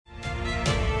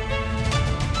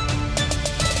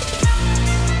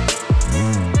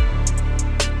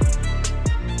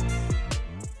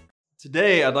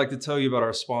Today, I'd like to tell you about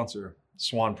our sponsor,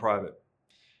 Swan Private.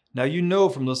 Now, you know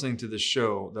from listening to this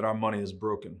show that our money is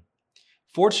broken.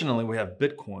 Fortunately, we have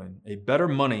Bitcoin, a better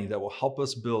money that will help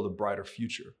us build a brighter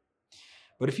future.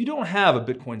 But if you don't have a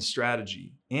Bitcoin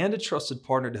strategy and a trusted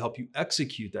partner to help you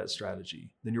execute that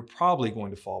strategy, then you're probably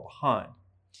going to fall behind.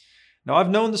 Now, I've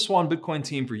known the Swan Bitcoin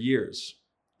team for years.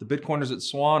 The Bitcoiners at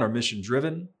Swan are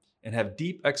mission-driven and have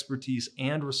deep expertise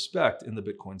and respect in the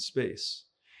Bitcoin space.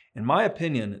 In my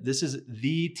opinion, this is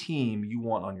the team you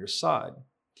want on your side.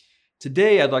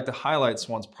 Today, I'd like to highlight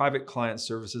Swan's Private Client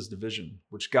Services division,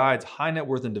 which guides high net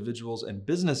worth individuals and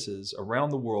businesses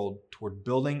around the world toward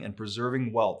building and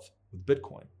preserving wealth with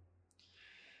Bitcoin.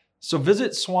 So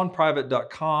visit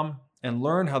swanprivate.com and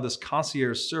learn how this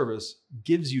concierge service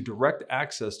gives you direct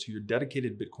access to your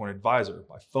dedicated Bitcoin advisor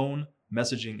by phone,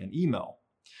 messaging, and email.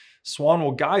 Swan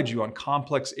will guide you on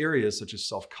complex areas such as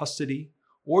self-custody,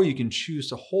 or you can choose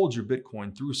to hold your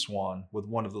Bitcoin through Swan with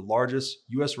one of the largest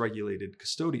US-regulated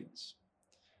custodians.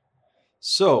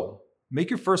 So,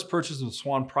 make your first purchase with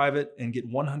Swan Private and get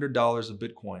 $100 of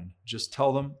Bitcoin. Just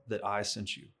tell them that I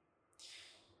sent you.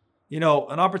 You know,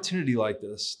 an opportunity like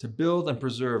this to build and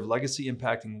preserve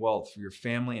legacy-impacting wealth for your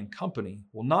family and company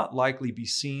will not likely be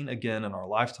seen again in our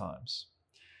lifetimes.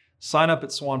 Sign up at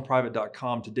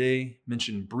swanprivate.com today,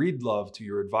 mention Breedlove to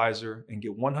your advisor, and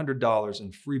get $100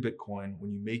 in free Bitcoin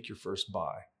when you make your first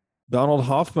buy. Donald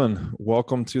Hoffman,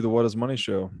 welcome to the What is Money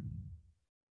Show.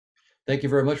 Thank you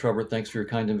very much, Robert. Thanks for your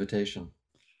kind invitation.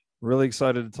 Really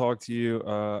excited to talk to you.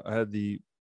 I had the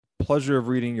pleasure of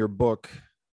reading your book,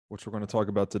 which we're going to talk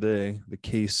about today, The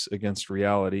Case Against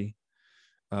Reality,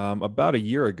 about a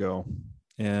year ago.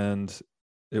 And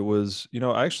it was,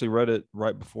 I actually read it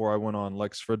right before I went on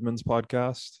Lex Fridman's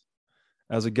podcast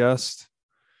as a guest.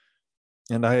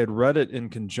 And I had read it in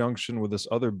conjunction with this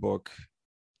other book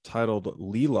titled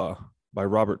Leela by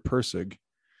Robert Pirsig.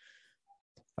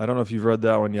 I don't know if you've read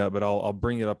that one yet, but I'll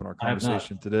bring it up in our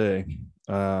conversation today.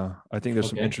 I think there's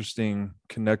some interesting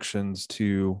connections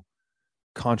to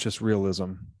conscious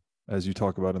realism, as you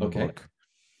talk about in the book.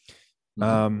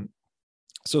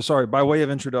 So sorry, by way of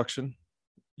introduction,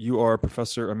 you are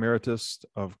Professor Emeritus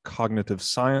of Cognitive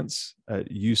Science at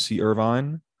UC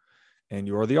Irvine, and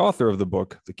you are the author of the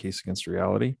book, The Case Against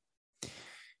Reality.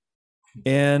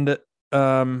 And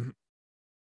I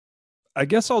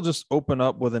guess I'll just open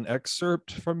up with an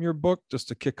excerpt from your book just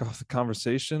to kick off the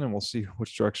conversation, and we'll see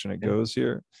which direction it goes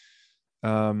here.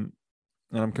 And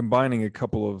I'm combining a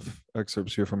couple of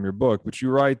excerpts here from your book, but you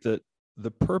write that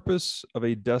the purpose of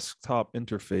a desktop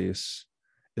interface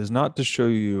is not to show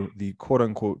you the quote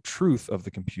unquote truth of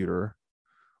the computer,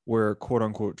 where quote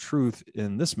unquote truth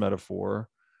in this metaphor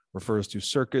refers to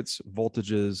circuits,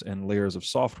 voltages, and layers of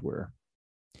software.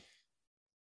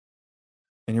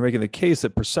 And you're making the case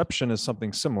that perception is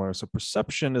something similar. So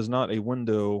perception is not a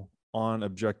window on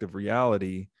objective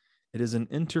reality. It is an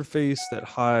interface that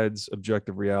hides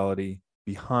objective reality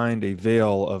behind a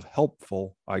veil of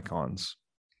helpful icons.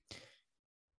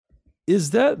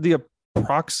 Is that the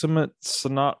approximate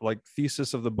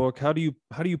thesis of the book? How do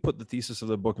you put the thesis of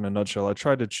the book in a nutshell? I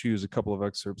tried to choose a couple of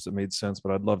excerpts that made sense,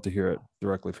 but I'd love to hear it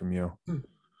directly from you.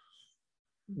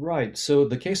 Right. So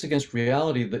the case against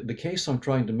reality, the case I'm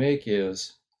trying to make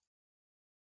is,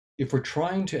 if we're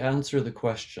trying to answer the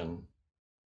question,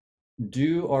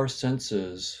 do our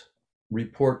senses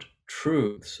report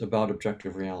truths about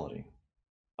objective reality?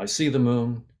 I see the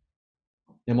moon.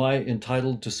 Am I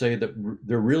entitled to say that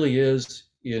there really is,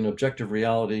 in objective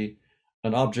reality,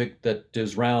 an object that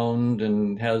is round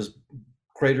and has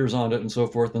craters on it and so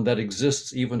forth, and that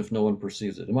exists even if no one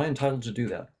perceives it? Am I entitled to do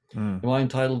that? Am I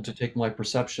entitled to take my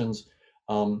perceptions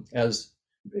as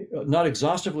not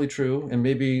exhaustively true and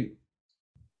maybe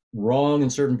wrong in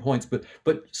certain points,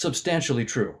 but substantially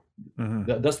true?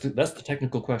 That's the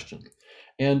technical question.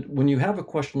 And when you have a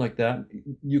question like that,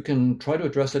 you can try to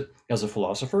address it as a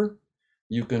philosopher.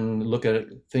 You can look at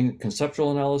it,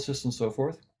 conceptual analysis and so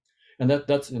forth, and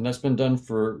that's been done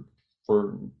for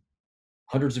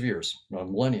hundreds of years,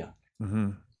 millennia.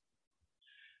 And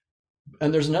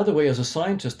there's another way as a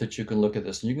scientist that you can look at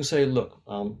this, and you can say, look,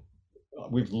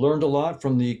 we've learned a lot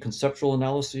from the conceptual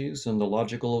analyses and the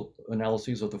logical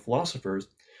analyses of the philosophers,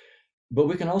 but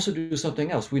we can also do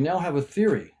something else. We now have a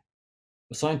theory,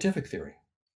 a scientific theory,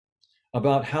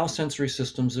 about how sensory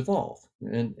systems evolve,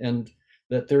 and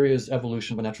that theory is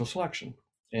evolution by natural selection.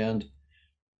 And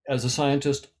as a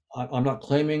scientist, I'm not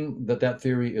claiming that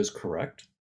theory is correct,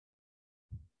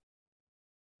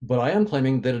 but I am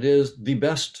claiming that it is the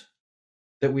best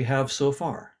that we have so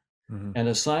far. And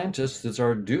as scientists, it's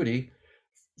our duty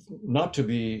not to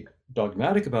be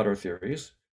dogmatic about our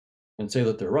theories and say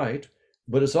that they're right,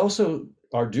 but it's also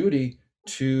our duty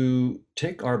to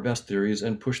take our best theories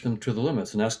and push them to the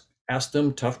limits and ask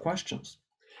them tough questions.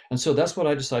 And so that's what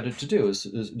I decided to do, is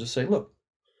to say, look,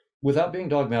 without being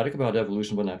dogmatic about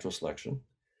evolution by natural selection,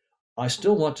 I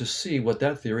still want to see what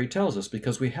that theory tells us,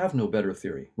 because we have no better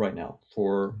theory right now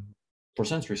for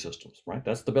sensory systems, right?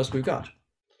 That's the best we've got.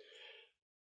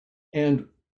 And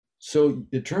so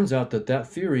it turns out that that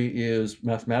theory is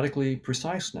mathematically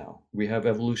precise now. We have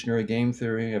evolutionary game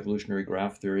theory, evolutionary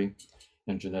graph theory,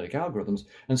 and genetic algorithms.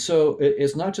 And so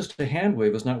it's not just a hand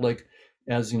wave. It's not like,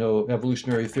 as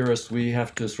evolutionary theorists, we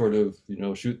have to sort of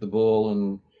shoot the bull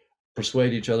and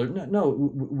persuade each other. No,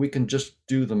 we can just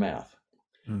do the math.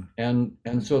 And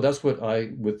so that's what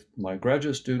I, with my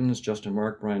graduate students, Justin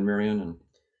Mark, Brian Marion,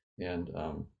 and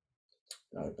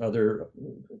other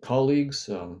colleagues,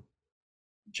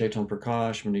 Chetan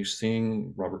Prakash, Manish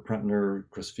Singh, Robert Prentner,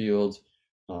 Chris Fields,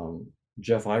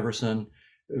 Jeff Iverson,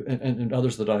 and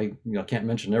others that I can't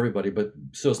mention everybody, but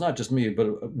so it's not just me,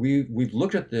 but we've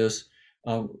looked at this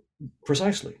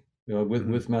precisely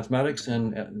with mathematics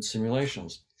and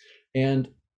simulations, and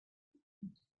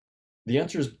the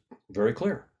answer is very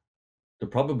clear. The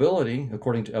probability,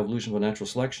 according to evolution by natural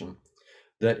selection,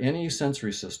 that any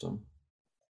sensory system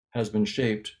has been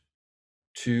shaped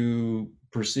to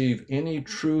perceive any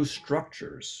true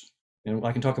structures, and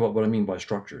I can talk about what I mean by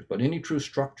structures, but any true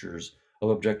structures of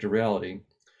objective reality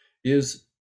is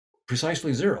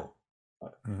precisely zero.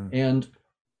 And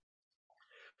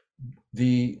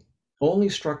the only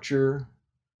structure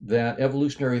that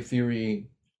evolutionary theory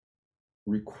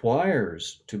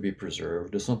requires to be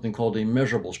preserved is something called a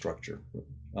measurable structure,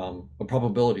 a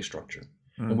probability structure.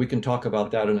 And we can talk about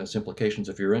that and its implications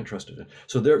if you're interested in.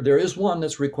 So there is one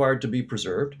that's required to be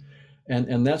preserved,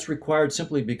 and that's required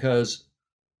simply because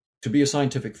to be a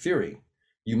scientific theory,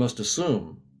 you must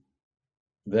assume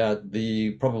that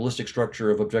the probabilistic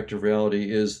structure of objective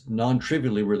reality is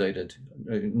non-trivially related,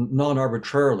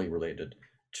 non-arbitrarily related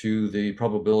to the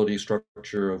probability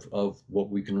structure of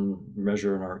what we can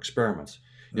measure in our experiments.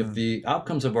 If the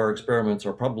outcomes of our experiments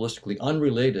are probabilistically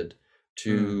unrelated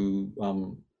to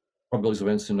probabilities of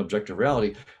events in objective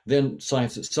reality, then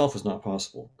science itself is not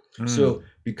possible. So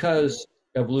because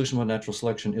evolution by natural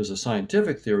selection is a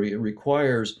scientific theory, it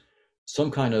requires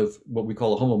some kind of what we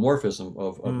call a homomorphism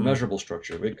of measurable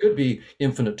structure. It could be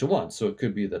infinite to one. So it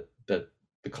could be that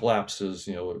the collapse is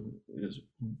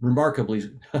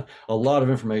remarkably, a lot of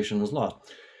information is lost.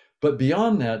 But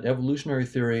beyond that, evolutionary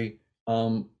theory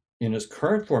in its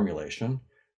current formulation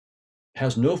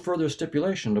has no further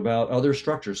stipulation about other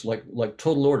structures like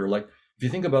total order. Like if you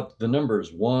think about the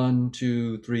numbers 1,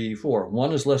 2, 3, 4,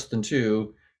 1 is less than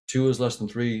 2, 2 is less than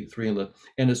 3, 3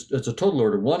 and it's a total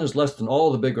order. 1 is less than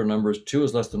all the bigger numbers, 2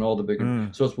 is less than all the bigger.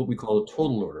 So it's what we call a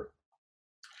total order.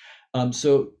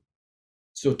 So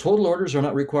total orders are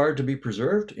not required to be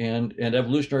preserved, and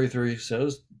evolutionary theory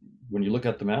says when you look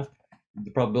at the math,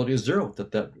 the probability is zero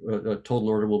that total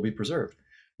order will be preserved.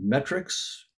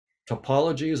 Metrics,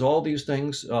 topologies, all these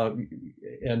things,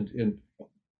 and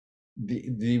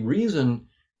the reason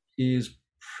is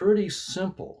pretty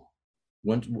simple.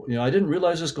 When I didn't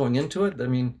realize this going into it. I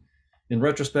mean, in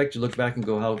retrospect, you look back and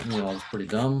go, how I was pretty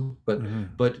dumb.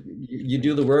 But you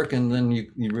do the work, and then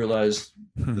you realize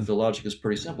that the logic is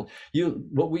pretty simple.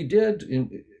 What we did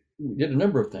a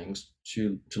number of things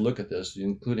to look at this,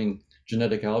 including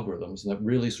genetic algorithms, and that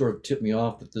really sort of tipped me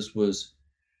off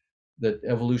that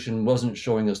evolution wasn't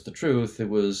showing us the truth. It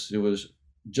was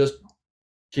just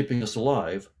keeping us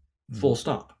alive, full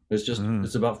stop.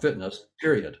 It's about fitness,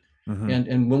 period.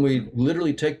 And when we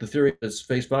literally take the theory that's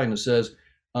face value and it says,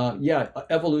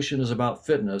 evolution is about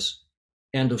fitness,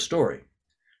 end of story.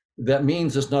 That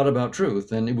means it's not about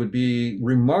truth. And it would be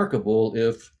remarkable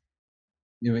if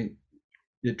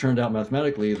it turned out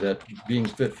mathematically that being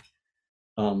fit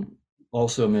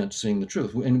also meant seeing the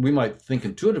truth. And we might think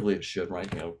intuitively it should,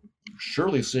 right?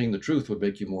 Surely seeing the truth would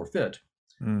make you more fit.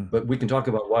 But we can talk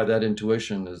about why that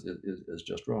intuition is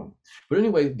just wrong. But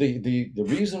anyway, the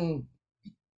reason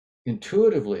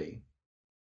intuitively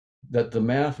that the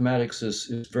mathematics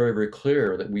is very, very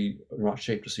clear that we are not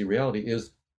shaped to see reality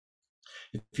is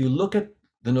if you look at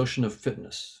the notion of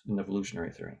fitness in evolutionary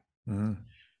theory, when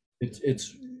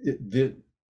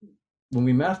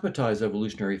we mathematize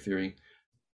evolutionary theory,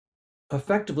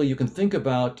 effectively you can think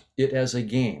about it as a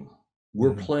game.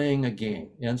 We're playing a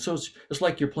game. And so it's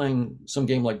like you're playing some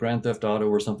game like Grand Theft Auto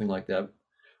or something like that,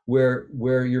 where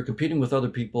you're competing with other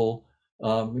people.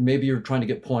 Maybe you're trying to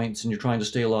get points and you're trying to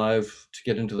stay alive to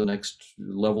get into the next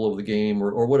level of the game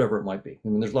or whatever it might be. I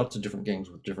mean, there's lots of different games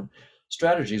with different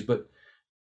strategies, but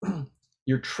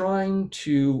you're trying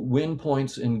to win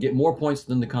points and get more points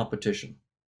than the competition.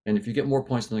 And if you get more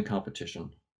points than the competition,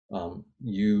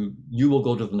 you will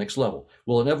go to the next level.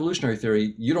 Well, in evolutionary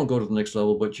theory, you don't go to the next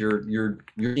level, but your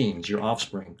genes, your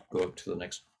offspring, go to the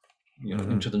next,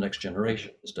 into the next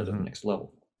generation instead of the next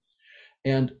level.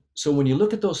 And so when you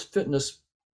look at those fitness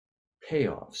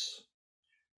payoffs,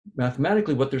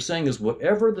 mathematically, what they're saying is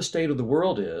whatever the state of the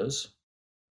world is,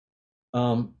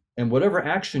 and whatever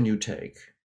action you take,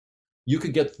 you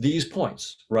could get these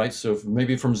points, right? So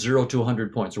maybe from 0 to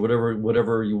 100 points or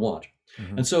whatever you want.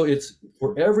 And so it's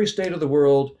for every state of the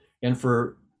world and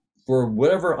for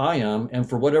whatever I am and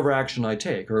for whatever action I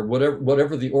take, or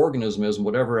whatever the organism is and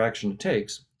whatever action it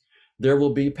takes, there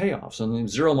will be payoffs. And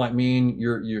 0 might mean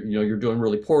you're doing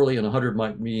really poorly, and 100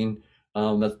 might mean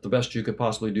that's the best you could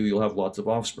possibly do. You'll have lots of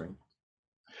offspring.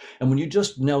 And when you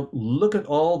just now look at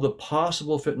all the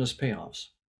possible fitness payoffs,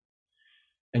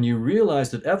 and you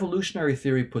realize that evolutionary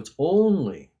theory puts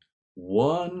only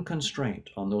one constraint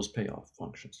on those payoff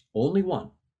functions, only one,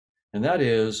 and that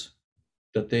is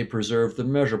that they preserve the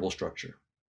measurable structure.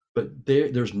 But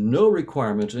there's no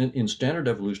requirement in standard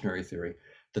evolutionary theory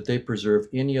that they preserve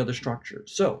any other structure.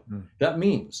 So that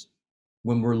means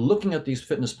when we're looking at these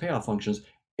fitness payoff functions,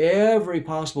 every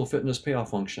possible fitness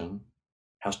payoff function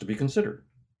has to be considered.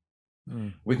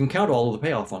 We can count all of the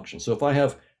payoff functions. So if I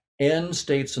have n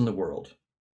states in the world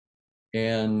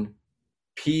and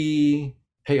p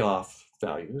payoff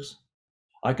values,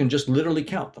 I can just literally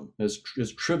count them as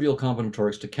trivial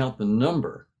combinatorics to count the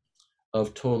number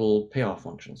of total payoff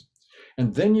functions.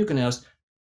 And then you can ask,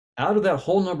 out of that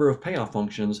whole number of payoff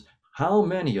functions, how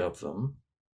many of them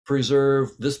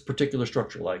preserve this particular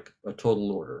structure, like a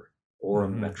total order or a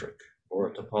metric or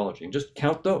a topology, and just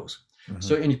count those.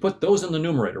 So, and you put those in the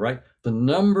numerator, right? The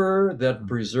number that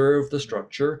preserve the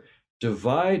structure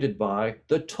divided by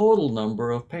the total number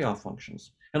of payoff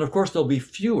functions. And of course, there'll be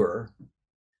fewer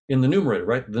in the numerator,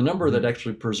 right? The number that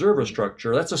actually preserve a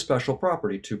structure, that's a special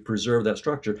property to preserve that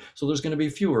structure. So there's going to be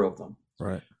fewer of them.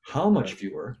 Right. How much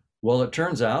fewer? Well, it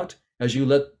turns out as you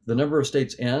let the number of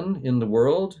states n in the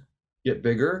world get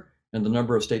bigger, and the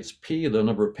number of states p, the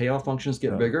number of payoff functions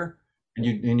get bigger, and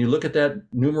you look at that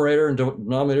numerator and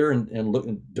denominator and look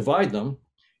and divide them,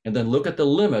 and then look at the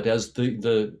limit as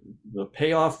the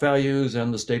payoff values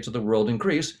and the states of the world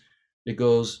increase, it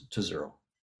goes to 0.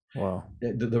 Wow.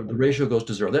 The ratio goes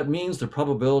to 0. That means the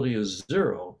probability is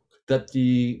 0 that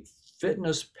the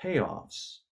fitness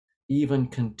payoffs even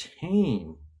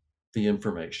contain the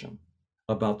information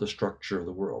about the structure of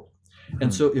the world.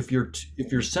 And so if your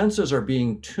senses are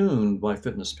being tuned by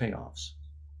fitness payoffs,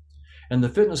 and the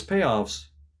fitness payoffs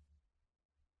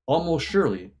almost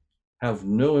surely have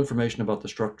no information about the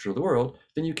structure of the world,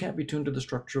 then you can't be tuned to the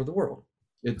structure of the world.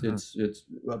 It's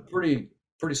a pretty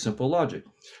simple logic.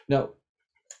 Now,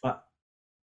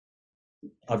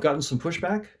 I've gotten some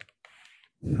pushback,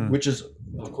 which is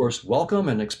of course welcome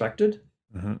and expected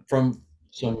from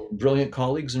some brilliant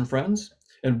colleagues and friends.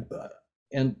 And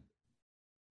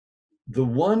the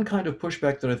one kind of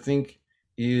pushback that I think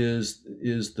is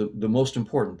the most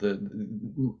important.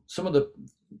 Some of the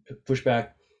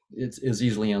pushback is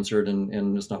easily answered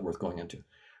and it's not worth going into.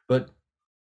 But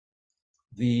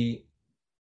the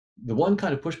one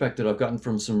kind of pushback that I've gotten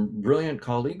from some brilliant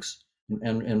colleagues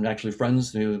and actually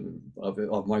friends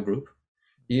of my group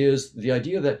is the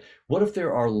idea that what if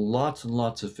there are lots and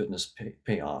lots of fitness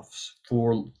payoffs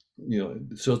for,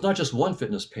 so it's not just one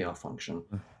fitness payoff function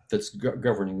that's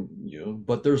governing you,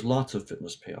 but there's lots of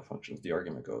fitness payoff functions, the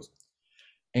argument goes.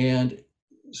 And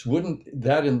wouldn't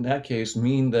that in that case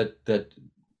mean that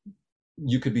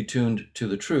you could be tuned to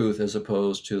the truth as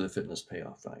opposed to the fitness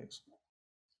payoff values?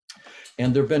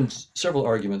 And there have been several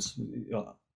arguments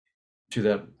to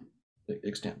that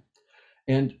extent.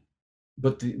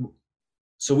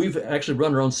 So we've actually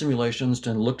run our own simulations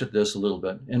and looked at this a little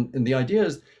bit. And the idea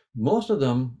is most of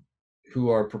them who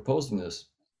are proposing this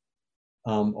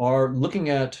are looking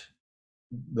at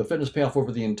the fitness payoff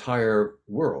over the entire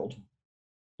world.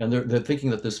 And they're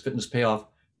thinking that this fitness payoff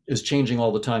is changing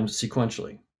all the time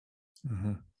sequentially.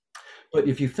 But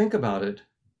if you think about it,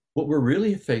 what we're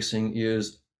really facing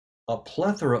is a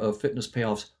plethora of fitness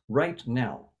payoffs right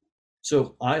now.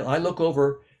 So I look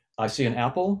over, I see an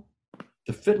apple.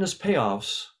 The fitness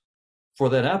payoffs for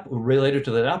that apple related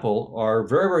to that apple are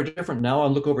very, very different. Now I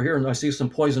look over here and I see some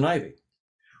poison ivy.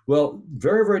 Well,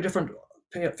 very, very different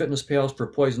fitness payoffs for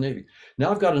poison ivy.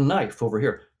 Now I've got a knife over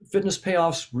here. Fitness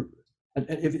payoffs, and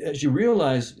as you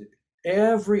realize,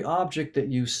 every object that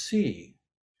you see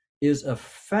is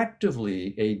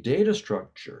effectively a data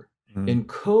structure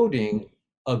encoding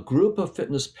a group of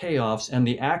fitness payoffs and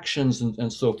the actions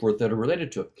and so forth that are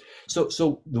related to it.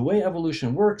 So the way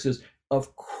evolution works is,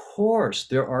 of course,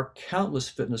 there are countless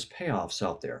fitness payoffs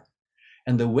out there.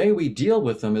 And the way we deal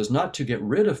with them is not to get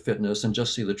rid of fitness and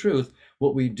just see the truth.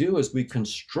 What we do is we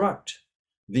construct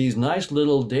these nice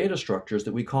little data structures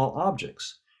that we call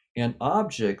objects. And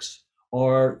objects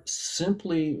are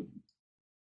simply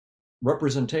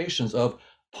representations of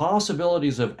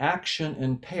possibilities of action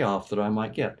and payoff that I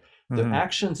might get. The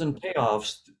actions and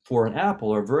payoffs for an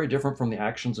apple are very different from the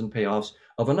actions and payoffs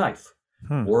of a knife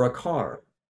or a car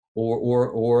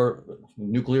or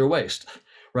nuclear waste,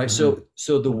 right? So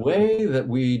the way that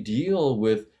we deal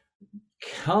with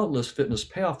countless fitness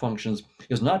payoff functions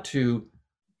is not to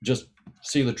just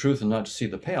see the truth and not to see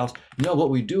the payoffs. No, what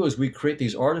we do is we create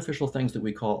these artificial things that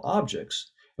we call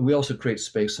objects, and we also create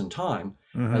space and time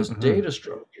as data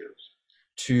structures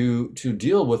to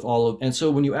deal with all of. And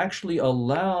so when you actually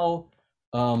allow,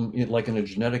 like in a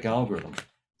genetic algorithm,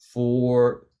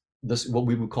 for this, what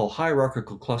we would call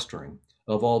hierarchical clustering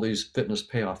of all these fitness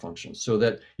payoff functions, so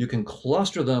that you can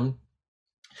cluster them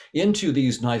into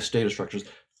these nice data structures,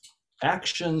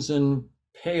 actions and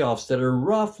payoffs that are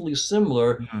roughly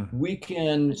similar, we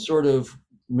can sort of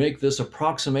make this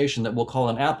approximation that we'll call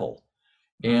an apple,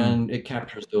 and it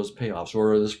captures those payoffs,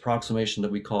 or this approximation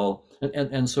that we call,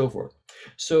 and so forth.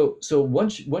 So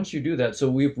once you do that, so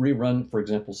we've rerun, for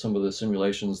example, some of the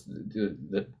simulations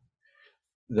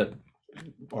that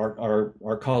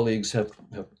our colleagues have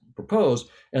proposed,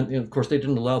 and of course they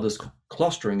didn't allow this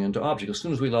clustering into objects. As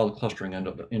soon as we allow the clustering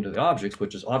into the objects,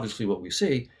 which is obviously what we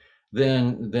see,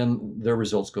 then their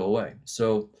results go away.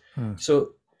 So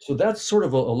that's sort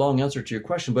of a long answer to your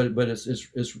question, but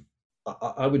it's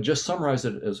I would just summarize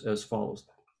it as follows.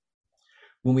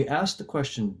 When we ask the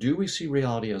question, do we see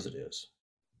reality as it is?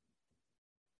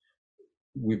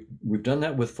 We've done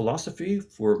that with philosophy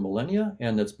for millennia,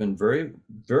 and it's been very,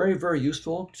 very, very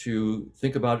useful to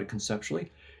think about it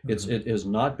conceptually. It has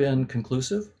not been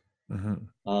conclusive,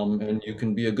 and you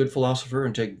can be a good philosopher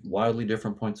and take wildly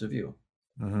different points of view.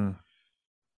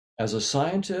 As a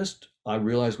scientist, I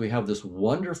realize we have this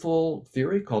wonderful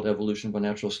theory called evolution by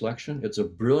natural selection. It's a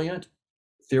brilliant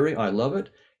theory. I love it,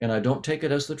 and I don't take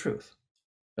it as the truth.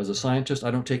 As a scientist,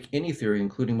 I don't take any theory,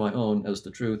 including my own, as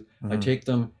the truth. I take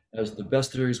them as the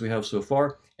best theories we have so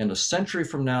far. And a century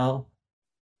from now,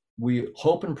 we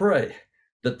hope and pray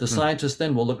that the scientists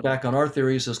then will look back on our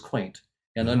theories as quaint,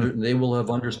 and they will have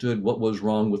understood what was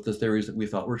wrong with the theories that we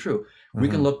thought were true. We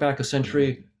can look back a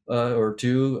century or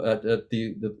two at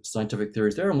the scientific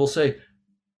theories there, and we'll say,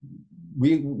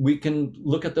 we can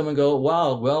look at them and go,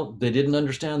 wow, well, they didn't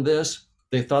understand this.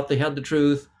 They thought they had the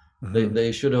truth.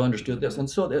 They should have understood this. And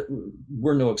so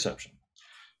we're no exception.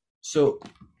 So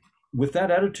with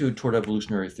that attitude toward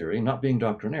evolutionary theory, not being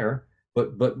doctrinaire,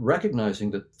 but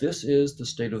recognizing that this is the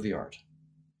state of the art.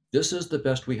 This is the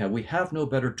best we have. We have no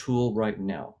better tool right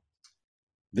now.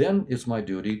 Then it's my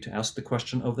duty to ask the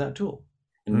question of that tool.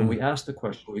 And when we ask the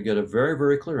question, we get a very,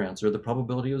 very clear answer. The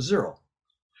probability is 0.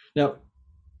 Now,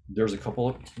 there's a couple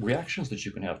of reactions that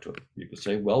you can have to it. You could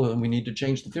say, well, then we need to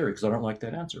change the theory because I don't like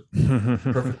that answer.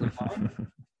 Perfectly fine,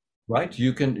 right?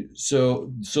 You can.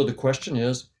 So the question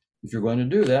is, if you're going to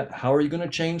do that, how are you going to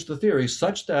change the theory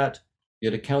such that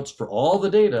it accounts for all the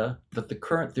data that the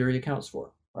current theory accounts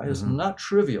for? Right? It's not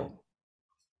trivial.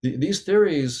 These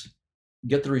theories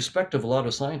get the respect of a lot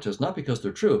of scientists, not because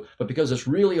they're true, but because it's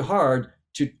really hard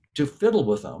to fiddle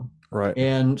with them, right,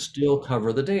 and still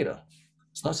cover the data.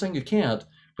 It's not saying you can't,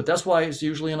 but that's why it's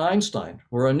usually an Einstein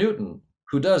or a Newton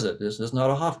who does it. This is not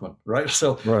a Hoffman, right?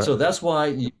 So that's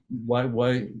why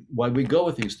we go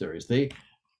with these theories.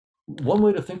 One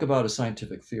way to think about a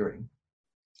scientific theory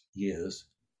is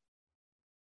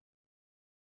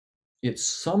it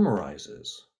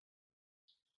summarizes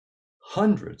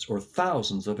hundreds or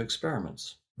thousands of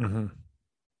experiments.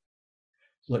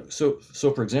 So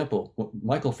for example,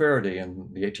 Michael Faraday in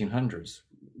the 1800s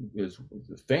is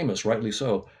famous, rightly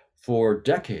so, for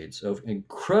decades of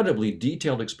incredibly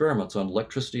detailed experiments on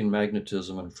electricity and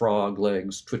magnetism and frog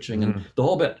legs twitching and the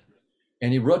whole bit.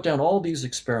 And he wrote down all these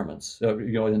experiments, and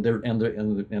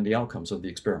the outcomes of the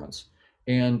experiments.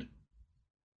 And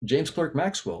James Clerk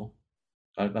Maxwell,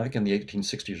 I think in the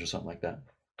 1860s or something like that,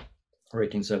 or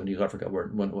 1870s, I forgot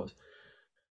when it was,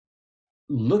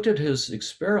 looked at his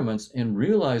experiments and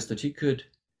realized that he could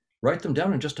write them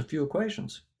down in just a few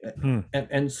equations.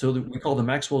 And so we call them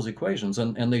Maxwell's equations,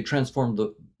 and they transformed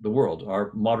the world.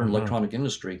 Our modern electronic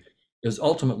industry is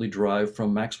ultimately derived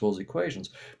from Maxwell's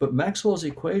equations. But Maxwell's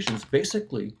equations,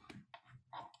 basically,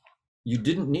 you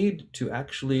didn't need to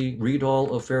actually read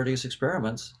all of Faraday's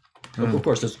experiments Of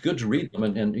course, it's good to read them,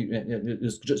 and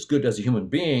it's just good as a human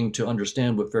being to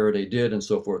understand what Faraday did and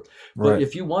so forth. But Right.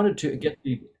 if you wanted to get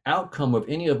the outcome of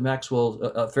any of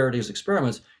Faraday's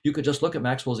experiments, you could just look at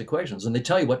Maxwell's equations, and they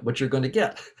tell you what you're going to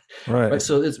get. Right. Right?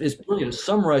 So it's brilliant to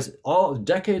summarize all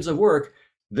decades of work.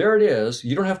 There it is.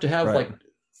 You don't have to have Right. like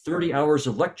 30 hours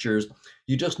of lectures.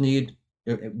 You just need,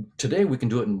 today we can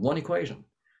do it in one equation.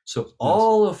 So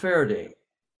all of Faraday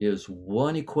is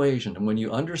one equation. And when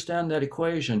you understand that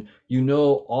equation, you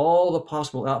know all the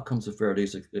possible outcomes of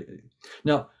Faraday's.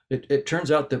 Now, it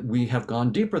turns out that we have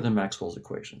gone deeper than Maxwell's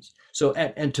equations. So,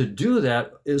 and to do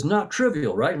that is not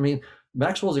trivial, right? I mean,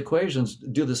 Maxwell's equations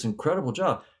do this incredible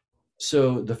job.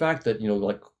 So the fact that,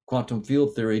 like quantum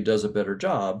field theory does a better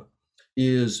job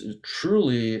is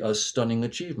truly a stunning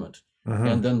achievement. Mm-hmm.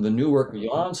 And then the new work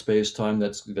beyond space-time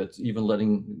that's even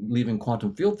leaving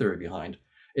quantum field theory behind,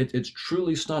 it's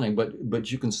truly stunning.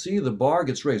 But you can see the bar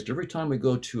gets raised every time we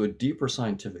go to a deeper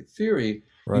scientific theory.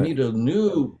 Right. You need a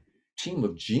new team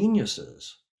of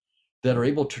geniuses that are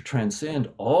able to transcend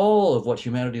all of what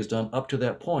humanity has done up to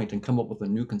that point and come up with a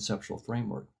new conceptual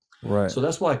framework. Right. So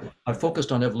that's why I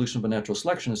focused on evolution by natural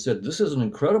selection and said, this is an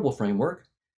incredible framework.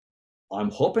 I'm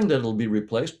hoping that it'll be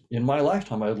replaced in my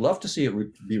lifetime. I'd love to see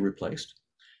it be replaced,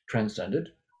 transcended,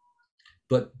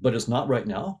 but it's not right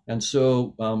now. And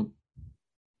so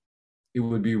it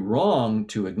would be wrong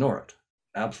to ignore it,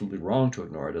 absolutely wrong to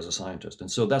ignore it as a scientist. And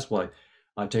so that's why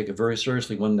I take it very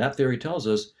seriously when that theory tells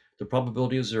us the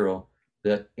probability is zero,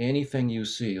 that anything you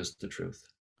see is the truth.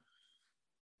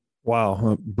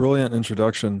 Wow, brilliant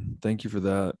introduction. Thank you for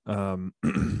that. I'm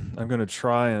going to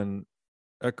try and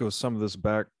echo some of this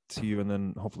back to you and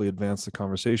then hopefully advance the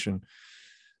conversation.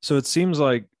 So it seems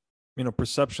like,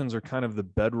 perceptions are kind of the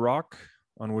bedrock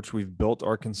on which we've built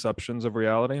our conceptions of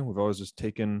reality. We've always just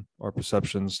taken our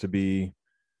perceptions to be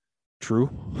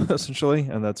true, essentially.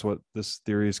 And that's what this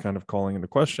theory is kind of calling into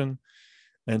question.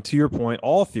 And to your point,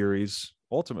 all theories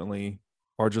ultimately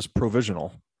are just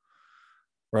provisional,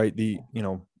 right?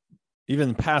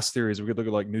 Even past theories, we could look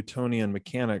at like Newtonian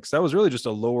mechanics. That was really just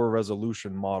a lower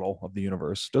resolution model of the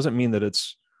universe. Doesn't mean that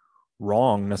it's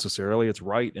wrong necessarily. It's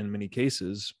right in many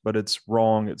cases, but it's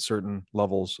wrong at certain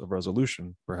levels of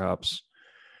resolution, perhaps.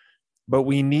 But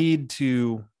we need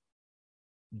to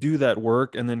do that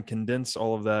work and then condense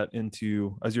all of that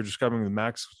into, as you're describing with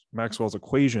Maxwell's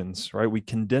equations, right? We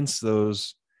condense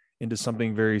those into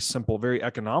something very simple, very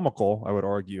economical, I would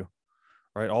argue,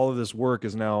 right? All of this work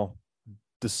is now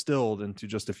distilled into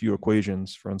just a few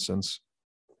equations, for instance.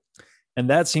 And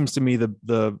that seems to me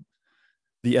the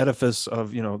edifice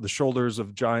of, the shoulders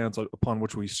of giants upon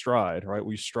which we stride, right?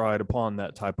 We stride upon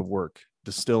that type of work,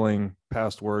 distilling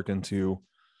past work into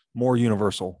more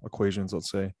universal equations,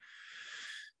 let's say.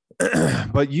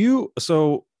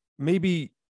 So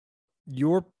maybe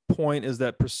your point is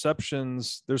that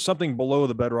perceptions, there's something below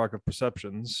the bedrock of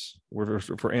perceptions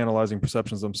for analyzing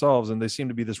perceptions themselves, and they seem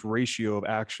to be this ratio of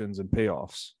actions and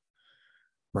payoffs,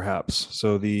 perhaps.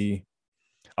 So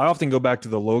I often go back to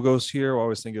the logos here. I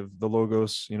always think of the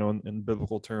logos, in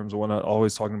biblical terms, and whatnot,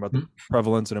 always talking about the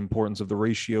prevalence and importance of the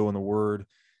ratio in the word. It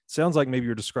sounds like maybe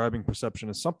you're describing perception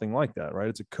as something like that, right?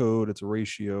 It's a code, it's a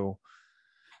ratio.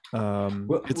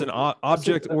 It's an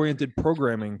object-oriented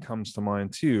programming comes to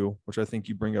mind too, which I think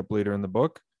you bring up later in the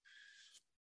book.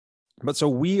 But so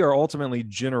we are ultimately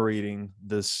generating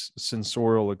this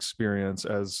sensorial experience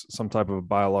as some type of a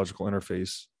biological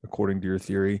interface, according to your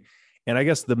theory. And I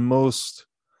guess the most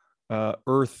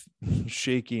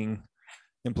earth-shaking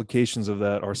implications of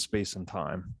that are space and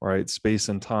time, right? Space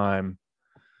and time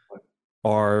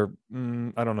are,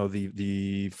 I don't know,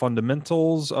 the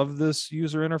fundamentals of this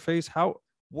user interface.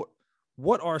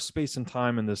 What are space and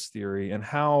time in this theory, and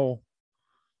how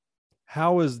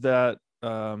is that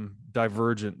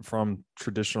divergent from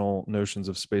traditional notions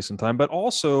of space and time, but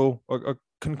also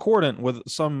concordant with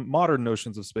some modern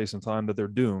notions of space and time that they're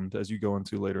doomed, as you go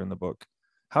into later in the book?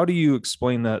 How do you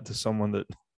explain that to someone that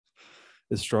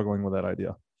is struggling with that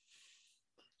idea?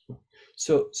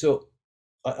 So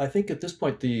I think at this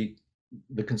point, the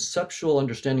conceptual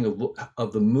understanding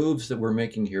of the moves that we're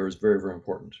making here is very, very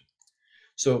important.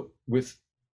 So with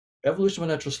evolution by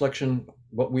natural selection,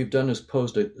 what we've done is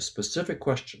posed a specific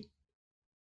question.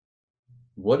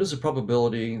 What is the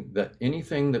probability that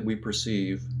anything that we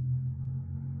perceive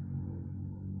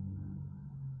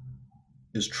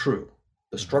is true?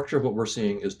 The structure of what we're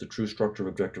seeing is the true structure of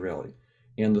objective reality.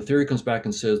 And the theory comes back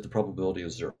and says the probability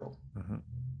is zero.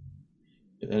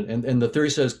 And the theory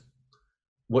says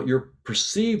what you're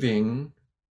perceiving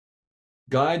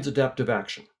guides adaptive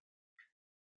action.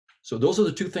 So those are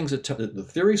the two things that the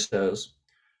theory says.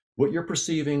 What you're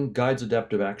perceiving guides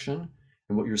adaptive action,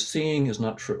 and what you're seeing is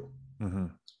not true. Mm-hmm.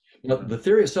 Now, the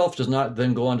theory itself does not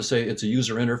then go on to say it's a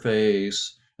user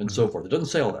interface and so forth. It doesn't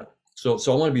say all that. So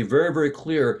I want to be very, very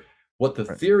clear what the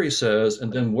theory says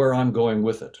and then where I'm going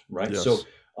with it, right? Yes. So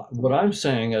what I'm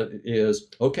saying is,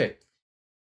 okay,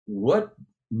 what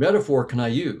metaphor can I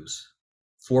use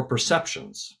for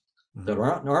perceptions that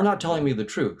are not telling me the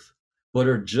truth, but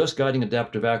are just guiding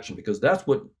adaptive action? Because that's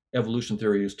what evolution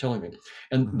theory is telling me.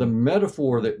 And the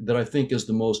metaphor that I think is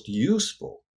the most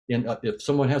useful, and if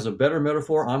someone has a better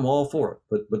metaphor, I'm all for it.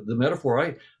 But the metaphor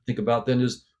I think about then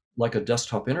is like a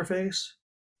desktop interface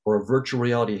or a virtual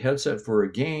reality headset for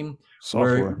a game,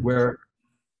 software. where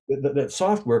that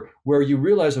software where you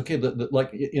realize, okay,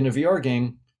 like in a VR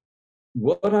game,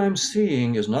 what I'm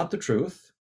seeing is not the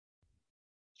truth.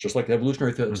 Just like the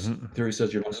evolutionary theory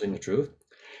says you're not seeing the truth.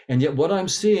 And yet what I'm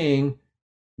seeing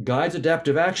guides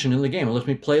adaptive action in the game. It lets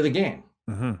me play the game.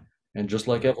 And just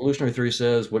like evolutionary theory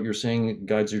says, what you're seeing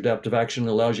guides your adaptive action,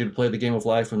 allows you to play the game of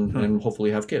life and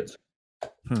hopefully have kids.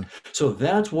 So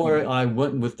that's where I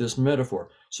went with this metaphor.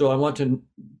 So I want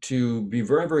to be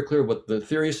very, very clear what the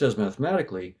theory says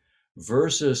mathematically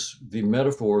versus the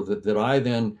metaphor that I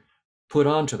then put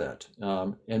onto that.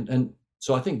 And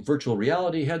so I think virtual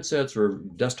reality headsets or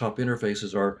desktop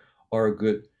interfaces are a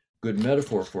good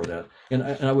metaphor for that. And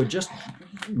I would just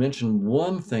mention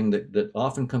one thing that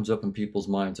often comes up in people's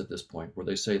minds at this point, where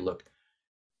they say, look,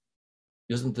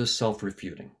 isn't this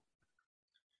self-refuting?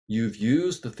 You've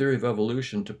used the theory of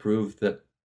evolution to prove that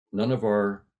none of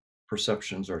our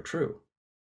perceptions are true.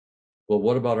 Well,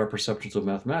 what about our perceptions of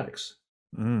mathematics?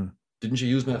 Didn't you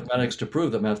use mathematics to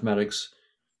prove that mathematics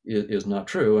is not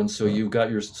true? And so you've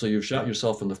shot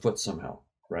yourself in the foot somehow,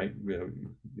 right?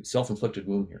 Self-inflicted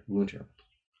wound here.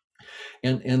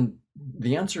 And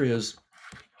the answer is,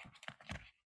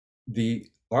 the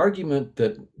argument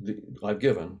that I've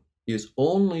given is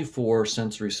only for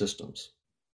sensory systems.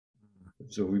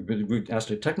 So we've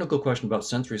asked a technical question about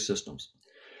sensory systems.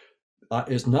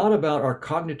 It's not about our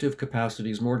cognitive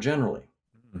capacities more generally,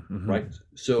 right?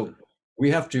 So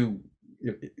we have to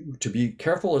be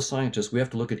careful as scientists. We have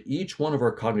to look at each one of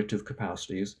our cognitive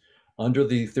capacities under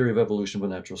the theory of evolution by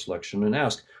natural selection and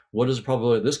ask, what is the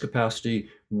probability this capacity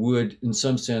would, in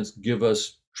some sense, give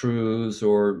us truths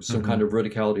or some kind of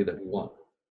verticality that we want?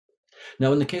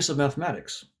 Now, in the case of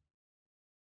mathematics,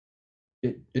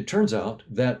 it turns out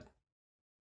that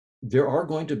there are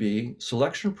going to be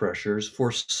selection pressures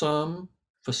for some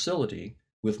facility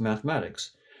with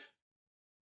mathematics,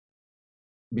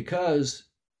 because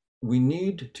we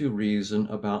need to reason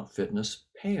about fitness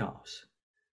payoffs.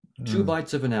 2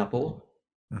 bites of an apple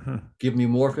give me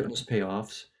more fitness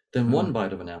payoffs than 1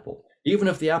 bite of an apple. Even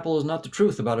if the apple is not the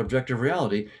truth about objective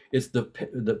reality, it's the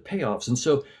payoffs. And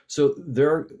so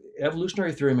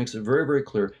evolutionary theory makes it very, very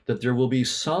clear that there will be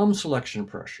some selection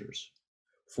pressures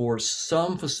for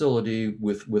some facility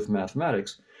with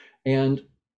mathematics. And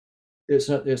it's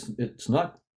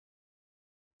not,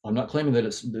 I'm not claiming that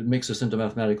it makes us into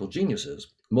mathematical geniuses.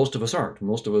 Most of us aren't.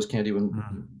 Most of us can't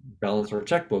even balance our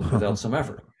checkbook without some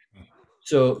effort.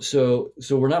 So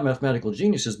we're not mathematical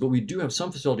geniuses, but we do have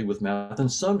some facility with math,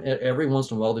 and every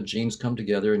once in a while the genes come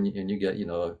together and you get,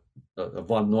 a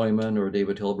von Neumann or a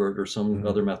David Hilbert or some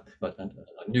other a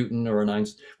Newton or an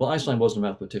Einstein. Well, Einstein wasn't a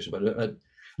mathematician, but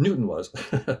Newton was.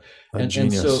 and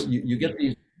so you get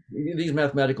these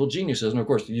mathematical geniuses, and of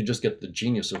course you just get the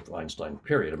genius of Einstein,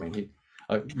 period. I mean,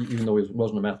 even though he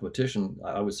wasn't a mathematician,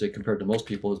 I would say compared to most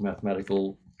people, his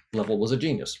mathematical level was a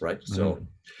genius, right? So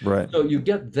you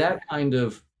get that kind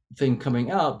of thing coming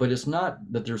out, but it's not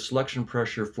that there's selection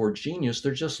pressure for genius.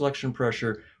 There's just selection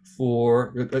pressure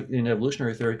for, in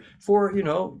evolutionary theory, for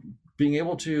being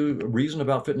able to reason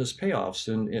about fitness payoffs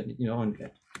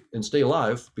and stay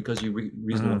alive because you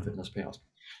reason about fitness payoffs.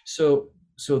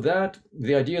 So that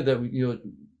the idea that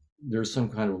there's some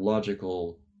kind of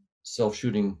logical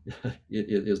self-shooting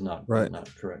it is not not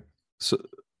correct. So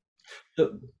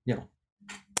yeah.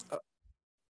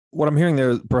 What I'm hearing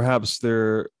there, perhaps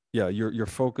your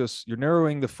focus, you're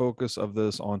narrowing the focus of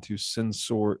this onto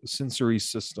sensory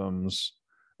systems.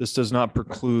 This does not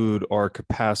preclude our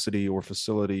capacity or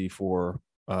facility for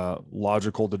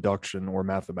logical deduction or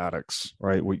mathematics,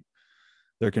 right?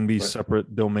 There can be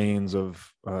separate domains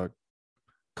of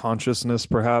consciousness,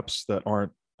 perhaps, that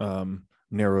aren't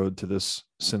narrowed to this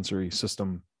sensory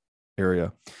system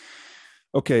area.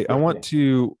 Okay, I want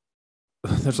to.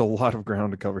 There's a lot of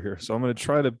ground to cover here, so I'm going to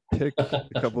try to pick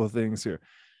a couple of things here.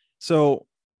 So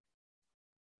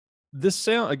it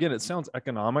sounds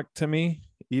economic to me,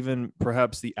 even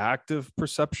perhaps the active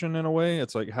perception in a way.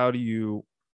 It's like, how do you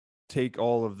take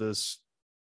all of this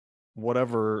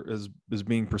whatever is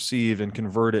being perceived and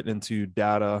convert it into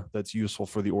data that's useful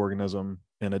for the organism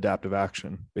in adaptive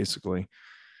action, basically.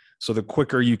 So the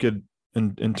quicker you could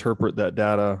interpret that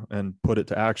data and put it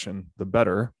to action, the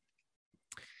better.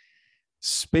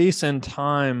 Space and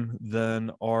time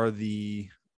then are these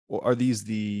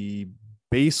the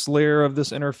base layer of this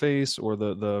interface, or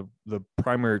the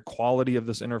primary quality of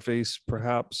this interface,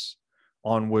 perhaps,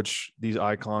 on which these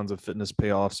icons of fitness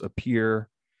payoffs appear?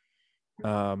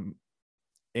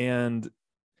 And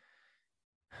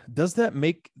does that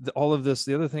make all of this?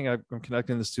 The other thing I'm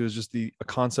connecting this to is just a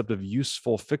concept of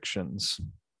useful fictions.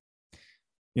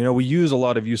 We use a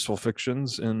lot of useful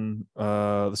fictions in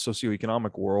the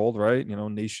socioeconomic world, right?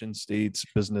 Nation states,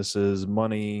 businesses,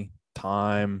 money,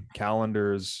 time,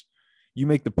 calendars. You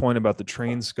make the point about the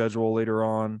train schedule later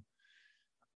on.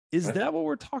 Is that what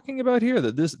we're talking about here?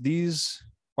 That these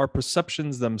our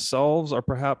perceptions themselves are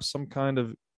perhaps some kind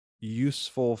of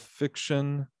useful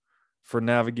fiction for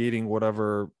navigating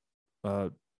whatever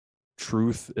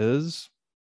truth is?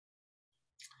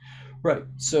 Right.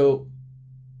 So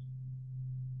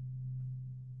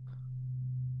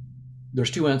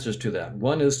there's two answers to that.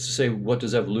 One is to say, what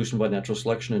does evolution by natural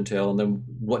selection entail? And then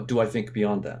what do I think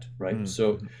beyond that, right? Mm-hmm.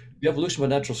 So the evolution by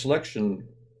natural selection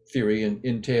theory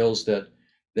entails that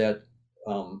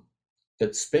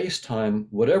space-time,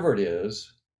 whatever it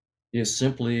is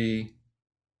simply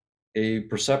a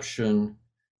perception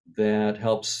that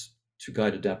helps to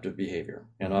guide adaptive behavior.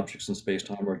 And objects in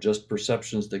space-time are just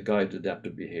perceptions that guide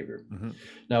adaptive behavior. Mm-hmm.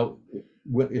 Now,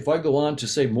 if I go on to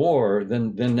say more,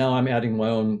 then now I'm adding my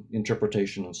own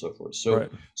interpretation and so forth. So,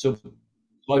 right. so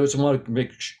I just want to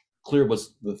make clear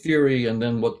what's the theory, and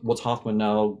then what's Hoffman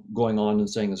now going on and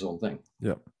saying his own thing.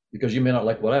 Yeah. Because you may not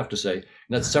like what I have to say, and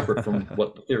that's separate from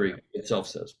what the theory itself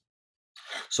says.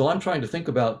 So I'm trying to think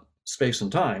about space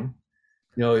and time.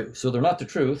 So they're not the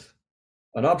truth,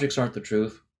 and objects aren't the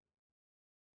truth.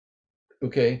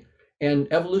 Okay, and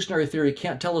evolutionary theory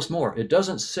can't tell us more. It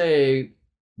doesn't say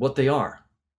what they are.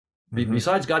 Mm-hmm.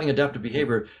 Besides guiding adaptive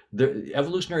behavior, the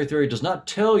evolutionary theory does not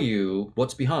tell you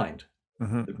what's behind.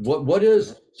 Mm-hmm. What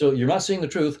is, so you're not seeing the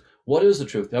truth. What is the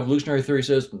truth? Evolutionary theory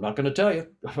says, I'm not going to tell you.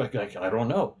 I don't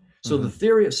know. So mm-hmm. the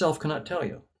theory itself cannot tell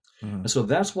you. Mm-hmm. And so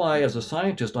that's why, as a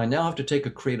scientist, I now have to take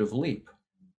a creative leap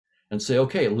and say,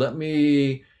 okay,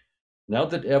 now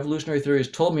that evolutionary theory has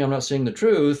told me I'm not seeing the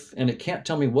truth, and it can't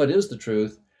tell me what is the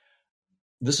truth,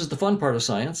 this is the fun part of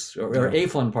science, or a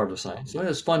fun part of science. So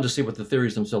it's fun to see what the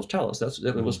theories themselves tell us.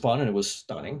 It was fun and it was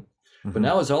stunning. Mm-hmm. But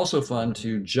now it's also fun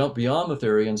to jump beyond the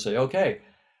theory and say, okay,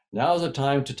 now is the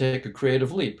time to take a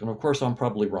creative leap. And of course, I'm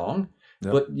probably wrong,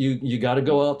 but you got to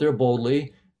go out there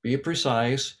boldly, be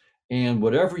precise, and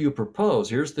whatever you propose,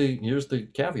 here's the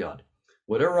caveat.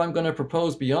 Whatever I'm going to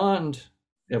propose beyond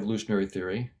evolutionary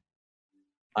theory,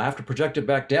 I have to project it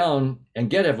back down and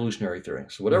get evolutionary theory.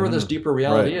 So whatever this deeper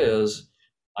reality is,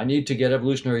 I need to get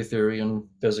evolutionary theory and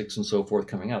physics and so forth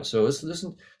coming out. So it's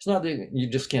not that you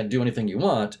just can't do anything you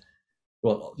want.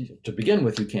 Well, to begin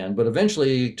with, you can, but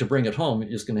eventually to bring it home,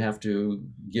 you're just going to have to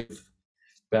give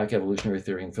back evolutionary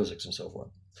theory and physics and so forth.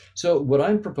 So what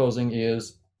I'm proposing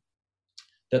is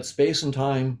that space and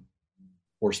time,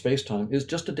 or space-time, is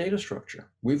just a data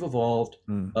structure. We've evolved,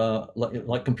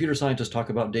 like computer scientists talk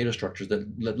about data structures that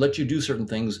let you do certain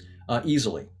things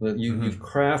easily. You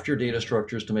craft your data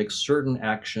structures to make certain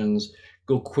actions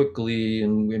go quickly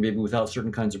and maybe without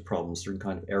certain kinds of problems, certain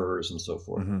kind of errors and so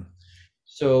forth. Mm-hmm.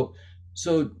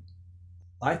 So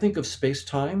I think of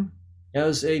space-time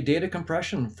as a data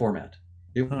compression format.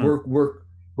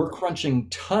 We're crunching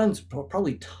tons,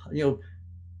 probably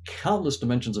countless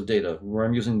dimensions of data, where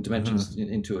I'm using dimensions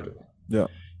intuitively. Yeah,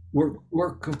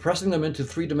 we're compressing them into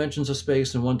 3 dimensions of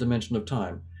space and 1 dimension of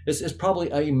time. It's probably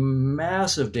a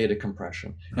massive data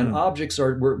compression, and objects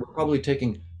we're probably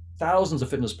taking thousands of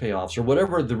fitness payoffs or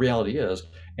whatever the reality is,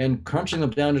 and crunching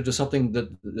them down into something that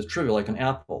is trivial, like an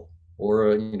apple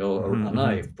or a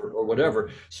knife or whatever.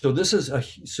 So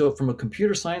so from a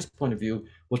computer science point of view,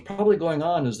 what's probably going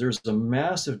on is there's a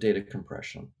massive data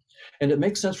compression. And it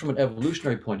makes sense from an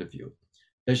evolutionary point of view.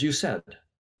 As you said,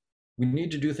 we need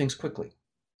to do things quickly.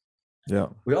 Yeah.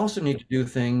 We also need to do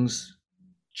things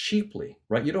cheaply,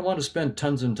 right? You don't want to spend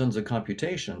tons and tons of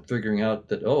computation figuring out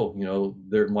that,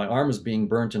 my arm is being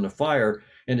burnt in a fire,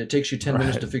 and it takes you 10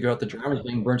 minutes to figure out that your arm is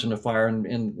being burnt in a fire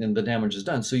and the damage is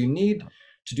done. So you need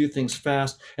to do things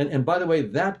fast. And by the way,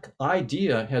 that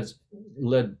idea has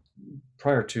led,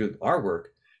 prior to our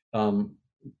work,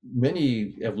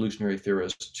 many evolutionary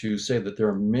theorists to say that there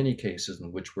are many cases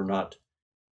in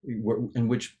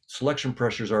which selection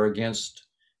pressures are against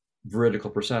veridical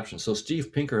perception. So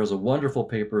Steve Pinker has a wonderful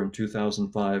paper in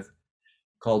 2005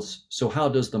 called So How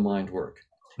Does the Mind Work?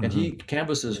 And he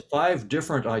canvasses 5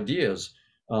 different ideas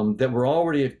that were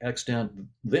already extant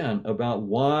then about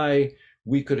why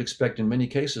we could expect in many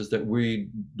cases that we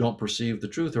don't perceive the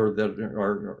truth, or that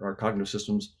our cognitive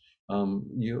systems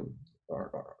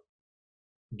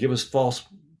give us false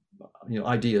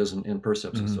ideas and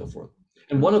percepts and so forth.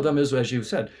 And one of them is, as you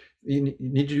said, you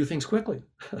need to do things quickly.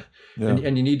 Yeah.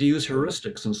 and you need to use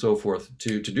heuristics and so forth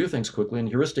to do things quickly.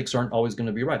 And heuristics aren't always going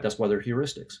to be right. That's why they're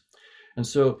heuristics. And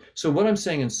so what I'm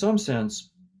saying in some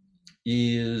sense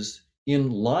is in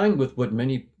line with what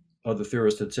many other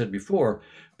theorists had said before,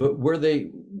 but where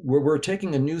we're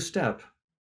taking a new step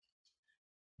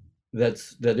that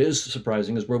is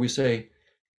surprising is where we say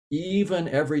even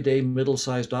everyday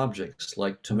middle-sized objects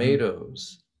like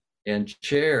tomatoes and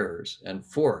chairs and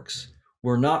forks,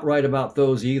 we're not right about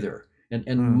those either.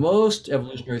 And most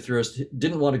evolutionary theorists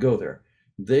didn't want to go there.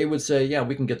 They would say, yeah,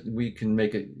 we can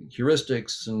make it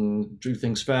heuristics and do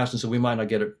things fast, and so we might not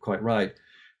get it quite right.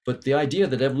 But the idea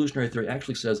that evolutionary theory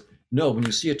actually says, no, when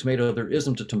you see a tomato, there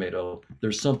isn't a tomato.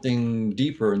 There's something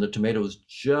deeper, and the tomato is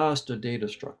just a data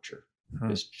structure.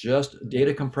 It's just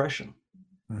data compression.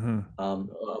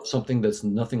 Something that's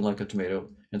nothing like a tomato,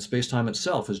 and space-time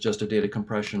itself is just a data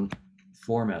compression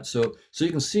format. So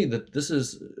you can see that this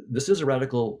is a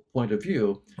radical point of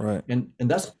view, right? And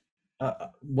that's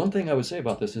one thing I would say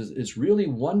about this is it's really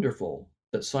wonderful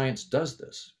that science does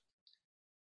this.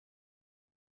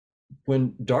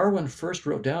 When Darwin first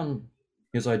wrote down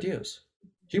his ideas,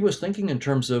 he was thinking in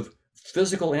terms of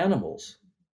physical animals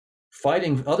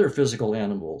fighting other physical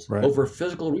animals over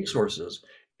physical resources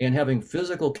and having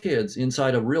physical kids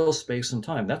inside a real space and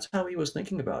time. That's how he was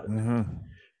thinking about it.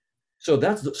 So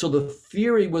the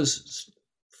theory was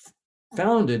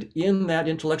founded in that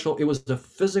intellectual, it was the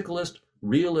physicalist,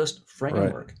 realist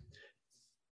framework.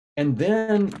 And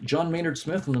then John Maynard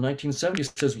Smith in the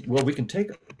 1970s says, well, we can take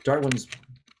Darwin's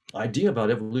idea about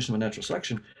evolution and natural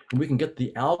selection, and we can get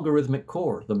the algorithmic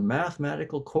core, the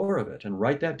mathematical core of it, and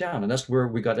write that down. And that's where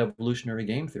we got evolutionary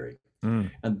game theory.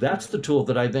 And that's the tool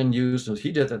that I then used. And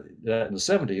he did that in the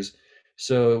 70s.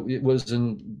 So it was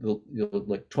in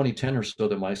like 2010 or so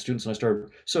that my students and I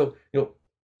started. So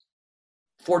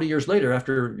 40 years later,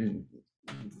 after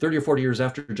 30 or 40 years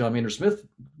after John Maynard Smith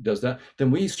does that, then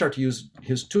we start to use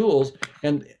his tools,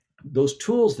 and those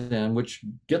tools then, which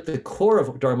get the core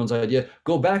of Darwin's idea,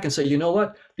 go back and say, you know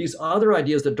what, these other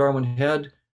ideas that Darwin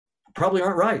had probably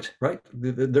aren't right?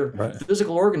 They're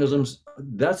physical organisms.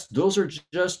 Those are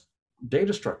just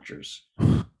data structures.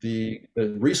 The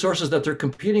resources that they're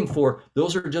competing for,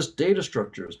 those are just data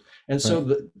structures. And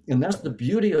so, and that's the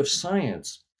beauty of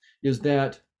science, is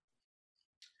that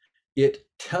it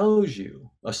tells you,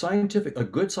 a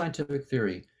good scientific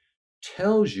theory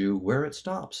tells you where it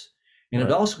stops. And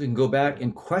it also can go back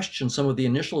and question some of the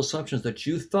initial assumptions that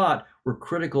you thought were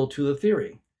critical to the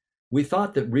theory. We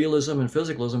thought that realism and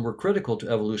physicalism were critical to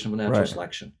evolution of natural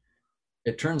selection.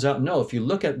 It turns out, no. If you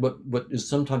look at what is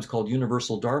sometimes called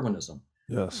universal Darwinism.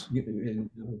 Yes.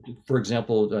 For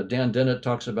example, Dan Dennett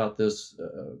talks about this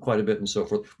quite a bit and so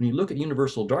forth. When you look at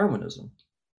universal Darwinism,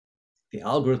 the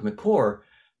algorithmic core,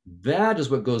 that is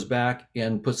what goes back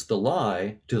and puts the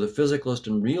lie to the physicalist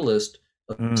and realist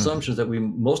assumptions that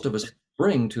most of us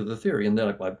bring to the theory, and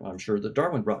that I'm sure that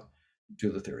Darwin brought to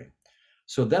the theory.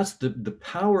 So that's the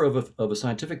power of a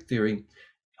scientific theory.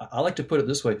 I like to put it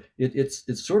this way: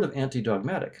 it's sort of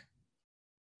anti-dogmatic,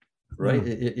 right?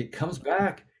 It comes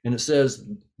back and it says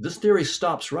this theory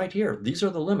stops right here. These are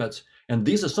the limits, and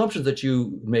these assumptions that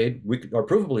you made are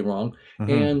provably wrong.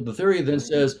 And the theory then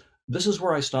says this is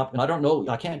where I stop, and I don't know.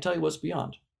 I can't tell you what's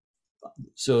beyond.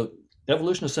 So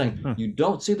evolution is saying you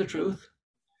don't see the truth,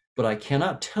 but I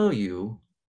cannot tell you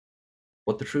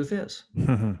what the truth is.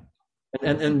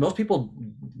 And most people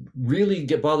really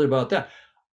get bothered about that.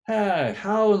 Hey,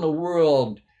 how in the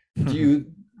world do you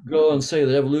go and say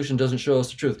that evolution doesn't show us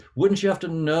the truth? Wouldn't you have to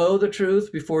know the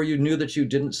truth before you knew that you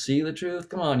didn't see the truth?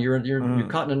 Come on, you're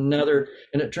caught in another.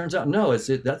 And it turns out, no,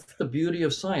 that's the beauty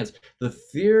of science. The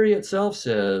theory itself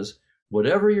says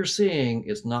whatever you're seeing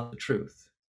is not the truth,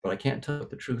 but I can't tell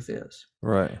what the truth is.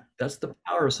 Right. That's the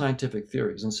power of scientific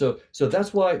theories. And so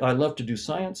that's why I love to do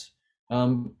science,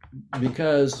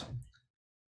 because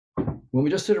when we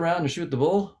just sit around and shoot the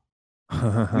bull,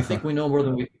 we think we know more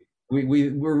than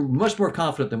we're much more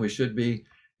confident than we should be.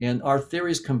 And our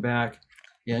theories come back,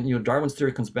 and Darwin's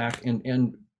theory comes back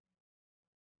and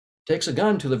takes a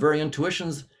gun to the very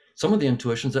intuitions, some of the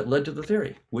intuitions that led to the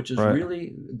theory, which is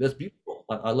really, that's beautiful.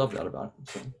 I love that about it.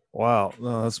 So. Wow,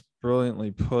 no, that's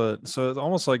brilliantly put. So it's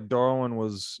almost like Darwin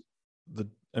was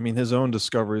his own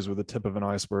discoveries were the tip of an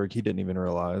iceberg he didn't even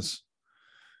realize.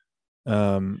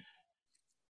 Um,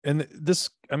 and this,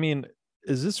 I mean,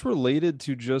 is this related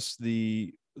to just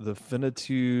the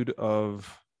finitude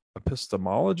of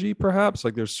epistemology, perhaps?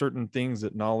 Like there's certain things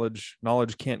that knowledge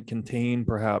can't contain,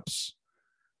 perhaps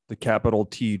the capital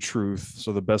T truth.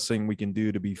 So the best thing we can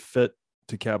do to be fit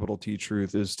to capital T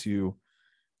truth is to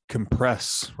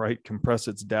compress, right? Compress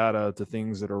its data to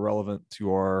things that are relevant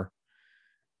to our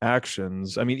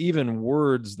actions. I mean, even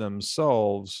words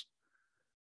themselves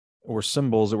or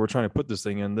symbols that we're trying to put this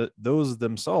thing in, that those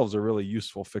themselves are really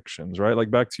useful fictions, right?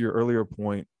 Like back to your earlier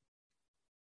point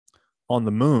on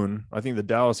the moon, I think the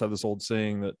Taoists have this old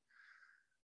saying that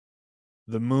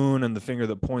the moon and the finger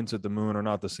that points at the moon are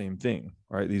not the same thing,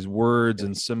 right? These words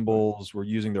and symbols, we're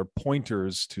using their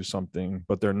pointers to something,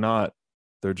 but they're not,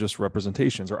 they're just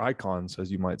representations or icons,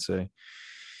 as you might say.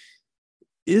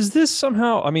 Is this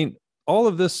somehow, I mean, all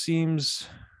of this seems,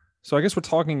 so I guess we're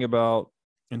talking about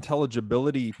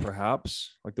intelligibility,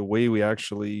 perhaps, like the way we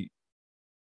actually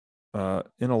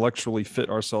intellectually fit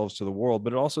ourselves to the world,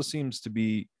 but it also seems to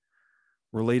be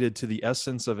related to the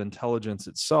essence of intelligence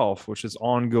itself, which is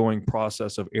ongoing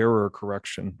process of error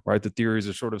correction, right? The theories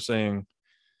are sort of saying,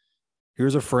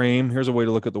 here's a frame, here's a way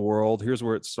to look at the world, here's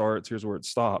where it starts, here's where it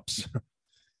stops.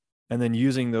 And then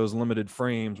using those limited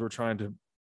frames, we're trying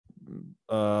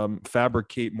to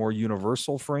fabricate more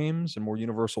universal frames and more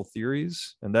universal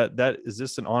theories. And that is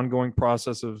this an ongoing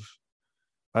process of,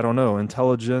 I don't know,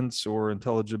 intelligence or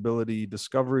intelligibility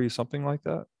discovery, something like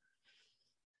that?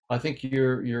 I think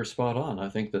you're spot on. I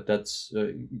think that's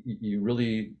you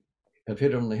really have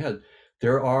hit it on the head.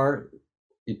 There are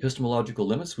epistemological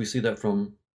limits. We see that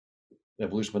from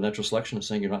evolution by natural selection, is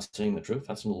saying you're not saying the truth.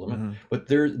 That's no limit. Mm-hmm. But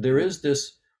there is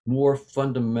this more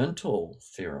fundamental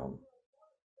theorem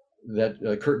that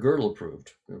Kurt Gödel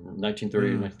approved,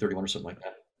 1930, 1931 or something like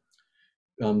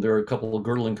that. There are a couple of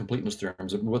Gödel incompleteness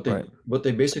theorems. What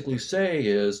they basically say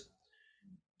is,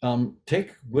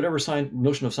 take whatever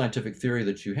notion of scientific theory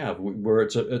that you have, where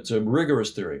it's a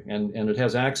rigorous theory and it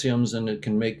has axioms and it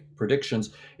can make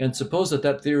predictions, and suppose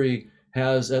that theory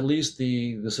has at least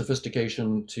the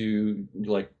sophistication to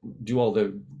like do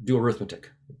arithmetic.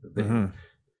 Mm-hmm.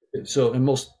 So, and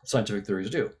most scientific theories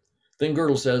do. Then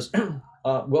Gödel says,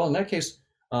 well, in that case,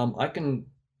 I can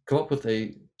come up with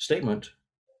a statement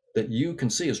that you can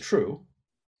see is true,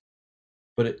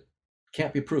 but it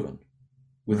can't be proven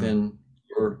within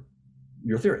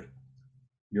your theory,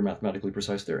 your mathematically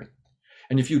precise theory.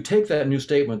 And if you take that new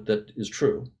statement that is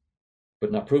true,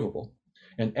 but not provable,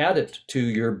 and add it to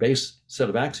your base set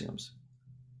of axioms,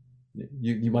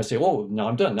 you might say, oh, now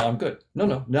I'm done, now I'm good.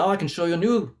 No, now I can show you a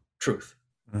new truth.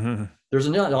 Mm-hmm. There's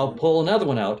another, I'll pull another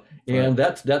one out, and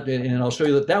and I'll show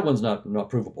you that one's not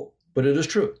provable, but it is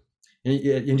true.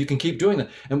 And you can keep doing that.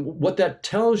 And what that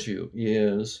tells you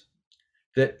is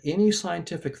that any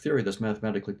scientific theory that's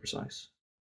mathematically precise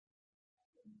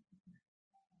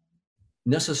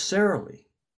necessarily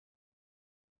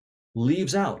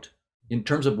leaves out, in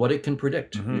terms of what it can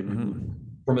predict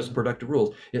from its productive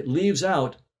rules, it leaves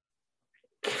out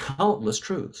countless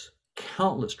truths.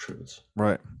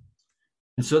 Right.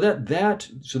 And so that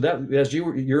as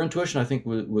your intuition, I think,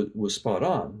 was spot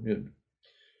on.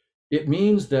 It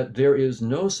means that there is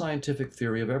no scientific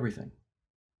theory of everything.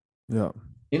 Yeah.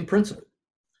 In principle,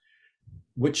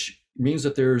 which means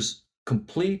that there's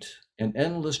complete and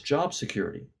endless job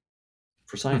security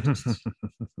for scientists.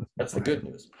 That's the good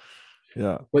news.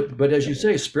 Yeah. But as you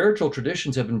say, spiritual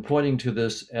traditions have been pointing to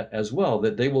this as well,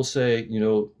 that they will say,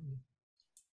 the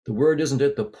word isn't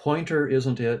it, the pointer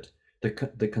isn't it,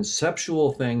 the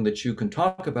conceptual thing that you can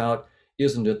talk about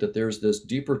isn't it, that there's this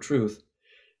deeper truth,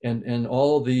 and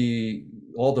all the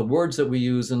words that we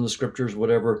use in the scriptures,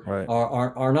 whatever,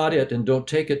 are not it, and don't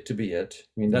take it to be it.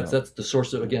 I mean, that's the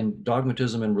source of, again,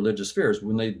 dogmatism and religious fears,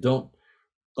 when they don't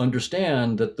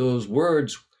understand that those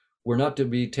words were not to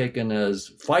be taken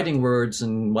as fighting words,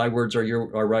 and my words are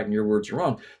right and your words are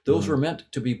wrong. Those were meant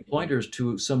to be pointers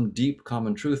to some deep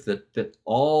common truth that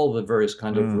all the various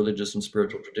kind of religious and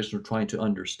spiritual traditions are trying to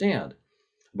understand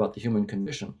about the human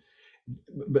condition.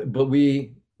 But when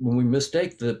we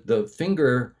mistake the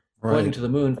finger pointing to the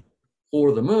moon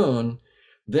for the moon,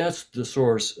 that's the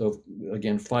source of,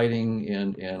 again, fighting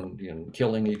and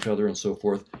killing each other and so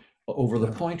forth over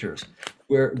the pointers,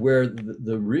 where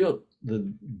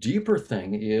the deeper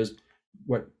thing is,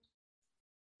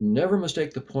 never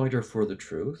mistake the pointer for the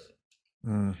truth.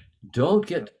 Don't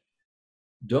get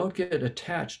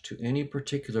attached to any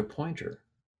particular pointer,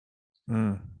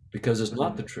 because it's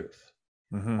not the truth.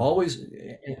 Always,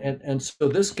 and so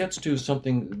this gets to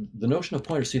something, the notion of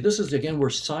pointer. See, this is again where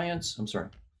science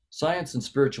and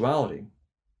spirituality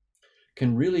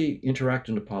can really interact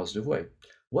in a positive way.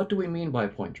 what do we mean by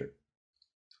pointer?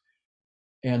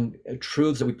 And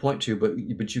truths that we point to, but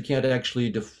you can't actually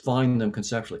define them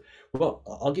conceptually. Well,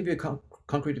 I'll give you a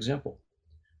concrete example.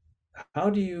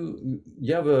 How do you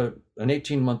have an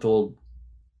 18-month-old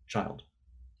child,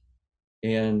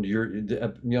 and you're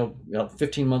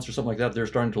 15 months or something like that, they're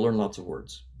starting to learn lots of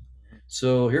words.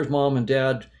 So here's mom and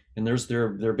dad, and there's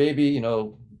their baby,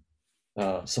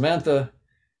 Samantha,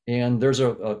 and there's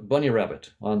a bunny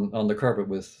rabbit on the carpet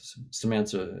with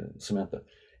Samantha.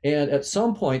 And at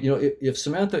some point, if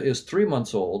Samantha is 3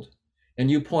 months old and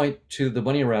you point to the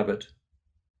bunny rabbit,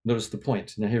 notice the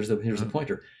point. Now here's the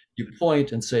pointer. You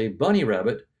point and say bunny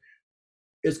rabbit,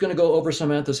 it's going to go over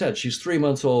Samantha's head. She's 3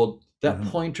 months old. That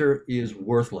pointer is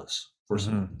worthless for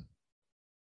Samantha.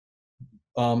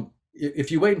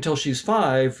 If you wait until she's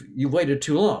 5, you've waited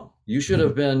too long. You should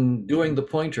have been doing the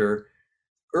pointer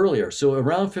earlier. So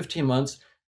around 15 months,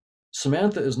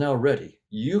 Samantha is now ready.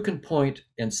 You can point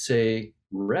and say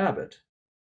rabbit,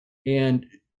 and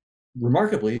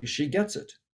remarkably, she gets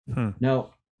it.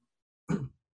 Now,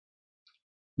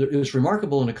 it's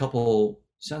remarkable in a couple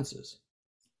senses.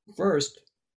 First,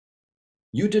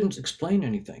 you didn't explain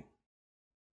anything.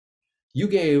 You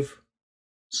gave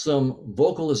some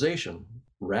vocalization,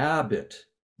 rabbit.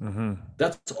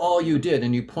 That's all you did,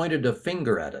 and you pointed a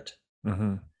finger at it.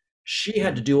 She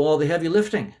had to do all the heavy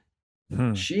lifting.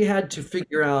 She had to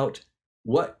figure out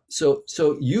what. So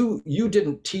you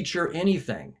didn't teach her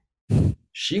anything.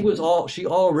 She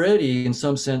already, in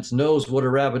some sense, knows what a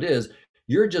rabbit is.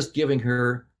 You're just giving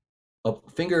her a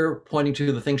finger pointing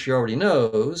to the thing she already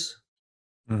knows,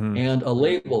 and a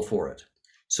label for it.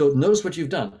 So notice what you've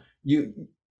done.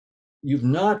 You've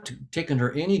not taken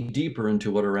her any deeper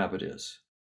into what a rabbit is.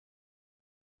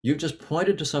 You've just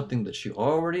pointed to something that she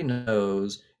already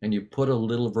knows, and you put a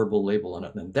little verbal label on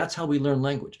it. And that's how we learn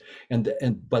language. And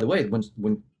by the way,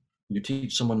 when you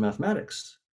teach someone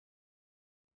mathematics,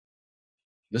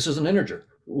 this is an integer.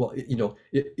 Well,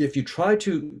 if you try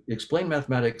to explain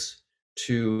mathematics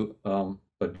to a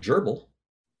gerbil,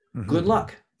 good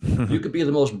luck. You could be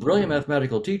the most brilliant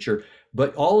mathematical teacher,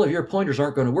 but all of your pointers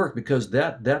aren't going to work, because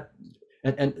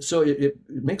and so it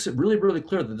makes it really, really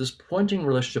clear that this pointing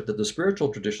relationship that the spiritual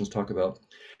traditions talk about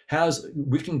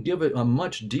we can give it a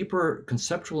much deeper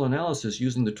conceptual analysis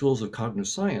using the tools of cognitive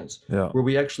science, where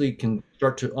we actually can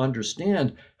start to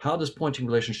understand how this pointing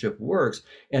relationship works.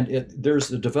 And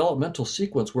there's a developmental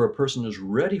sequence where a person is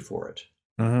ready for it.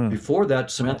 Before that,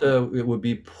 Samantha, it would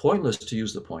be pointless to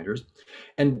use the pointers.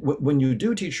 And when you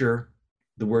do teach her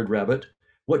the word rabbit,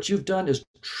 what you've done is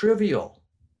trivial.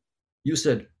 You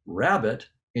said rabbit,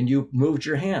 and you moved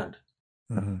your hand.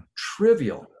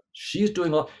 Trivial. She's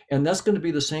doing all, and that's going to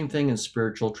be the same thing in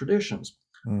spiritual traditions.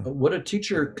 What a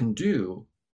teacher can do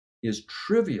is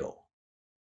trivial.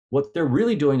 What they're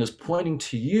really doing is pointing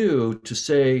to you to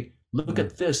say, look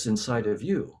at this inside of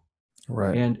you.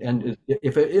 Right. And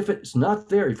if it's not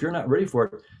there, if you're not ready for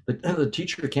it, the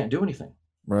teacher can't do anything.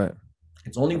 Right.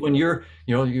 It's only when if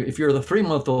you're the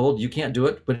 3-month-old, you can't do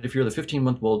it, but if you're the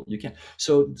 15-month-old, you can.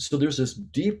 So there's this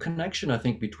deep connection, I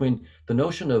think, between the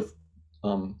notion of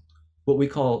what we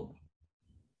call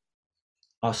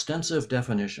ostensive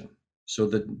definition. So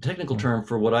the technical term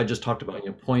for what I just talked about,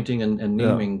 pointing and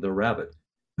naming the rabbit,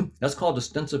 that's called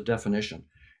ostensive definition.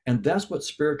 And that's what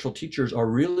spiritual teachers are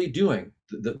really doing.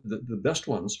 The best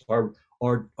ones are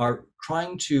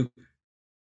trying to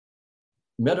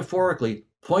metaphorically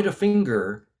point a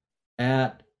finger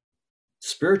at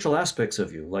spiritual aspects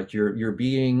of you, like your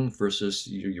being versus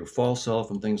your false self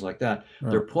and things like that.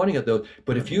 They're pointing at those.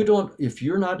 But if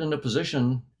you're not in a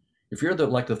position, if you're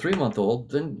like the 3-month-old,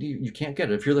 then you can't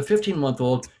get it. If you're the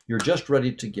 15-month-old, you're just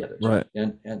ready to get it. Right.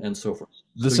 And so forth.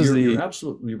 You're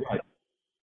absolutely right.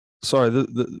 Sorry,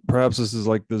 perhaps this is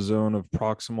like the zone of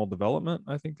proximal development,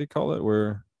 I think they call it,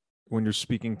 where when you're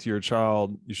speaking to your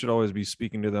child, you should always be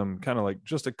speaking to them kind of like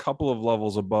just a couple of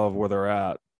levels above where they're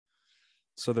at.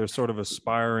 So they're sort of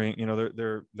aspiring,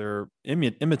 they're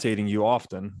imitating you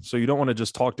often. So you don't want to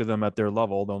just talk to them at their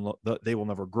level. They will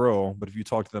never grow. But if you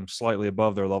talk to them slightly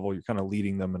above their level, you're kind of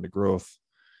leading them into growth.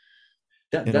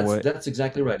 That's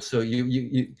exactly right. So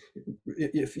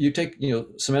if you take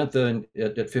Samantha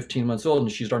at 15 months old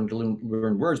and she's starting to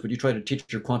learn words, but you try to teach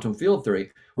her quantum field theory,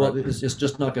 well, it's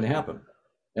just not going to happen.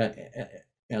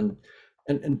 And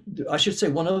I should say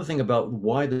one other thing about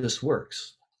why this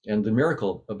works and the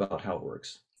miracle about how it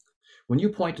works. When you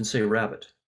point and say rabbit,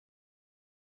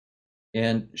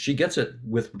 and she gets it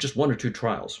with just 1 or 2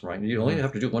 trials, right? You only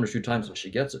have to do it 1 or 2 times and she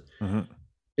gets it.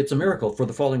 It's a miracle for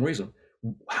the following reason.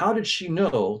 How did she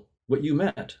know what you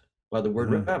meant by the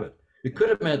word rabbit? It could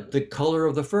have meant the color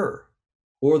of the fur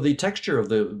or the texture of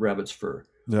the rabbit's fur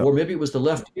Yeah. Or maybe it was the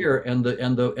left ear and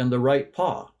the right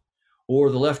paw, or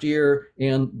the left ear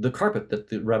and the carpet that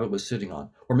the rabbit was sitting on,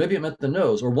 or maybe it meant the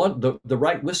nose, or the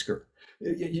right whisker.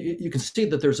 You can see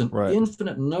that there's an Right.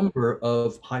 infinite number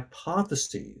of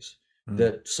hypotheses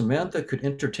that Samantha could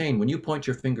entertain when you point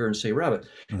your finger and say rabbit.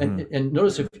 And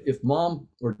notice if mom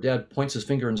or dad points his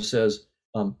finger and says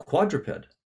quadruped,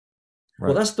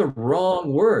 well, that's the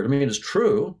wrong word. I mean, it's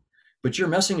true, but you're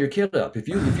messing your kid up. If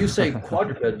you say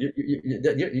quadruped,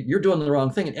 you're doing the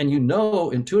wrong thing, and you know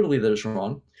intuitively that it's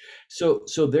wrong. So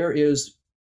there is,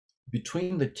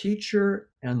 between the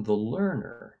teacher and the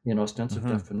learner in ostensive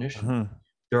definition,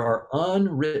 there are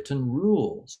unwritten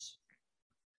rules.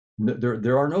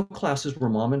 There are no classes where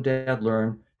mom and dad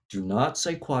learn, do not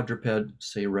say quadruped,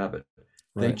 say rabbit.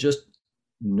 They just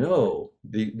know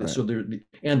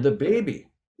and the baby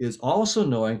is also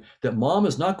knowing that mom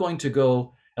is not going to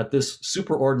go at this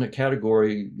superordinate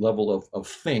category level of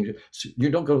thing. You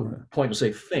don't go point and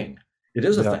say thing. It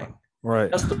is a thing.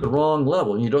 Right. That's the wrong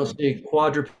level. And you don't say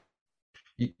quadruped.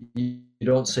 You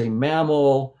don't say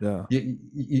mammal. Yeah.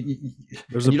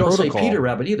 You don't say Peter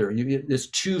Rabbit either. It's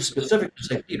too specific to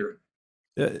say Peter.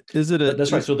 Is it?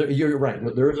 That's right. So you're right.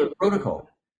 There is a protocol.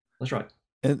 That's right.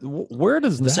 And where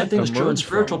does that? The same thing is true in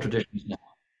spiritual traditions now.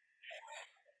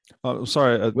 Oh,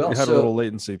 sorry, you had a little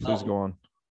latency. Please go on.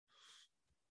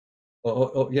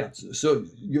 Yeah. So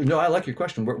I like your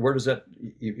question. Where does that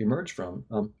emerge from?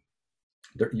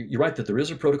 You're right that there is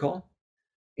a protocol,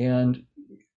 and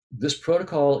this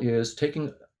protocol is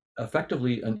taking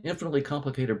effectively an infinitely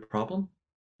complicated problem.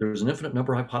 There's an infinite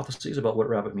number of hypotheses about what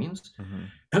rabbit means.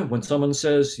 When someone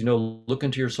says, look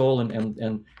into your soul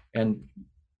and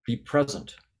be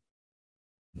present,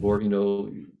 or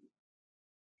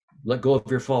let go of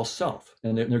your false self,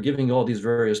 and they're giving you all these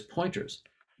various pointers.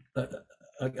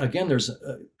 Again, there's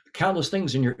countless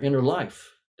things in your inner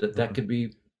life that could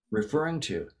be referring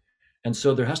to. And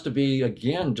so there has to be,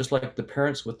 again, just like the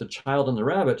parents with the child and the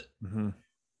rabbit,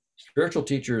 spiritual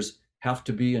teachers have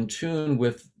to be in tune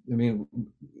with,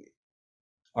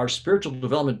 our spiritual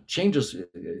development changes.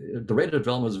 The rate of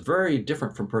development is very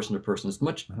different from person to person. It's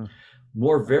much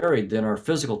more varied than our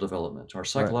physical development, our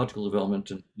psychological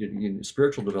development, and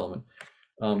spiritual development.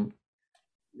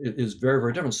 It is very,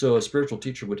 very different. So a spiritual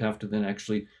teacher would have to then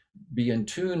actually be in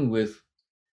tune with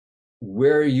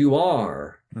where you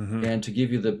are and to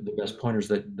give you the best pointers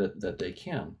that they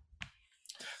can.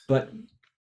 But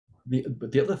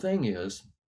the other thing is,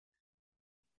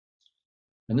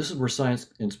 and this is where science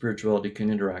and spirituality can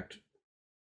interact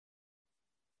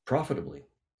profitably.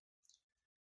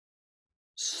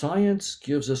 Science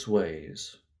gives us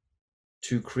ways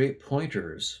to create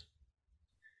pointers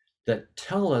that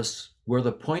tell us where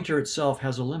the pointer itself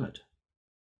has a limit.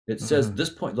 It says this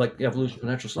point, like evolution and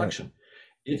natural selection.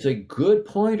 It's a good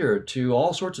pointer to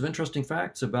all sorts of interesting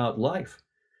facts about life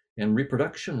and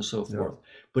reproduction and so forth.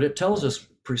 But it tells us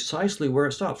precisely where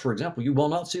it stops. For example, you will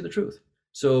not see the truth.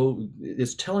 So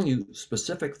it's telling you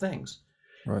specific things.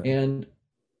 And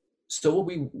so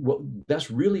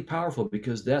that's really powerful,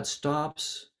 because that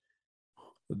stops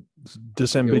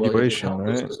disambiguation,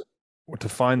 right? To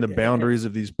find the boundaries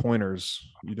of these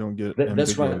pointers. You don't get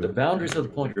that's right, the boundaries of the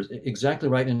pointers, exactly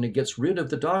right. And it gets rid of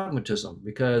the dogmatism,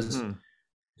 because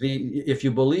if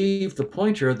you believe the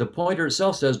pointer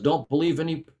itself says don't believe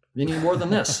any more than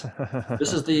this.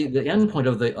 This is the end point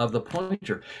of the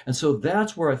pointer. And so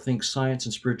that's where I think science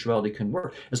and spirituality can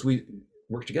work, as we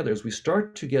work together, as we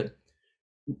start to get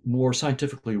more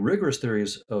scientifically rigorous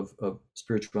theories of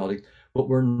spirituality. What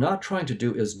we're not trying to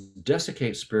do is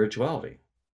desiccate spirituality.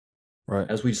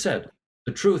 As we said,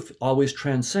 the truth always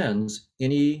transcends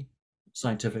any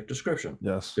scientific description.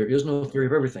 There is no theory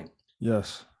of everything.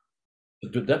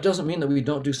 But that doesn't mean that we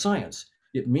don't do science.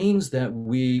 It means that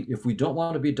if we don't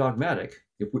want to be dogmatic,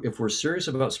 if we're serious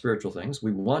about spiritual things,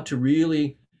 we want to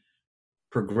really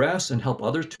progress and help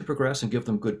others to progress and give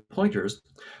them good pointers.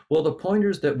 Well, the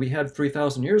pointers that we had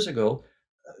 3,000 years ago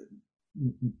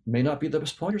may not be the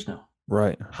best pointers now.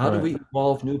 How do we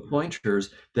evolve new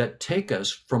pointers that take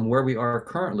us from where we are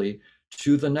currently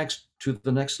to the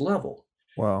next level?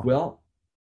 Well,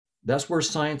 that's where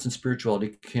science and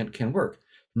spirituality can work.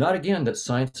 Not, again, that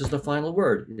science is the final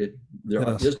word.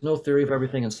 There is no theory of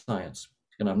everything in science.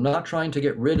 And I'm not trying to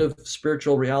get rid of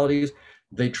spiritual realities.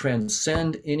 They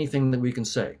transcend anything that we can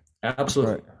say.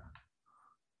 Absolutely.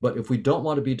 But if we don't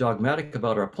want to be dogmatic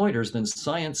about our pointers, then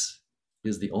science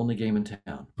is the only game in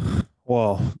town.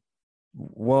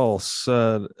 Well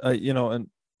said. And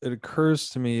it occurs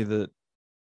to me that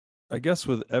I guess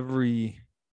one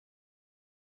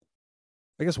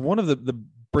of the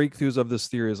breakthroughs of this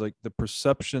theory is like the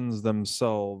perceptions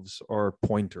themselves are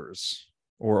pointers,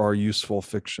 or are useful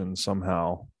fiction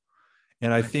somehow.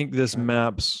 And I think this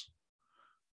maps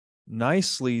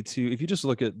nicely to, if you just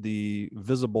look at the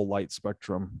visible light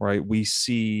spectrum, right? We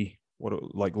see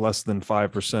what, like less than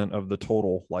 5% of the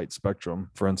total light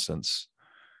spectrum, for instance.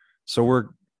 So we're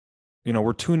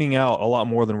tuning out a lot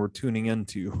more than we're tuning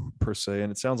into, per se.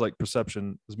 And it sounds like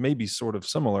perception is maybe sort of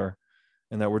similar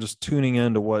in that we're just tuning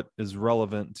into what is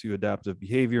relevant to adaptive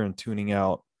behavior and tuning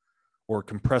out or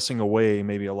compressing away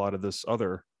maybe a lot of this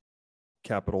other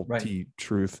capital T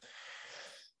truth.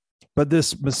 But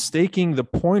this mistaking the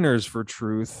pointers for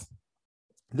truth,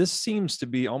 this seems to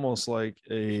be almost like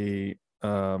a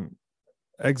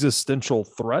existential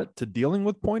threat to dealing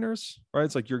with pointers, right?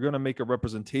 It's like you're going to make a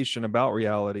representation about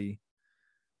reality.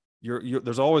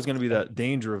 There's always going to be that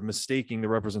danger of mistaking the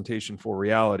representation for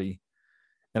reality.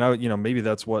 And maybe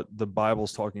that's what the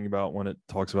Bible's talking about when it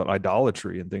talks about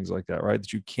idolatry and things like that, right?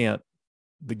 That you can't,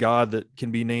 the God that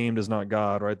can be named is not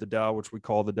God, right? The Tao, which we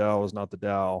call the Tao, is not the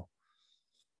Tao.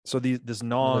 So this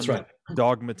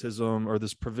non-dogmatism or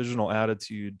this provisional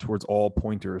attitude towards all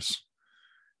pointers,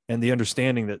 and the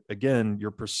understanding that, again, your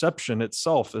perception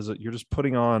itself is that you're just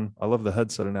putting on, I love the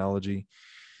headset analogy.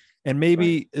 And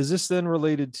maybe, is this then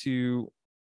related to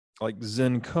like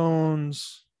Zen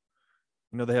koans?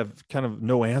 They have kind of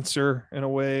no answer in a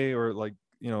way, or like,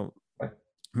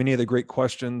 many of the great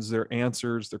questions, their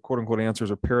answers, their quote unquote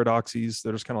answers are paradoxes.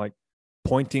 They're just kind of like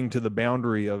pointing to the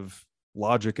boundary of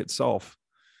logic itself,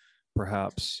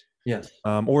 perhaps. Yes.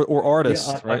 Or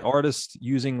artists, right? Artists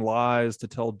using lies to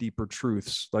tell deeper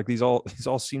truths. Like these all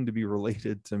seem to be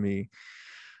related to me.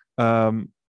 I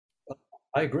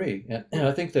agree. And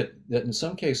I think that in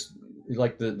some case,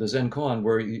 like the Zen koan,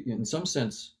 where in some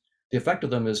sense, the effect of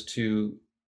them is to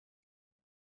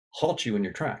halt you in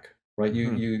your track, right?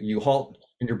 You halt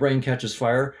and your brain catches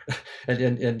fire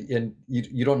and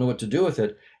you don't know what to do with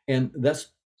it. And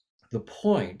that's the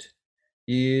point,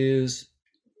 is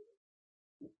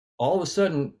all of a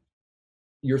sudden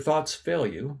your thoughts fail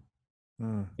you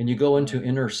and you go into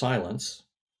inner silence.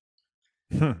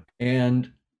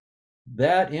 And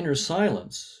that inner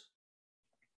silence,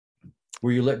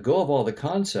 where you let go of all the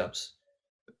concepts,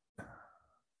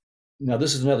 now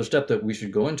this is another step that we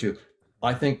should go into,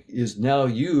 I think, is now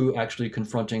you actually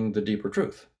confronting the deeper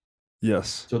truth.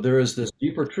 Yes. So there is this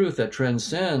deeper truth that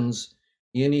transcends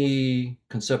any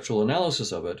conceptual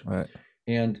analysis of it. Right.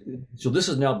 And so this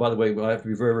is now, by the way, I have to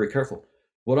be very, very careful.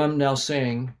 What I'm now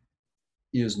saying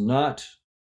is not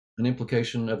an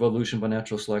implication of evolution by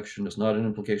natural selection. It's not an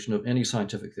implication of any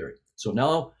scientific theory. So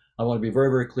now I want to be very,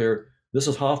 very clear. This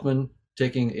is Hoffman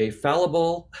taking a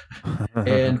fallible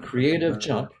and creative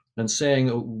jump and saying,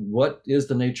 what is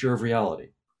the nature of reality?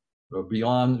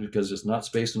 Beyond, because it's not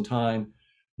space and time,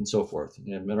 and so forth.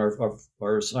 And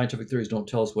our scientific theories don't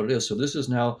tell us what it is. So this is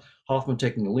now Hoffman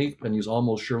taking a leap, and he's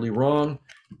almost surely wrong,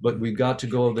 but we've got to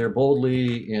go there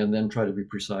boldly and then try to be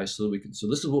precise so we can. So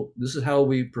this is how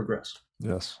we progress.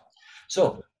 Yes.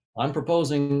 So I'm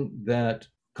proposing that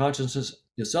consciousness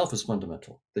itself is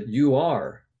fundamental, that you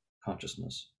are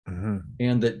consciousness,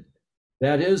 and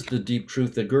that is the deep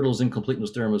truth that Gödel's incompleteness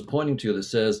theorem is pointing to, that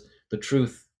says the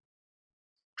truth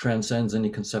transcends any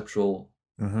conceptual.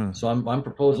 So I'm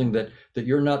proposing that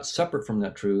you're not separate from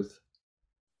that truth.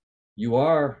 You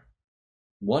are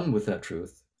one with that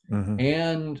truth,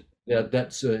 and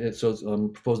so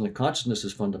I'm proposing that consciousness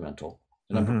is fundamental,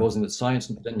 and I'm proposing that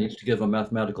science then needs to give a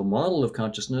mathematical model of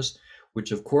consciousness,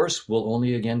 which of course will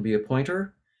only again be a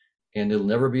pointer, and it'll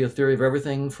never be a theory of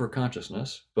everything for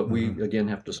consciousness. But we again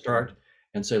have to start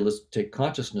and say, let's take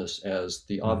consciousness as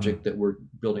the object that we're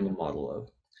building a model of,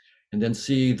 and then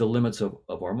see the limits of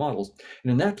our models.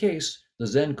 And in that case, the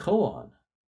Zen koan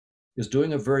is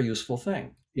doing a very useful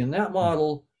thing. In that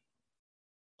model,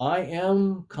 I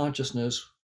am consciousness,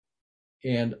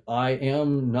 and I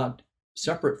am not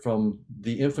separate from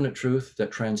the infinite truth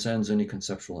that transcends any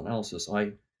conceptual analysis.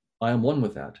 I am one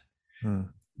with that.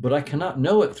 But I cannot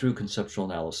know it through conceptual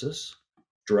analysis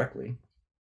directly.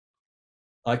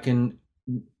 I can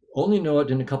only know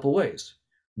it in a couple ways.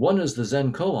 One is the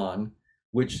Zen koan,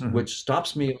 which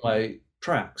stops me in my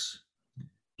tracks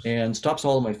and stops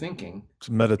all of my thinking. It's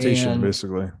meditation,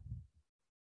 basically.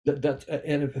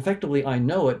 And effectively, I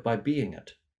know it by being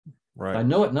it. Right. I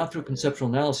know it not through conceptual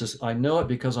analysis. I know it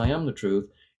because I am the truth,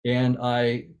 and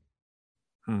I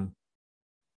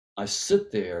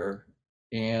sit there,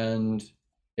 and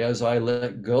as I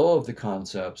let go of the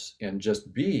concepts and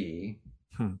just be,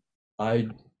 I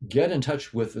get in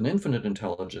touch with an infinite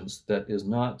intelligence that is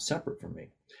not separate from me.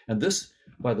 And this,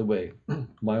 by the way,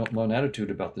 my own attitude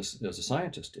about this as a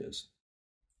scientist is,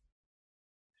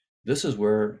 this is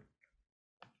where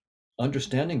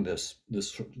understanding this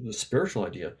spiritual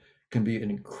idea can be an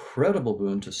incredible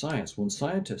boon to science. When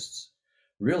scientists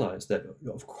realize that,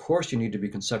 of course, you need to be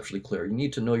conceptually clear. You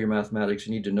need to know your mathematics.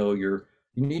 You need to know your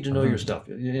stuff,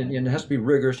 and it has to be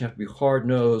rigorous. You have to be hard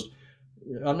nosed.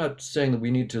 I'm not saying that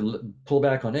we need to pull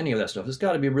back on any of that stuff. It's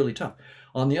got to be really tough.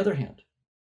 On the other hand,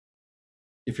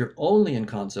 if you're only in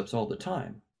concepts all the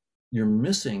time, you're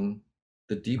missing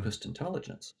the deepest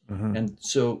intelligence. And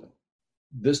so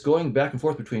this going back and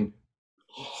forth between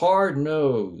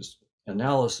hard-nosed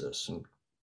analysis and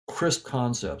crisp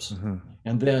concepts,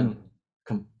 and then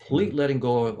complete letting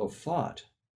go of thought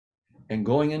and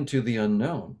going into the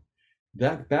unknown,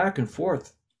 that back and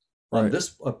forth on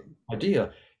this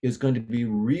idea is going to be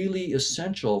really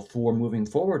essential for moving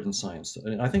forward in science.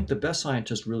 And I think the best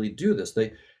scientists really do this.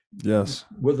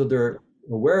 Whether they're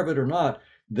aware of it or not,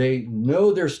 they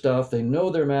know their stuff, they know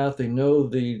their math, they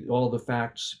know all the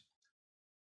facts,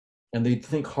 and they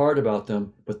think hard about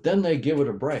them, but then they give it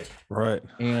a break. Right.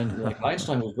 And like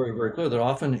Einstein was very, very clear that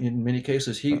often in many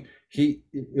cases, it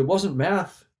wasn't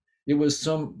math, it was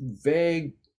some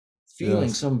vague feeling,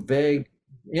 some vague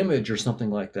image or something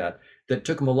like that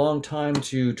took him a long time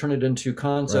to turn it into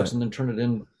concepts and then turn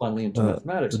it finally into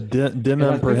mathematics. Dim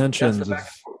apprehensions.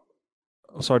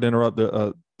 Sorry to interrupt.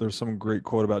 There's some great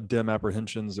quote about dim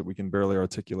apprehensions that we can barely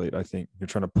articulate. I think you're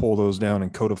trying to pull those down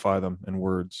and codify them in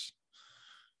words.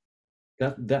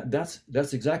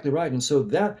 That's exactly right. And so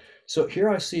here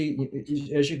I see,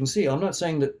 as you can see, I'm not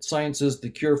saying that science is the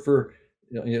cure for,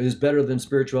 is better than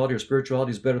spirituality or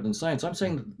spirituality is better than science. I'm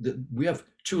saying that we have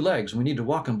two legs. We need to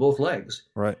walk on both legs.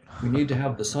 Right. We need to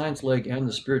have the science leg and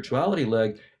the spirituality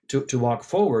leg to walk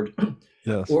forward.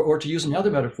 Yes. Or to use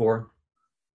another metaphor,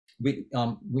 we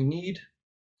need,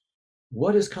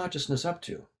 what is consciousness up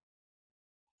to?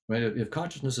 Right? If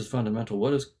consciousness is fundamental,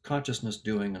 what is consciousness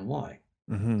doing and why?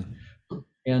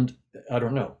 And I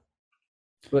don't know.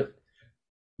 But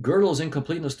Gödel's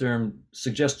incompleteness theorem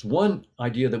suggests one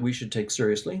idea that we should take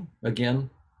seriously, again,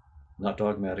 not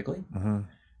dogmatically.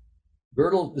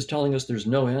 Gödel is telling us there's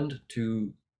no end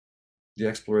to the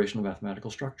exploration of mathematical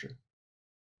structure.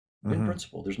 In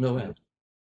principle, there's no end.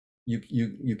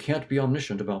 You can't be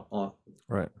omniscient about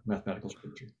mathematical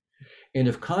structure. And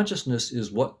if consciousness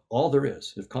is all there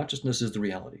is, if consciousness is the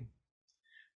reality,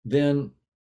 then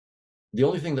the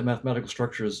only thing that mathematical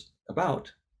structure is about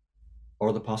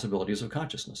are the possibilities of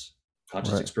consciousness,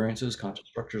 conscious experiences, conscious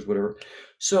structures, whatever.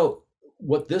 So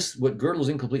what Gödel's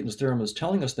incompleteness theorem is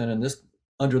telling us then,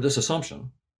 under this assumption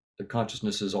that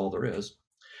consciousness is all there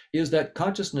is that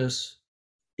consciousness,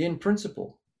 in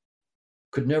principle,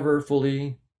 could never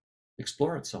fully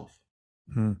explore itself.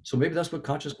 So maybe that's what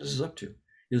consciousness is up to,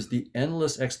 is the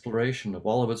endless exploration of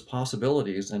all of its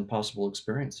possibilities and possible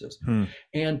experiences.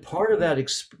 And part of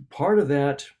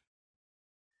that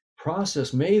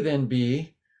process may then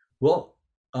be, what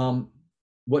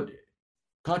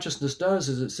consciousness does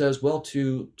is it says, well,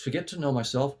 to get to know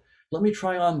myself, let me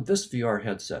try on this VR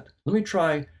headset. Let me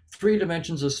try 3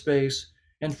 dimensions of space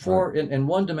and 4 and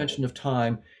 1 dimension of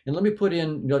time, and let me put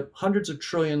in hundreds of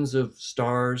trillions of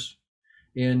stars,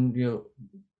 and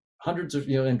hundreds of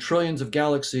and trillions of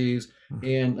galaxies,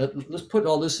 and let's put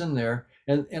all this in there,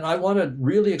 and I want to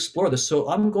really explore this. So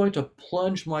I'm going to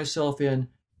plunge myself in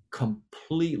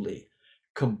completely,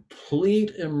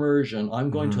 complete immersion. I'm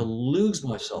going to lose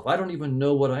myself. I don't even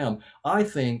know what I am. I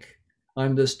think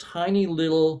I'm this tiny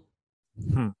little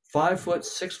 5 foot,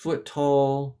 6 foot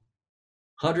tall,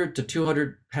 100 to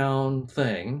 200 pound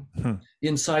thing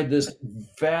inside this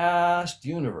vast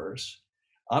universe.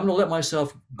 I'm going to let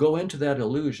myself go into that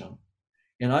illusion,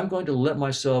 and I'm going to let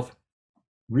myself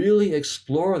really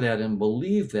explore that and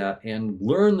believe that and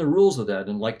learn the rules of that.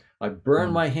 And like, I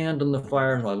burn my hand in the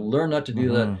fire and I learn not to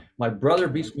do that. My brother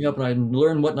beats me up and I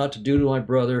learn what not to do to my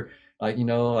brother.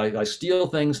 I steal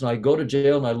things and I go to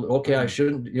jail and I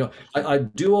shouldn't, I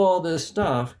do all this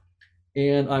stuff,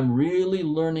 and I'm really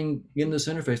learning in this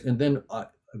interface. And then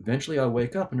eventually I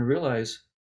wake up and I realize,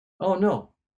 oh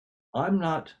no, I'm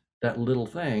not that little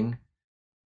thing.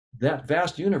 That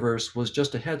vast universe was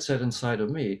just a headset inside of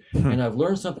me. And I've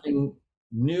learned something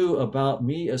new about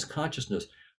me as consciousness.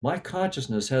 My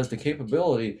consciousness has the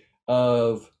capability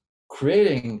of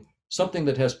creating something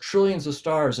that has trillions of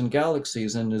stars and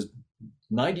galaxies and is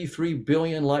 93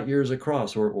 billion light years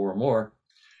across or more.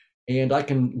 And I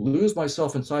can lose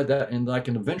myself inside that, and I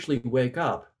can eventually wake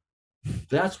up.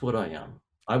 That's what I am.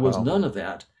 I was none of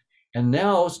that. And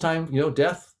now it's time,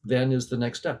 death then is the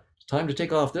next step. It's time to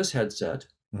take off this headset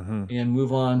and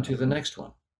move on to the next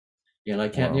one. And I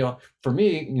can't, for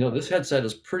me, this headset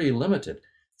is pretty limited.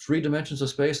 3 dimensions of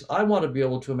space. I want to be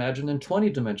able to imagine in 20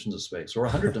 dimensions of space or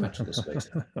 100 dimensions of space.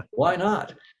 Why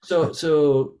not?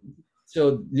 So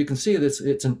you can see this.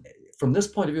 From this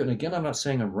point of view, and again, I'm not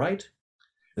saying I'm right,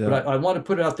 but I want to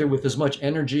put it out there with as much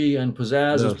energy and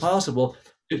pizzazz as possible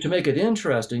to make it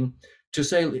interesting, to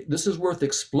say this is worth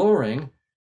exploring,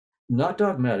 not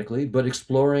dogmatically, but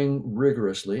exploring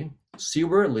rigorously, see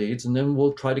where it leads, and then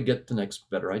we'll try to get the next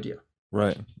better idea.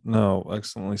 Right. No,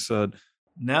 excellently said.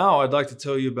 Now I'd like to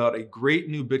tell you about a great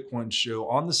new Bitcoin show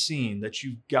on the scene that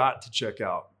you've got to check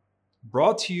out.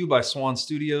 Brought to you by Swan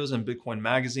Studios and Bitcoin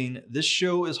Magazine, this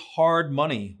show is Hard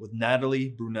Money with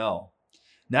Natalie Brunell.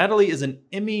 Natalie is an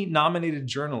Emmy-nominated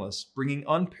journalist bringing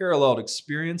unparalleled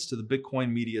experience to the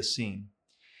Bitcoin media scene.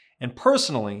 And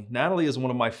personally, Natalie is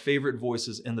one of my favorite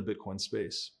voices in the Bitcoin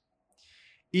space.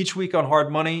 Each week on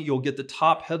Hard Money, you'll get the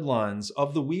top headlines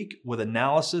of the week with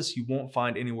analysis you won't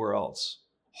find anywhere else.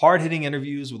 Hard-hitting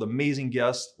interviews with amazing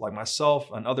guests like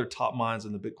myself and other top minds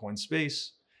in the Bitcoin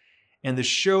space. And the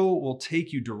show will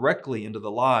take you directly into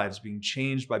the lives being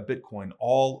changed by Bitcoin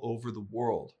all over the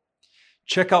world.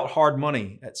 Check out Hard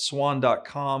Money at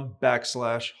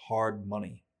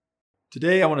swan.com/hardmoney.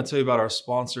 Today, I want to tell you about our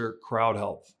sponsor, Crowd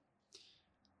Health.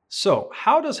 So,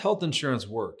 how does health insurance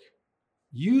work?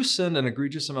 You send an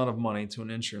egregious amount of money to an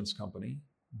insurance company.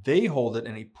 They hold it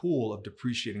in a pool of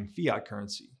depreciating fiat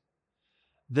currency.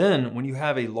 Then, when you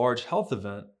have a large health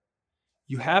event,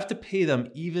 you have to pay them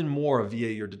even more via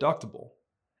your deductible.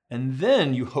 And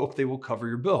then you hope they will cover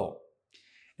your bill.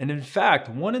 And in fact,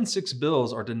 1 in 6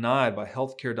 bills are denied by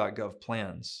healthcare.gov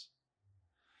plans.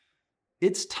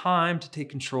 It's time to take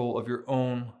control of your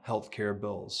own healthcare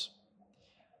bills.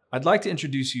 I'd like to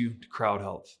introduce you to Crowd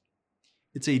Health.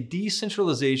 It's a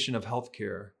decentralization of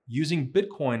healthcare using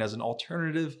Bitcoin as an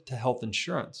alternative to health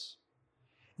insurance.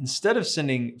 Instead of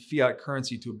sending fiat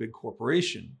currency to a big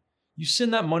corporation, you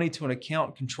send that money to an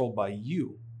account controlled by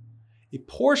you, a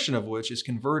portion of which is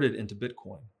converted into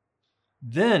Bitcoin.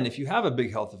 Then, if you have a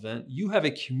big health event, you have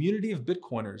a community of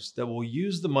Bitcoiners that will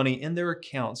use the money in their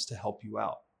accounts to help you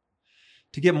out.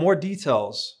 To get more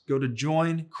details, go to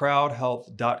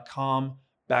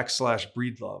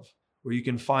joincrowdhealth.com/breedlove, where you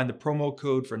can find the promo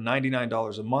code for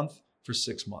 $99 a month for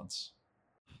 6 months.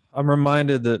 I'm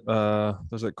reminded that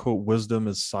there's that quote, wisdom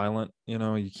is silent. You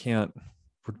know, you can't,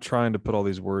 we're trying to put all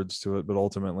these words to it, but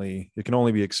ultimately it can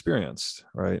only be experienced,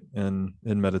 right? In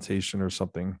meditation or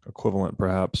something equivalent,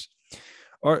 perhaps.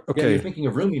 All right, okay. Yeah, you're thinking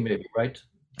of Rumi, maybe, right?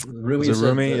 Rumi Is it said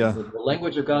Rumi? Yeah. the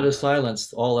language of God is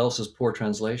silence, all else is poor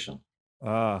translation.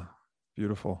 Ah,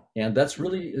 beautiful. And that's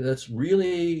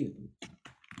really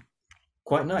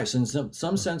quite nice. In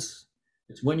some sense,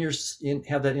 it's when you're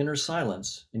have that inner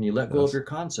silence and you let go of your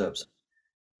concepts.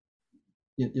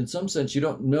 In some sense, you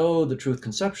don't know the truth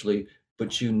conceptually,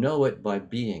 but you know it by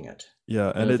being it.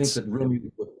 Yeah, and I think that Rumi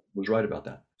was right about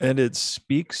that. And it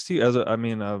speaks to you as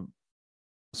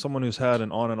someone who's had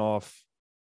an on and off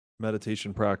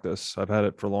meditation practice. I've had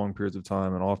it for long periods of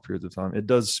time and off periods of time. It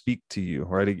does speak to you,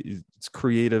 right? It's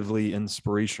creatively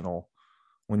inspirational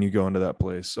when you go into that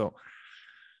place. So,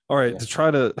 all right, to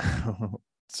try to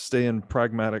stay in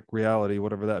pragmatic reality,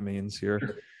 whatever that means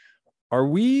here, are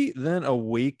we then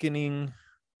awakening?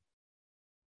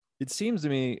 It seems to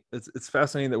me it's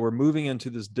fascinating that we're moving into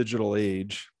this digital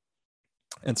age,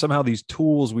 and somehow these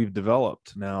tools we've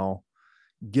developed now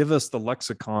give us the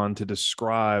lexicon to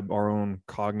describe our own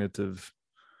cognitive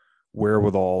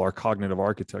wherewithal, our cognitive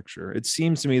architecture. It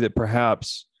seems to me that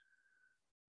perhaps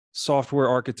software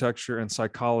architecture and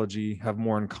psychology have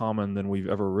more in common than we've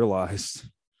ever realized,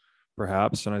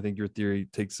 perhaps. And I think your theory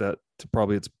takes that to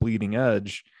probably its bleeding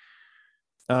edge.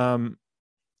 And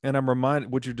I'm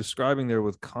reminded what you're describing there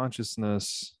with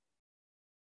consciousness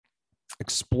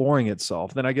exploring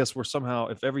itself, then I guess we're somehow,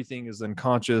 if everything is then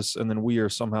conscious and then we are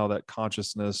somehow that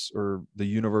consciousness or the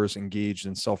universe engaged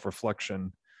in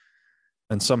self-reflection,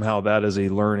 and somehow that is a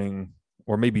learning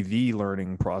or maybe the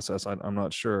learning process. I'm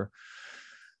not sure.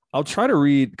 I'll try to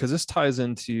read, because this ties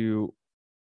into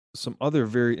some other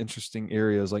very interesting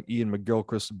areas like Ian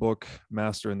McGilchrist's book,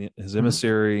 Master and His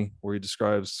Emissary, where he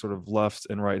describes sort of left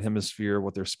and right hemisphere,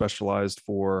 what they're specialized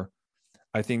for.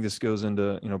 I think this goes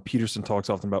into, Peterson talks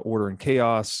often about order and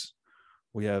chaos.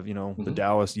 We have, the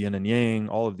Taoist yin and yang,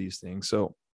 all of these things.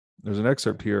 So there's an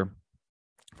excerpt here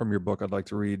from your book I'd like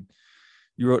to read.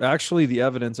 You wrote, actually, the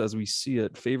evidence as we see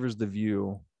it favors the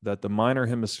view that the minor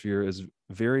hemisphere is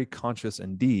very conscious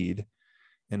indeed,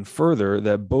 and further,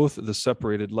 that both the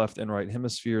separated left and right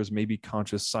hemispheres may be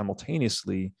conscious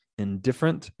simultaneously in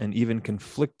different and even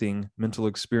conflicting mental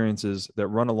experiences that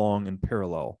run along in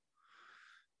parallel.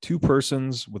 Two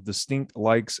persons with distinct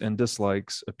likes and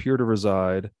dislikes appear to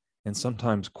reside and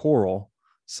sometimes coral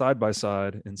side by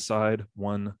side inside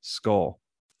one skull.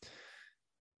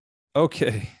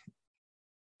 Okay.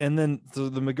 And then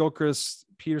the McGilchrist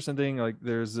Peterson thing, like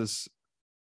there's this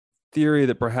theory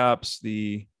that perhaps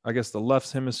the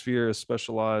left hemisphere is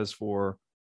specialized for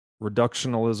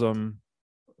reductionism,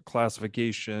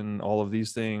 classification, all of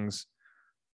these things.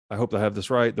 I hope I have this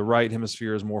right. The right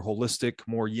hemisphere is more holistic,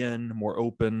 more yin, more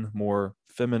open, more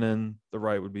feminine. The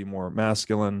right would be more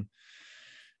masculine.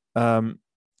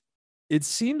 It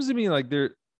seems to me like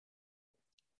there's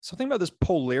something about this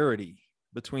polarity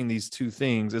between these two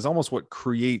things is almost what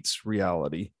creates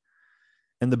reality.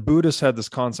 And the Buddhists had this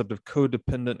concept of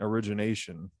codependent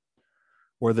origination,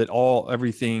 where that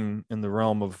everything in the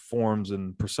realm of forms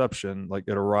and perception, like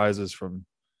it arises from,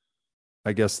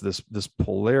 I guess, this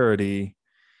polarity.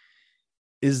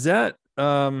 Is that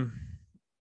what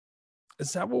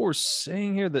we're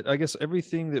saying here? That I guess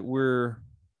everything that we're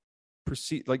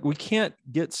like we can't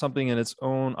get something in its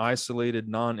own isolated,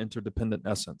 non-interdependent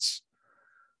essence.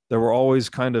 That we're always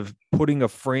kind of putting a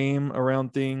frame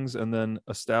around things and then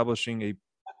establishing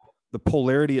the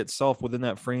polarity itself within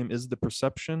that frame is the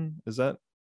perception. Is that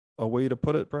a way to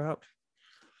put it, perhaps?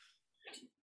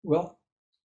 Well,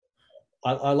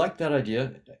 I like that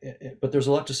idea, but there's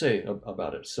a lot to say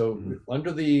about it. So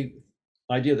under the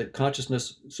idea that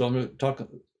consciousness, so I'm going to talk,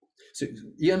 so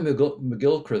Ian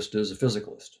McGilchrist is a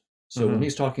physicalist. So when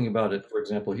he's talking about it, for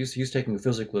example, he's taking a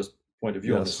physicalist point of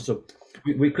view on this. So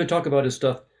we could talk about his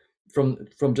stuff from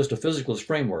just a physicalist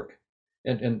framework.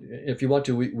 And if you want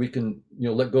to, we can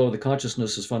let go of the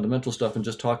consciousness as fundamental stuff and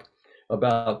just talk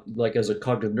about, like, as a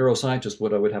cognitive neuroscientist,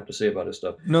 what I would have to say about his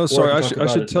stuff. No, sorry, I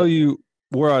should tell you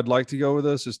where I'd like to go with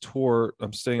this is toward,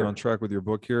 I'm staying on track with your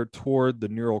book here, toward the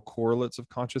neural correlates of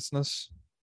consciousness.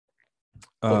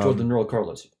 Toward the neural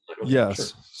correlates. Yes. Sure.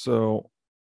 So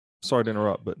sorry to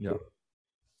interrupt, but yeah.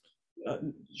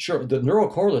 Sure. The neural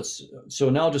correlates. So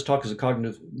now I'll just talk as a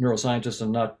cognitive neuroscientist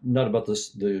and not about this,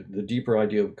 the deeper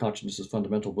idea of consciousness is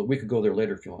fundamental, but we could go there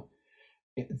later if you want.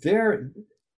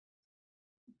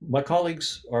 My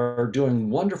colleagues are doing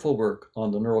wonderful work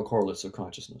on the neural correlates of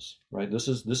consciousness, right? This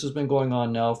has been going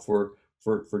on now for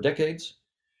decades.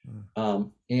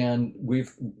 And we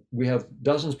have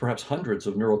dozens, perhaps hundreds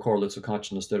of neural correlates of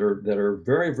consciousness that are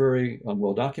very, very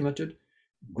well documented.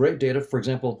 Great data. For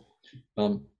example,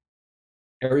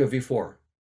 area V4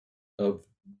 of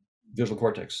visual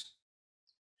cortex.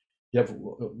 You have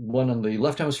one in the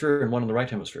left hemisphere and one in the right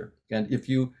hemisphere. And if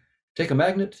you take a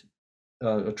magnet,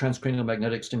 a transcranial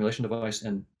magnetic stimulation device,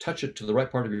 and touch it to the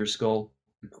right part of your skull,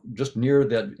 just near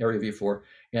that area V4,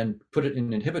 and put it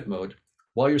in inhibit mode,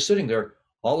 while you're sitting there,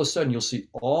 all of a sudden you'll see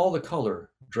all the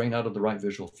color drain out of the right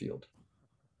visual field.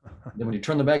 Then when you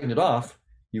turn the magnet off,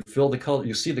 you feel the color,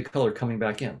 you see the color coming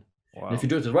back in. Wow. And if you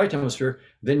do it to the right hemisphere,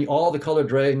 then all the color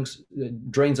drains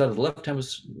out of the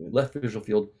left visual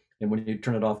field, and when you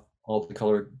turn it off, all the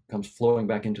color comes flowing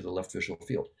back into the left visual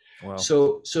field. Wow.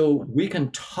 So we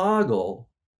can toggle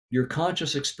your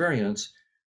conscious experience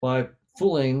by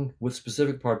fooling with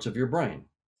specific parts of your brain.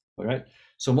 All right.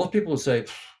 So most people would say,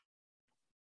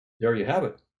 there you have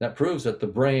it. That proves that the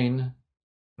brain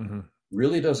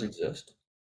really does exist.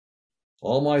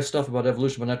 All my stuff about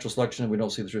evolution by natural selection, and we don't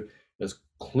see the truth, is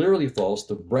clearly false.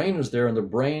 The brain is there, and the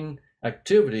brain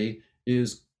activity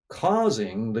is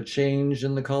causing the change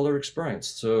in the color experience.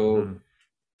 So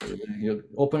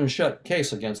open and shut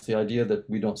case against the idea that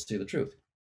we don't see the truth.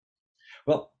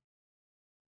 Well,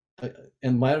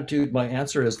 and my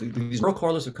answer is these neural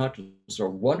correlates of consciousness are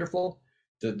wonderful.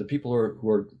 The people who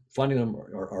are finding them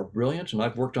are brilliant, and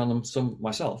I've worked on them some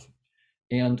myself.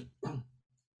 And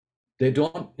they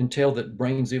don't entail that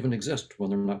brains even exist when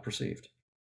they're not perceived.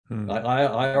 I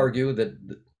argue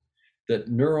that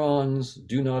neurons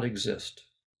do not exist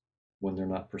when they're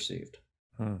not perceived.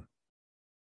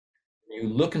 You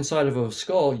look inside of a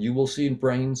skull, you will see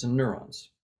brains and neurons.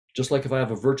 Just like if I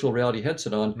have a virtual reality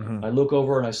headset on, I look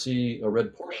over and I see a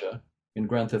red Porsche in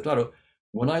Grand Theft Auto.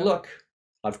 When I look,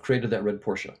 I've created that red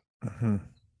Porsche.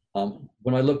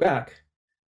 When I look back,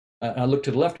 I look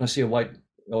to the left and I see a white,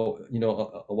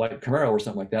 a white Camaro or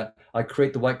something like that. I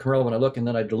create the white Camaro when I look, and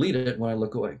then I delete it when I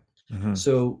look away.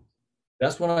 So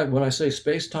that's when I say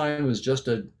space-time is just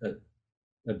a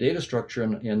data structure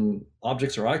and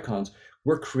objects are icons.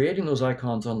 We're creating those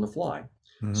icons on the fly.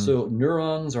 So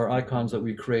neurons are icons that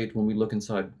we create when we look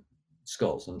inside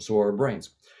skulls, and so are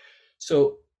brains.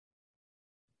 So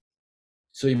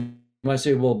you might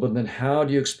say, well, but then how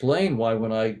do you explain why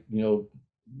when I,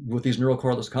 with these neural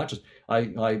correlates of consciousness,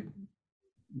 I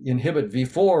inhibit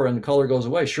V4 and the color goes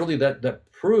away? Surely that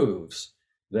proves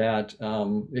that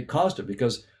it caused it,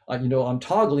 because I'm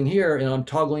toggling here and I'm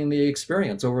toggling the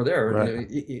experience over there, Right.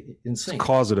 in It's sync.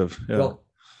 causative. Yeah. Well,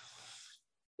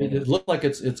 it looked like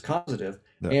it's causative,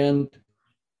 Yeah.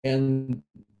 and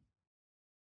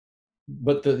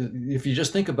but if you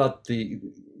just think a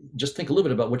little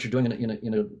bit about what you're doing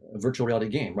in a virtual reality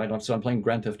game, right? So I'm playing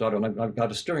Grand Theft Auto, and I've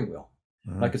got a steering wheel.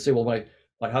 Mm-hmm. I could say, well, I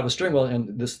have a steering wheel,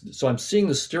 and so I'm seeing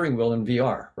the steering wheel in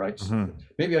VR, right? Mm-hmm.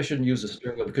 Maybe I shouldn't use the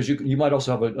steering wheel, because you might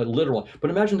also have a literal. But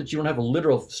imagine that you don't have a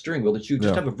literal steering wheel; that you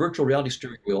just have a virtual reality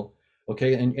steering wheel,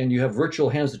 okay? And you have virtual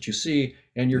hands that you see,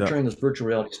 and you're turning this virtual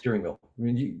reality steering wheel. I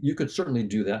mean, you could certainly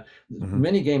do that. Mm-hmm.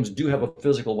 Many games do have a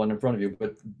physical one in front of you,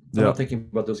 but I'm not thinking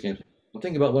about those games. I'm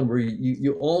thinking about one where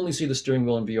you only see the steering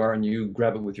wheel in VR and you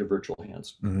grab it with your virtual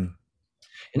hands. Mm-hmm.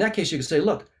 In that case, you can say,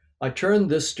 look, I turn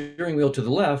this steering wheel to the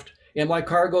left and my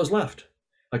car goes left.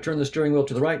 I turn the steering wheel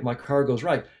to the right, my car goes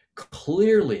right.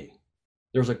 Clearly,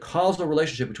 there's a causal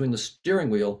relationship between the steering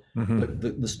wheel.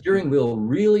 Mm-hmm. The steering wheel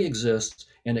really exists,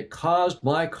 and it caused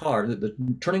my car, the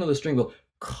turning of the steering wheel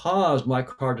caused my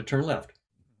car to turn left.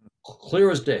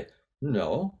 Clear as day.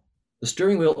 No, the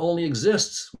steering wheel only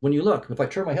exists when you look. If I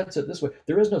turn my headset this way,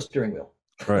 there is no steering wheel.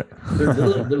 Right. there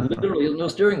literally is no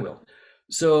steering wheel.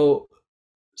 So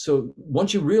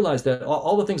once you realize that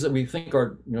all the things that we think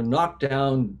are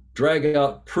knockdown, drag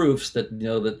out proofs that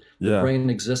that the brain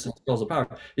exists and calls the power,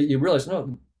 you realize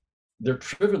no, they're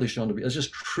trivially shown to be. It's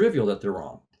just trivial that they're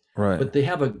wrong. Right. But they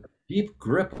have a deep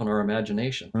grip on our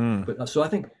imagination. But so I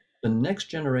think the next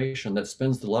generation that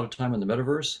spends a lot of time in the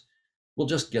metaverse will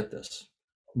just get this.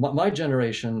 My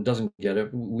generation doesn't get it.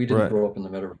 We didn't grow up in the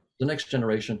metaverse. The next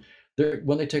generation,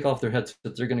 when they take off their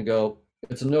headsets, they're going to go,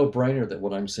 it's a no-brainer that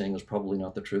what I'm saying is probably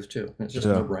not the truth too. It's just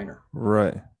a no-brainer.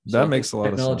 Right. That makes a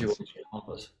lot of sense. Technology will help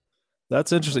us.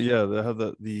 That's interesting. Yeah, they have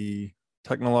the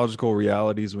technological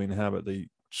realities we inhabit. They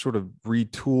sort of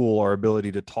retool our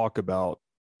ability to talk about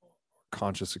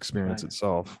conscious experience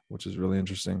itself, which is really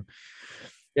interesting.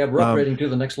 Yeah, we're upgrading to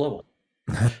the next level.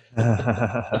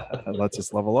 Lets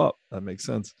us level up. That makes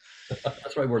sense.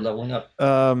 That's right, we're leveling up.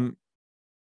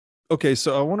 Okay,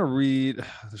 so I want to read.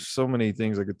 There's so many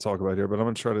things I could talk about here, but I'm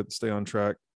going to try to stay on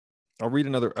track. I'll read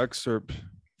another excerpt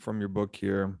from your book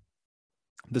here.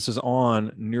 This is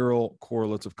on neural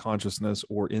correlates of consciousness,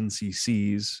 or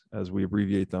NCCs, as we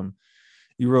abbreviate them.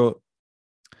 You wrote,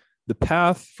 "The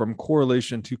path from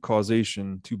correlation to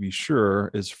causation, to be sure,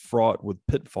 is fraught with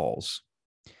pitfalls.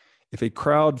 If a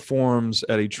crowd forms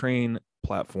at a train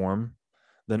platform,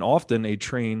 then often a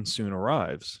train soon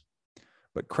arrives.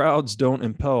 But crowds don't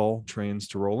impel trains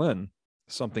to roll in.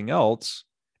 Something else,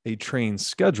 a train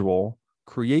schedule,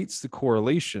 creates the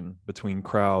correlation between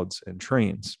crowds and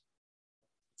trains."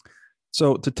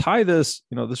 So to tie this,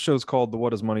 this show is called the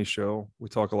What is Money Show. We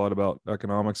talk a lot about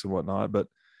economics and whatnot, but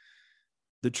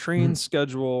the train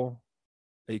schedule,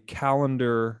 a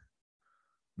calendar,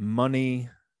 money,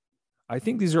 I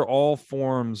think these are all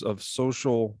forms of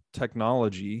social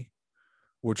technology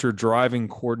which are driving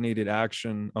coordinated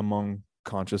action among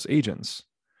conscious agents.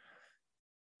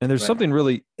 And there's something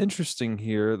really interesting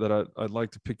here that I'd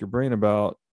like to pick your brain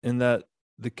about, in that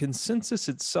the consensus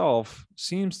itself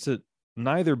seems to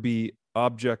neither be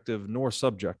objective nor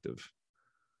subjective,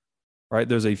 right?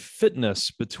 There's a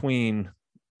fitness between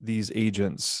these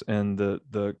agents and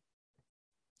the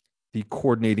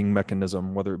coordinating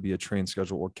mechanism, whether it be a train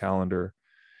schedule or calendar.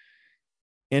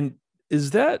 And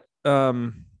is that,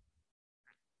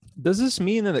 does this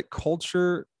mean that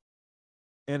culture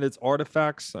and its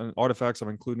artifacts, I'm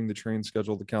including the train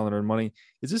schedule, the calendar, and money,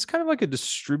 is this kind of like a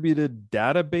distributed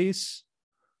database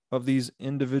of these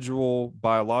individual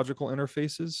biological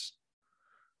interfaces?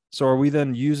 So are we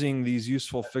then using these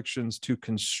useful fictions to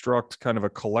construct kind of a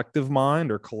collective mind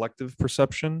or collective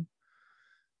perception?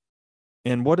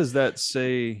 And what does that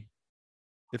say,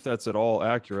 if that's at all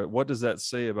accurate? What does that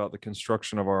say about the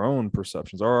construction of our own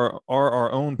perceptions? Are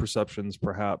our own perceptions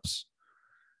perhaps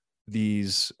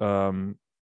these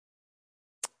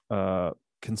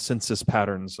consensus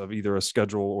patterns of either a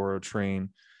schedule or a train?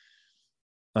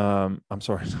 I'm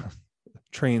sorry,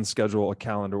 train, schedule, a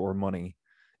calendar, or money.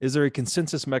 Is there a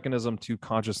consensus mechanism to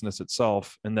consciousness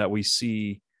itself, in that we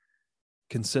see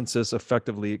consensus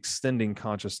effectively extending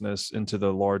consciousness into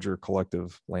the larger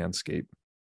collective landscape?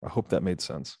 I hope that made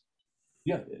sense.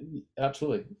 Yeah,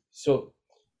 absolutely. So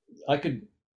I could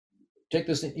take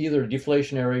this in either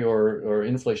deflationary or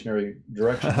inflationary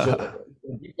direction. So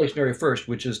deflationary first,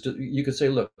 which is you could say,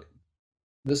 look,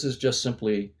 this is just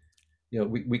simply,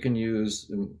 we can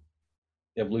use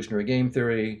evolutionary game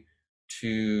theory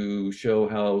to show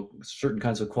how certain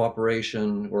kinds of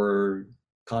cooperation or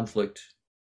conflict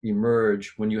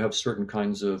emerge when you have certain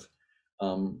kinds of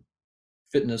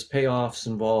fitness payoffs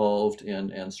involved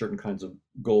and certain kinds of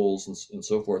goals and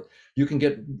so forth, you can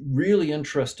get really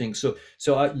interesting. So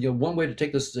one way to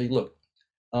take this is say, look,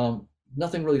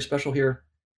 nothing really special here.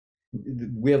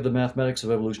 We have the mathematics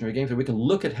of evolutionary games, and we can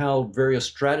look at how various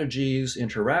strategies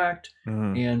interact,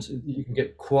 and you can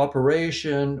get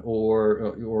cooperation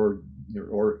or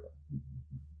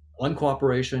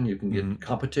uncooperation. You can get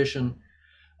competition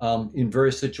in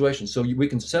various situations. So we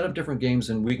can set up different games,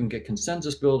 and we can get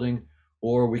consensus building,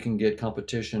 or we can get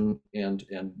competition and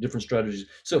different strategies.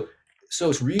 So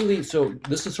it's really,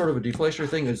 this is sort of a deflationary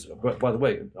thing. Is, by the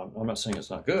way, I'm not saying it's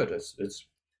not good.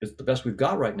 It's the best we've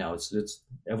got right now. It's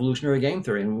evolutionary game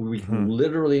theory, and we can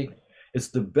literally, it's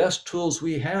the best tools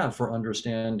we have for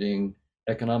understanding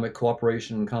economic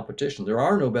cooperation and competition. There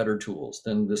are no better tools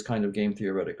than this kind of game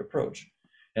theoretic approach.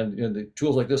 And the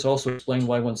tools like this also explain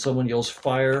why when someone yells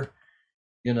fire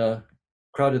in a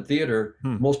crowded theater,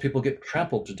 most people get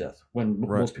trampled to death when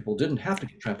most people didn't have to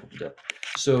get trampled to death.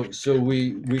 So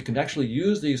we can actually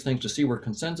use these things to see where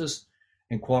consensus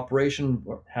and cooperation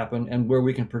happen and where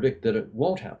we can predict that it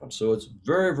won't happen. So it's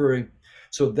very, very,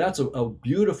 so that's a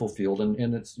beautiful field,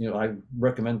 and it's, I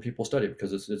recommend people study it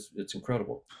because it's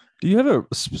incredible. Do you have a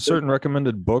certain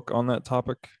recommended book on that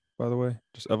topic, by the way?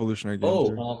 Just evolutionary game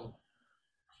theory?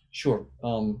 Sure.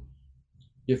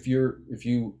 If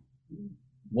you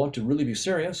want to really be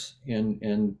serious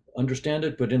and understand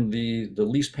it, but in the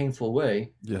least painful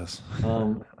way, yes.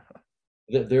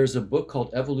 There's a book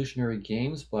called Evolutionary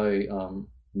Games by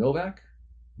Nowak,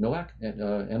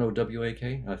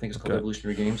 N-O-W-A-K. I think it's called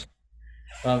Evolutionary Games.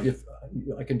 If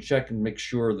I can check and make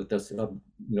sure that that's the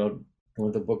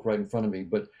book right in front of me,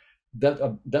 but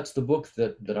that's the book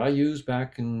that I used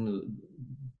back in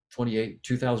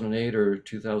 2008 or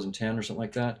 2010 or something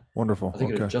like that. Wonderful. I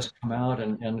think it had just come out,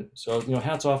 and so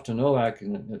hats off to Nowak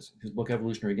and his book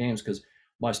Evolutionary Games, because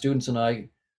my students and I,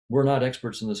 we're not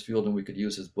experts in this field, and we could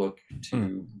use his book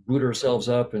to boot ourselves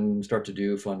up and start to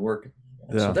do fun work.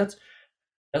 So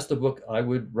that's the book I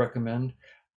would recommend.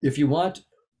 If you want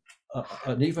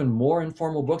an even more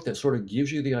informal book that sort of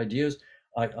gives you the ideas,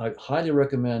 I highly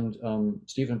recommend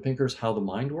Steven Pinker's How the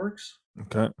Mind Works.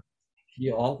 Okay.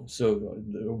 So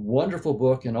a wonderful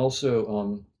book, and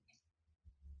also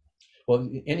well,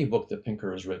 any book that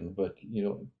Pinker has written, but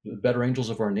The Better Angels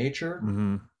of Our Nature.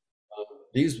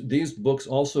 These books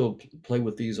also play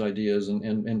with these ideas,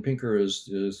 and Pinker is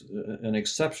an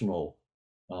exceptional,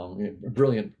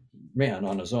 brilliant man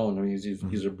on his own. I mean,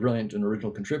 he's a brilliant and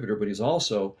original contributor, but he's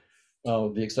also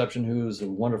the exception who is a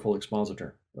wonderful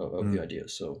expositor of the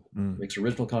ideas. So makes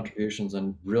original contributions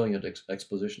and brilliant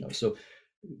exposition of. So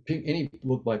any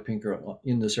book by Pinker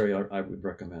in this area I would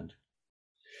recommend.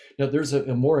 Now, there's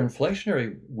a more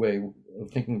inflationary way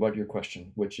of thinking about your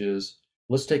question, which is,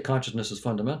 let's take consciousness as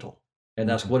fundamental and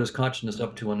ask, what is consciousness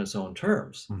up to on its own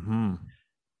terms?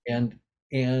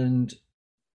 And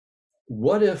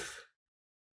what if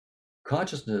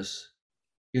consciousness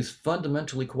is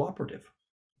fundamentally cooperative?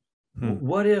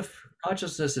 What if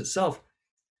consciousness itself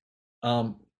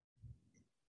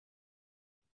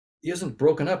isn't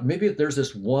broken up? Maybe there's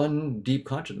this one deep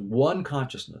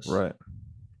consciousness, right?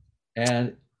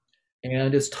 And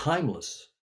it's timeless.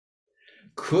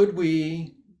 Could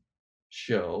we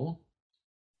show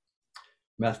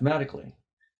mathematically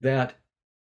that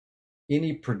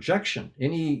any projection,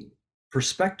 any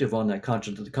perspective on that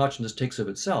consciousness the consciousness takes of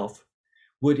itself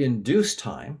would induce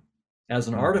time as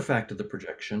an artifact of the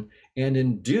projection and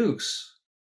induce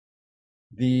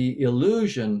the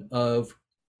illusion of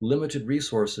limited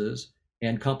resources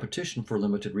and competition for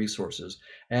limited resources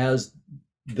as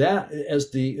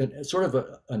the sort of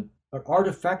an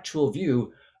artifactual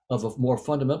view of a more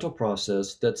fundamental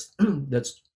process that's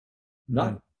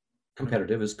not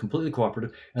competitive, is completely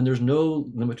cooperative, and there's no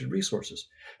limited resources.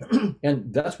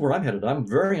 And that's where I'm headed. I'm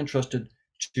very interested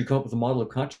to come up with a model of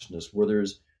consciousness where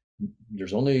there's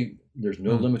no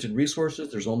limited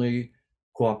resources, there's only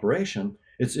cooperation.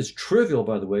 It's trivial,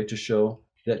 by the way, to show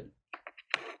that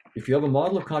if you have a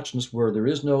model of consciousness where there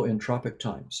is no entropic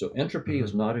time, so entropy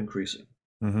is not increasing.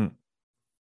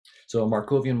 So a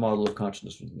Markovian model of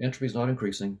consciousness, entropy is not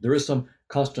increasing. There is some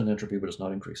constant entropy, but it's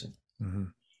not increasing.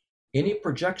 Any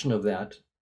projection of that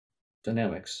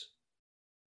dynamics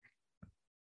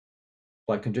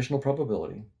by conditional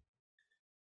probability,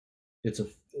 it's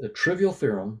a trivial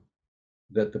theorem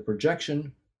that the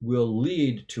projection will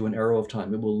lead to an arrow of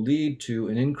time. It will lead to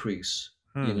an increase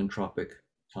in entropic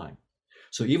time.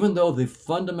 So even though the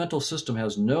fundamental system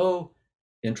has no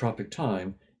entropic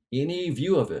time, any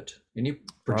view of it, any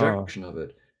projection of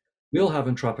it, will have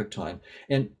entropic time.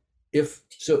 And if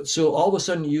so all of a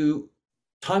sudden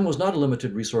time was not a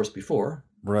limited resource before.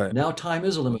 Right. Now time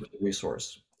is a limited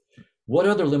resource. What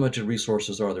other limited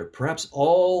resources are there? Perhaps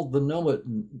all the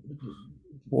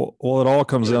Well, it all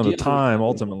comes down to ideas that we time have.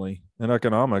 ultimately. In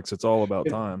economics, it's all about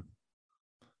It, time.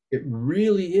 it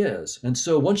really is. And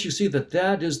so once you see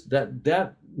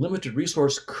that limited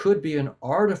resource could be an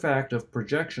artifact of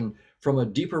projection from a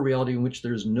deeper reality in which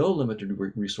there's no limited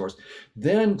resource,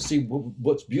 then see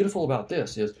what's beautiful about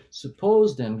this is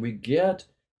suppose then we get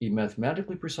a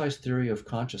mathematically precise theory of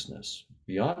consciousness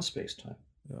beyond space-time.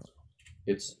 Yeah.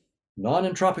 It's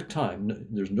non-entropic time.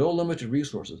 There's no limited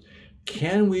resources.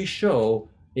 Can we show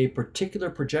a particular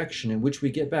projection in which we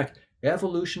get back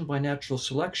evolution by natural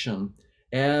selection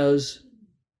as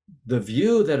the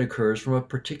view that occurs from a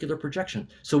particular projection?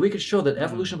 So we could show that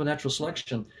evolution by natural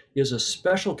selection is a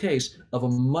special case of a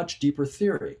much deeper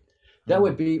theory. That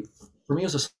would be, for me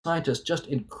as a scientist, just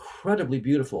incredibly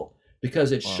beautiful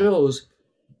because it shows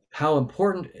how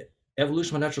important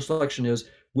evolution by natural selection is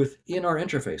within our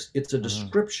interface. It's a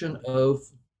description of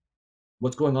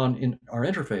what's going on in our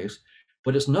interface,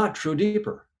 but it's not true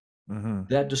deeper.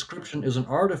 That description is an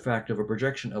artifact of a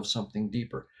projection of something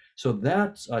deeper. So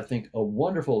that's, I think, a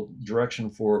wonderful direction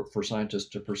for scientists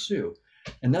to pursue.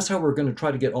 And that's how we're going to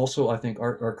try to get also, I think,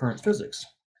 our current physics.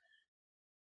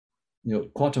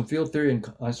 Quantum field theory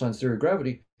and Einstein's theory of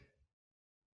gravity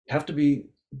have to be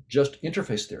just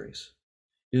interface theories.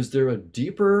 Is there a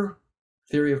deeper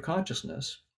theory of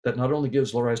consciousness that not only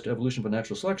gives rise to evolution by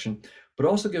natural selection, but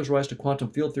also gives rise to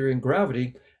quantum field theory and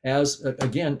gravity as,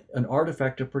 again, an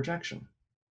artifact of projection?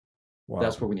 Wow.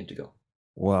 That's where we need to go.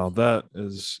 Wow, that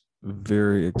is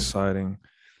very exciting.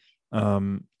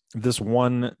 This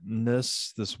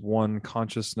oneness, this one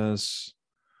consciousness,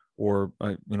 or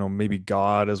maybe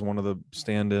God as one of the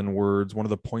stand-in words, one of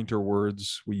the pointer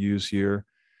words we use here.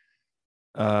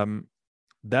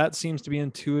 That seems to be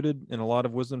intuited in a lot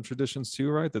of wisdom traditions too,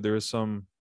 right? That there is some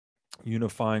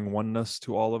unifying oneness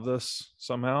to all of this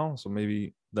somehow. So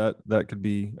maybe that could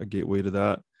be a gateway to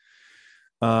that.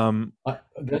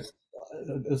 That's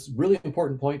a really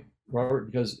important point,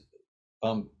 Robert, because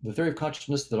the theory of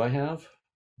consciousness that I have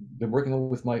been working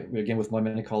with my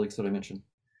many colleagues that I mentioned,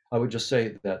 I would just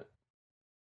say that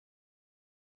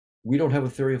we don't have a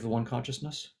theory of the one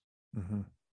consciousness. And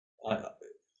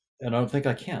I don't think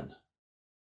I can.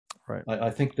 Right. I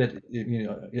think that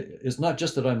it's not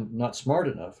just that I'm not smart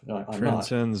enough. I'm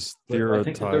transcends not. But I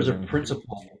think that there's a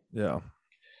principle. Yeah.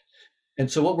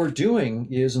 And so what we're doing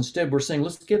is instead we're saying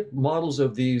let's get models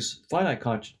of these finite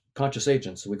conscious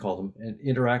agents, we call them, and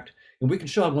interact. And we can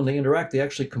show how when they interact, they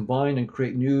actually combine and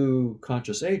create new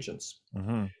conscious agents.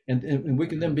 And we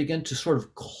can then begin to sort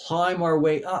of climb our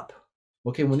way up.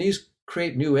 Okay, when these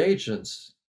create new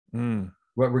agents,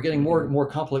 we're getting more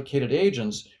complicated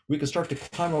agents, we can start to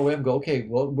climb our way up and go, okay,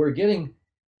 well, we're getting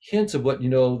hints of what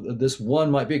this one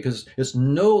might be, because it's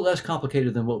no less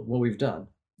complicated than what we've done.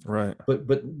 Right. But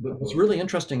what's really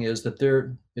interesting is that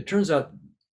it turns out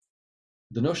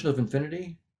the notion of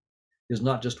infinity is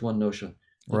not just one notion.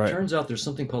 It turns out there's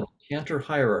something called Cantor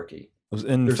hierarchy. There's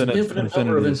an infinite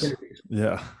number of infinities.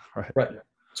 Yeah. Right.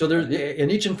 So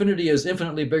and each infinity is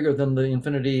infinitely bigger than the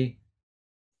infinity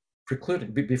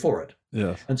precluding before it.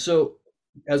 Yeah. And so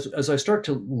as I start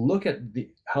to look at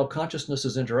how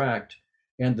consciousnesses interact,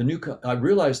 and I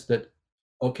realized that,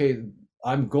 okay,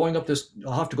 I'm going up this,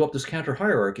 I'll have to go up this Cantor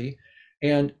hierarchy,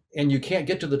 and you can't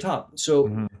get to the top.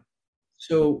 So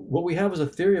so what we have is a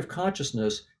theory of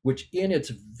consciousness, which in its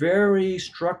very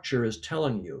structure is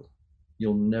telling you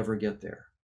you'll never get there.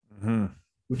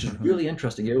 Which is really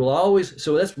interesting. It will always,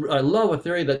 so I love a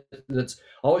theory that's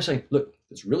always saying, look,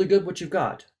 it's really good what you've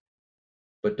got,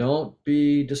 but don't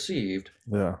be deceived.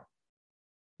 Yeah.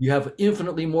 You have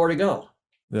infinitely more to go.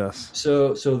 Yes.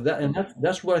 So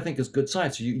that's what I think is good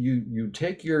science. You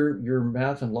take your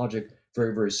math and logic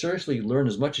very, very seriously, you learn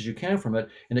as much as you can from it,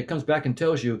 and it comes back and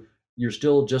tells you you're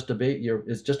still just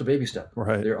it's just a baby step.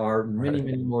 Right. There are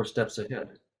many more steps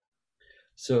ahead.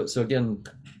 So again,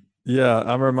 yeah,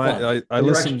 I'm reminded. I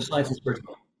listened.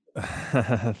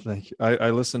 Thank you. I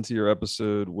listened to your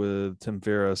episode with Tim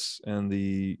Ferriss, and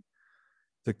the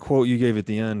quote you gave at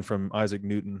the end from Isaac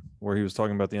Newton, where he was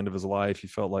talking about the end of his life. He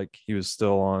felt like he was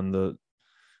still on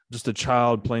just a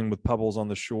child playing with pebbles on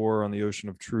the shore on the ocean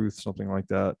of truth, something like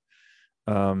that.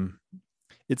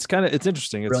 It's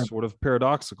interesting. It's sort of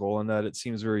paradoxical in that it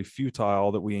seems very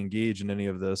futile that we engage in any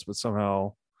of this, but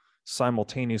somehow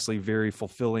simultaneously very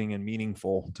fulfilling and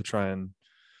meaningful to try and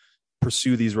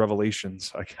pursue these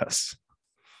revelations, I guess.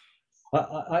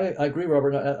 I agree,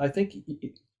 Robert. I think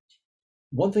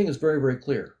one thing is very, very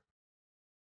clear.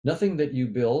 Nothing that you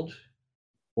build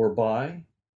or buy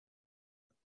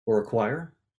or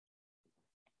acquire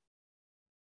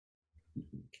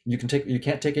you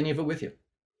can't take any of it with you.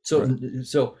 So Right.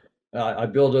 so I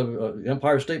build a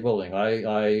Empire State Building. I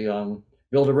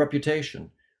build a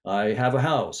reputation. I have a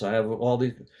house. I have all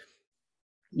these.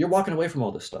 You're walking away from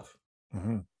all this stuff.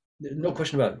 Hmm. No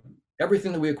question about it.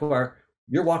 Everything that we acquire,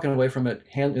 you're walking away from it.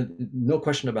 No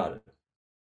question about it.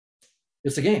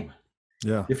 It's a game.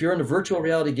 Yeah. If you're in a virtual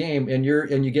reality game and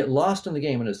you get lost in the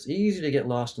game, and it's easy to get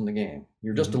lost in the game.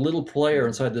 You're just a Hmm. little player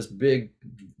inside this big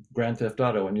Grand Theft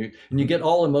Auto, and you get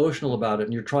all emotional about it,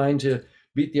 and you're trying to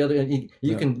beat the other, and you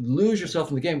Yeah. can lose yourself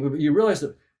in the game. But you realize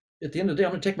that at the end of the day,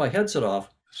 I'm going to take my headset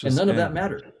off, It's and just a none of that game.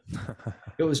 mattered.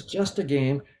 It was just a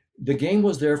game. The game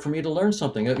was there for me to learn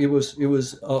something. It was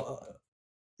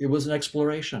an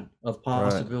exploration of Right.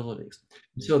 possibilities.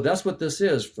 So that's what this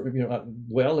is. The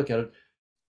way I look at it,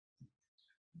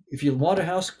 if you want a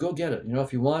house, go get it.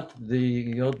 If you want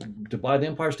to buy the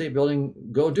Empire State Building,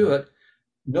 go do Yeah. it,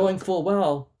 knowing full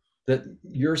well that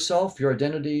yourself, your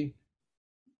identity,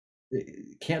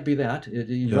 can't be that. You're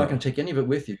not Yeah. going to take any of it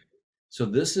with you. So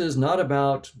this is not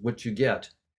about what you get.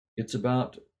 It's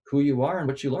about who you are and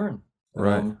what you learn.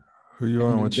 Right. Who you are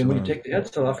and And what you then when you learn. take the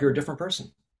headset off, you're a different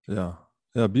person. Yeah.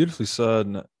 Yeah. Beautifully said.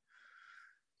 And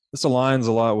this aligns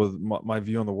a lot with my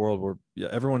view on the world, where yeah,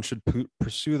 everyone should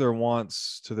pursue their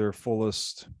wants to their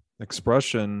fullest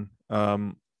expression,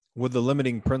 with the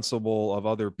limiting principle of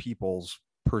other people's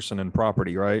person and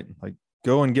property, right? Like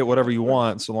go and get whatever you Right.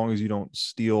 want so long as you don't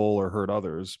steal or hurt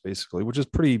others, basically, which is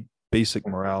pretty basic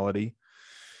morality.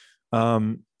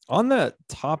 On that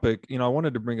topic, I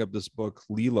wanted to bring up this book,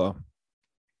 Leela.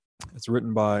 It's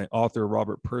written by author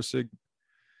Robert Pirsig.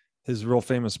 His real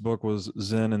famous book was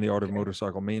Zen and the Art of Okay.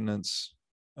 Motorcycle Maintenance.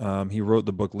 He wrote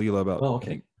the book Leela about, Oh, I okay.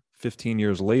 think, 15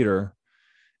 years later.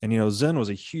 And, Zen was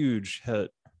a huge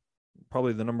hit,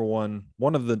 probably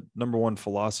one of the number one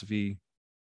philosophy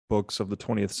books of the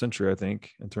 20th century, I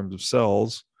think, in terms of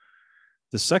sales.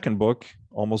 The second book,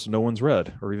 almost no one's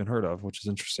read or even heard of, which is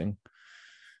interesting.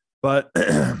 But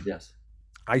Yes.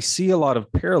 I see a lot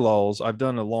of parallels. I've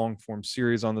done a long form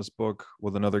series on this book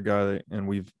with another guy, and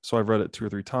I've read it 2 or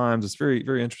 3 times. It's very,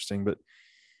 very interesting. But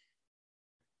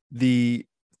the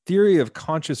theory of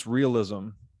conscious realism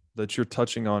that you're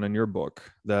touching on in your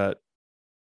book, that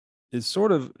is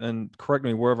sort of, and correct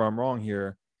me wherever I'm wrong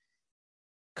here,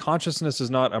 consciousness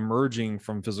is not emerging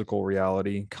from physical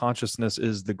reality. Consciousness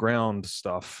is the ground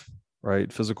stuff,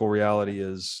 right? Physical reality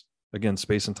is, again,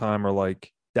 space and time are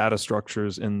like data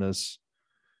structures in this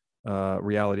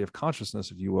reality of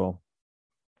consciousness, if you will.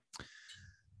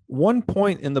 One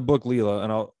point in the book, Leela,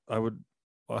 and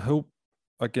I hope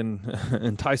I can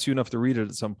entice you enough to read it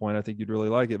at some point. I think you'd really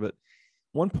like it. But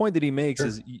one point that he makes Sure.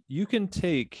 is you can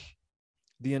take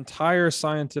the entire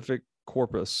scientific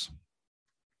corpus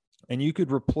and you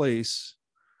could replace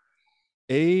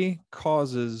A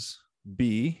causes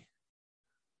B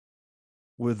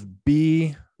with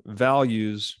B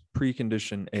values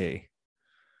precondition A.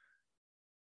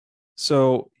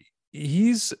 So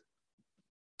he's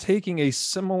taking a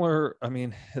similar, I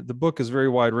mean, the book is very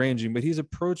wide ranging, but his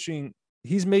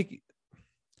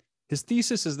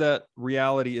thesis is that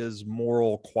reality is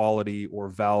moral quality or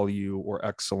value or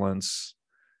excellence,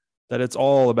 that it's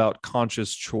all about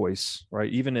conscious choice,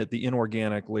 right? Even at the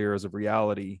inorganic layers of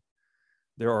reality,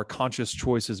 there are conscious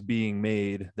choices being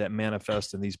made that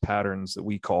manifest in these patterns that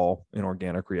we call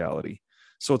inorganic reality.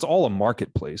 So it's all a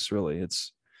marketplace, really.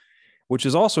 Which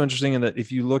is also interesting in that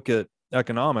if you look at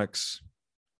economics,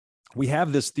 we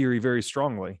have this theory very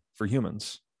strongly for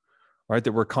humans, right?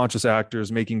 That we're conscious actors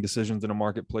making decisions in a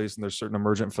marketplace, and there's certain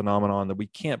emergent phenomenon that we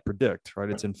can't predict, right?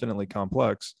 It's infinitely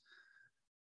complex.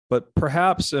 But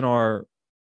perhaps in our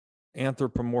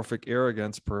anthropomorphic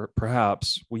arrogance,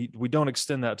 perhaps we don't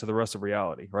extend that to the rest of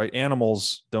reality, right?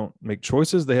 Animals don't make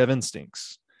choices, they have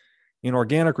instincts. In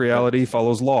organic Right. reality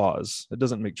follows laws. It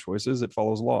doesn't make choices, it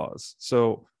follows laws.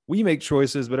 So we make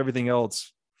choices, but everything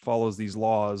else follows these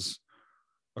laws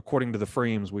according to the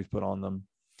frames we've put on them.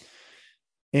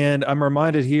 And I'm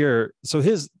reminded here, so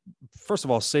first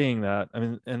of all, saying that, I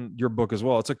mean, and your book as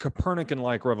well, it's a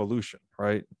Copernican-like revolution,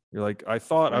 right? You're like, I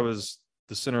thought I Right. was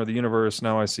the center of the universe.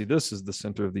 Now I see this is the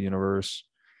center of the universe.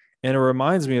 And it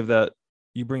reminds me of that.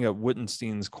 You bring up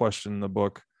Wittgenstein's question in the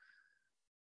book,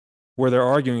 where they're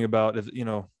arguing about, if,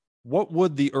 what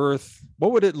would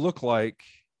it look like?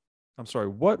 I'm sorry,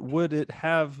 what would it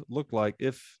have looked like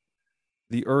if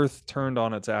the earth turned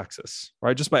on its axis,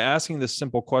 right? Just by asking this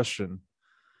simple question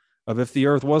of, if the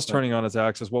earth was Right. turning on its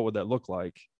axis, what would that look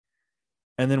like?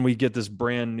 And then we get this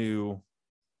brand new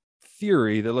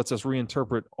theory that lets us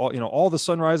reinterpret all the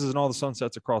sunrises and all the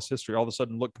sunsets across history all of a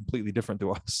sudden look completely different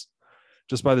to us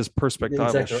just by this perspectival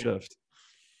Exactly. shift.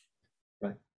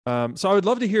 Right. So I would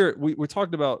love to hear. We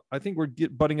talked about. I think we're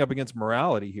butting up against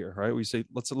morality here, right? We say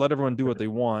let's let everyone do what they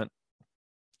want.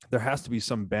 There has to be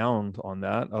some bound on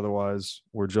that, otherwise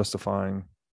we're justifying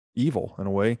evil in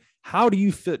a way. How do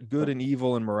you fit good and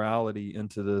evil and morality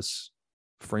into this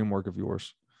framework of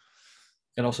yours?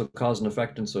 And also cause and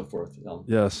effect and so forth.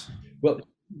 Yes. Well, so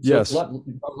yes. A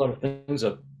lot of things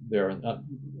up there.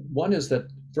 One is that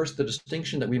first, the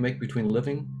distinction that we make between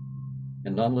living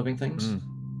and non-living things.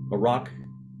 A rock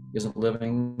isn't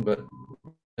living, but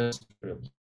a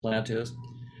plant is.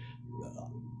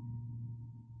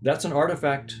 That's an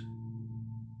artifact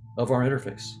of our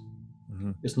interface.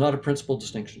 It's not a principal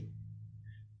distinction.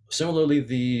 Similarly,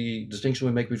 the distinction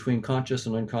we make between conscious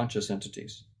and unconscious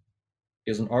entities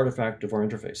is an artifact of our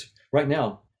interface. Right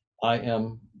now, I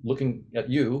am looking at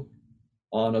you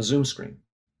on a Zoom screen.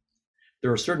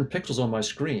 There are certain pixels on my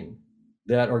screen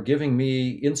that are giving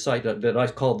me insight that I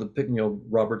call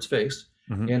Robert's face,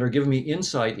 and are giving me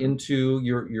insight into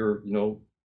your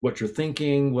what you're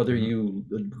thinking, whether you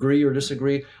agree or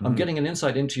disagree. I'm getting an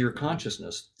insight into your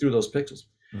consciousness through those pixels.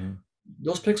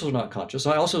 Those pixels are not conscious.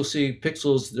 I also see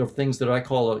pixels of things that I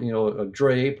call a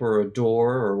drape or a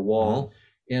door or a wall.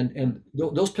 And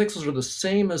those pixels are the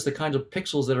same as the kinds of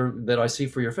pixels that I see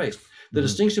for your face. The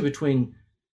distinction between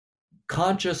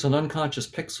conscious and unconscious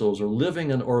pixels, or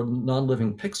living or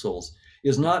non-living pixels,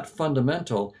 is not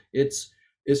fundamental. It's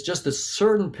just that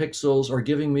certain pixels are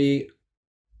giving me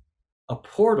a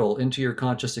portal into your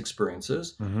conscious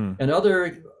experiences, and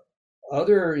other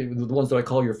the ones that I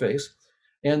call your face,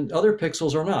 and other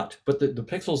pixels are not. But the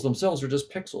pixels themselves are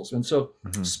just pixels. And so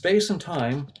space and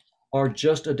time are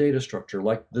just a data structure,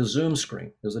 like the Zoom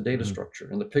screen is a data structure,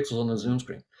 and the pixels on the Zoom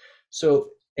screen. So,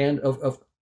 and of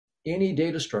any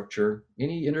data structure,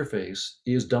 any interface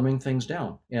is dumbing things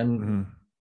down and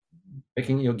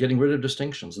making, getting rid of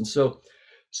distinctions. And so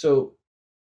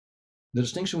the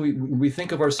distinction, we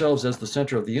think of ourselves as the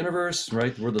center of the universe,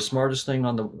 right? We're the smartest thing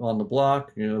on the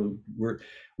block.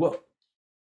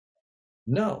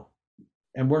 No,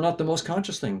 and we're not the most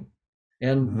conscious thing.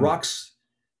 And rocks,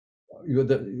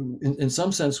 in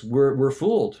some sense, we're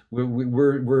fooled.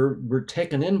 We're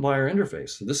taken in by our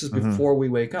interface. This is before we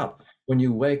wake up. When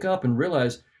you wake up and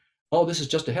realize, oh, this is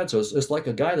just ahead. So it's like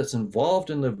a guy that's involved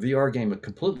in the VR game,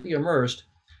 completely immersed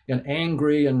and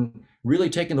angry and really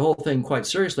taking the whole thing quite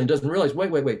seriously, and doesn't realize,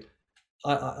 wait,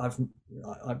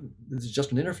 this is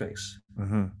just an interface.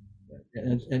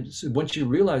 And so once you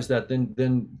realize that, then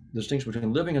the distinction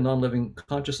between living and non-living,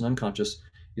 conscious and unconscious,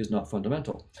 is not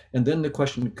fundamental. And then the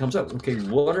question comes up, okay,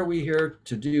 what are we here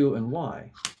to do and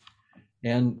why?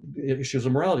 And issues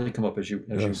of morality come up as you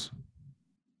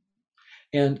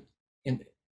and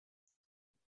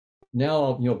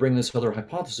now I'll bring this other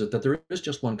hypothesis that there is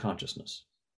just one consciousness,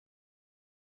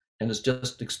 and it's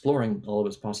just exploring all of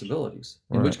its possibilities.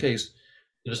 In which case,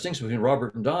 the distinction between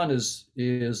Robert and Don is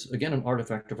again an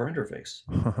artifact of our interface.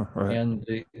 And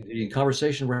the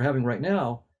conversation we're having right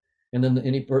now, and then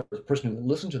any person who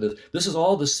listens to this is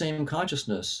all the same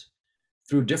consciousness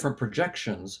through different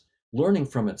projections, learning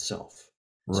from itself.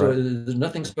 So there's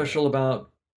nothing special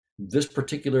about this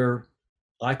particular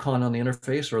icon on the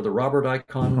interface or the Robert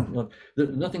icon. There's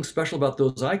nothing special about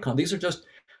those icons.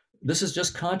 This is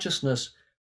just consciousness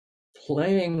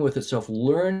playing with itself,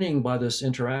 learning by this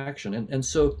interaction. And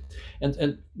so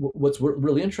what's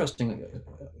really interesting,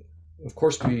 of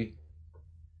course, we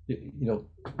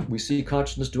see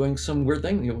consciousness doing some weird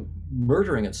thing,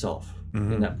 murdering itself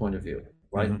in that point of view,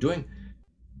 right?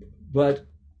 But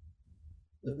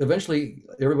eventually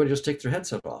everybody just takes their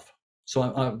headset off.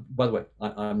 So by the way,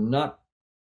 I'm not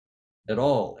at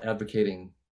all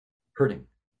advocating hurting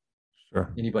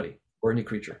anybody or any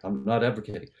creature. I'm not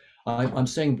advocating. I'm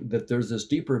saying that there's this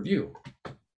deeper view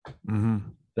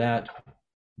that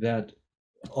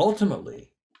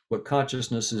ultimately what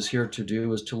consciousness is here to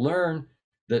do is to learn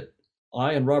that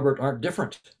I and Robert aren't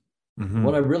different.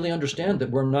 When I really understand that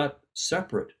we're not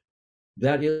separate,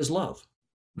 that is love.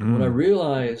 When I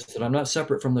realize that I'm not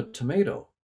separate from the tomato,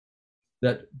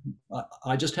 that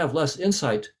I just have less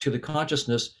insight to the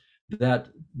consciousness that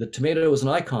the tomato is an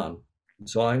icon.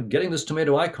 So I'm getting this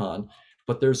tomato icon,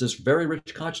 but there's this very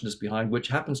rich consciousness behind, which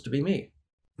happens to be me.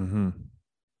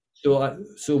 So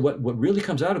what really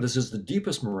comes out of this is the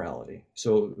deepest morality.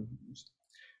 So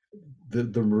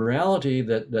the morality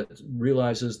that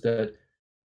realizes that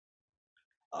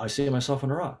I see myself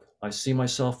in a rock, I see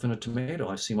myself in a tomato,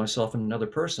 I see myself in another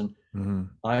person.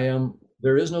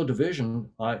 There is no division.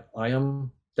 I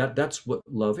am that's what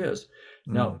love is.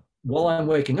 Now, while I'm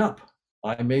waking up,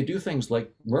 I may do things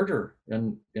like murder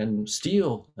and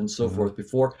steal and so forth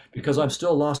because I'm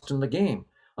still lost in the game.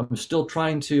 I'm still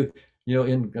trying to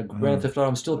in Grand Theft Auto,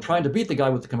 I'm still trying to beat the guy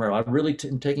with the Camaro. I'm really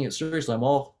taking it seriously. I'm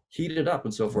all heated up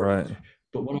and so forth. Right.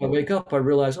 But when I wake up, I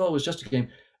realize, oh, it was just a game.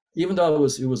 Even though it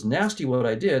was nasty what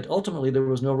I did, ultimately there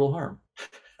was no real harm.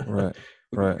 Right.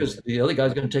 Right. Because the other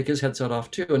guy's going to take his headset off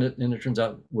too, and it turns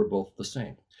out we're both the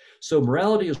same. So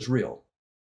morality is real.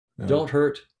 Yeah. Don't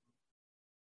hurt.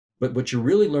 But what you're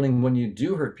really learning when you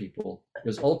do hurt people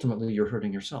is ultimately you're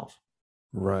hurting yourself.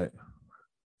 Right.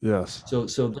 Yes. So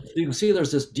you can see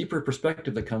there's this deeper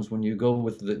perspective that comes when you go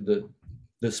with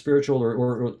the spiritual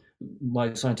or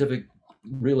my scientific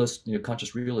realist,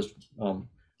 conscious realist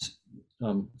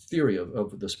theory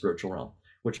of the spiritual realm,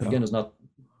 which again is not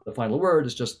the final word.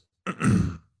 It's just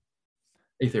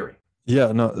a theory.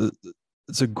 Yeah. No,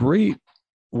 it's a great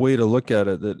way to look at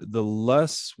it. That the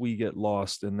less we get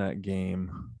lost in that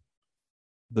game,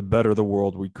 the better the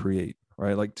world we create.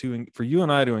 Right. Like for you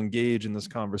and I to engage in this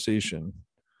conversation,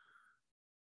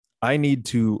 I need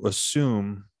to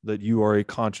assume that you are a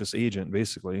conscious agent,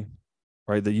 basically,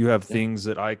 right? That you have things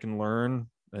that I can learn,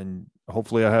 and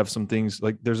hopefully I have some things.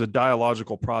 Like there's a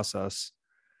dialogical process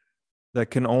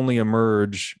that can only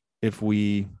emerge if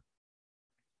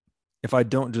I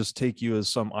don't just take you as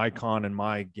some icon in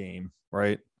my game,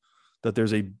 right? That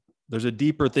there's a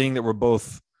deeper thing that we're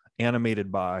both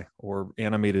animated by or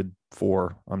animated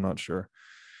for. I'm not sure.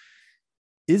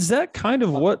 Is that kind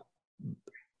of what,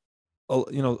 I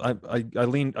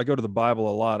go to the Bible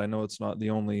a lot. I know it's not the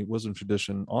only wisdom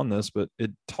tradition on this, but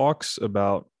it talks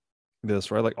about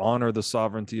this, right? Like honor the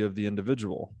sovereignty of the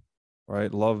individual,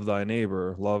 right? Love thy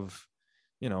neighbor, love,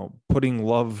 putting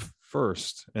love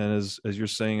first. And as you're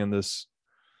saying in this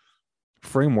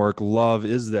framework, love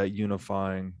is that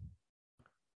unifying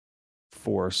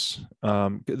force.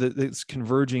 It's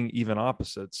converging even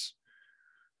opposites.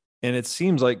 And it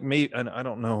seems like and I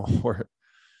don't know where,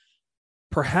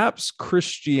 perhaps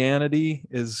Christianity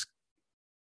is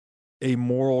a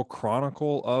moral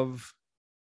chronicle of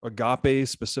agape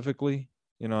specifically.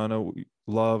 I know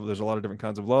love, there's a lot of different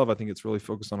kinds of love. I think it's really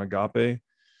focused on agape.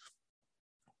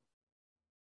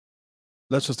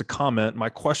 That's just a comment. My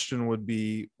question would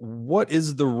be, what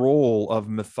is the role of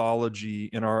mythology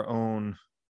in our own?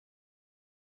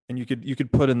 And you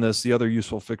could put in this the other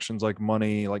useful fictions like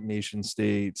money, like nation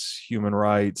states, human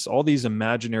rights, all these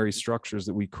imaginary structures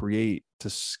that we create to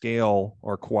scale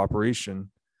our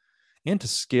cooperation and to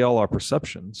scale our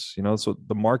perceptions. So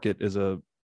the market is a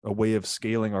way of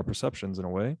scaling our perceptions in a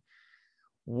way.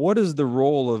 What is the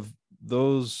role of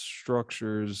those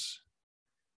structures?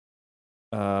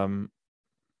 What am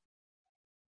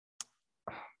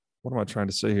I trying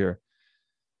to say here?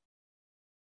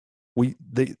 We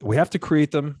have to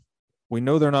create them. We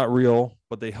know they're not real,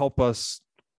 but they help us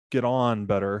get on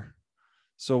better.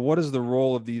 So what is the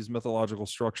role of these mythological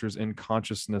structures in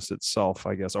consciousness itself,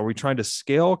 I guess? Are we trying to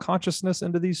scale consciousness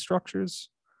into these structures?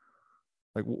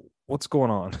 Like, what's going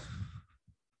on?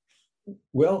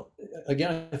 Well,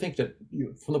 again, I think that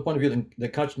from the point of view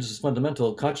that consciousness is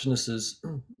fundamental, consciousness is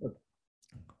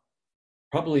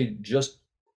probably just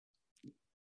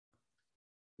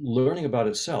learning about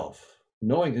itself,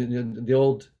 knowing the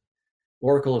old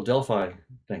Oracle of Delphi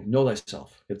thing, know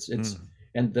thyself.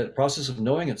 And the process of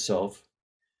knowing itself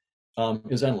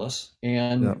is endless.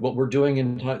 And what we're doing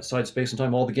inside space and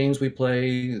time, all the games we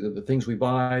play, the things we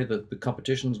buy, the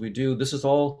competitions we do, this is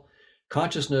all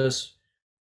consciousness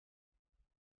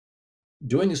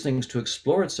doing these things to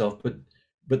explore itself.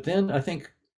 But then I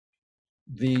think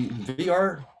the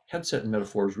VR headset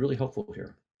metaphor is really helpful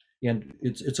here. And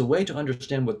it's a way to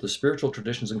understand what the spiritual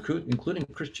traditions, including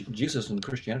Jesus and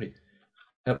Christianity,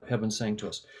 have been saying to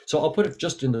us. So I'll put it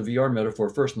just in the VR metaphor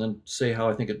first, and then say how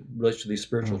I think it relates to these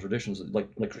spiritual traditions,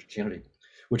 like Christianity,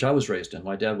 which I was raised in.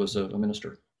 My dad was a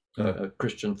minister, a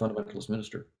Christian fundamentalist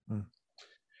minister.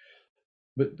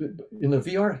 But in the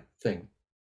VR thing,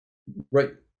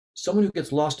 right? Someone who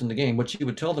gets lost in the game, what you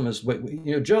would tell them is,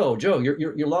 Joe,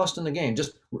 you're lost in the game.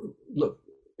 Just look,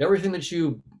 everything that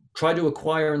you try to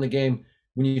acquire in the game,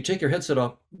 when you take your headset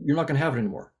off, you're not going to have it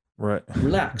anymore. Right.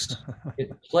 Relax.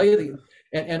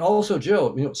 And also,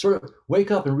 Joe, sort of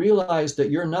wake up and realize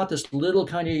that you're not this little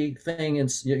tiny thing, and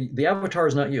the avatar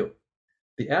is not you.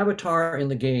 The avatar in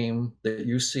the game that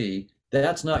you see,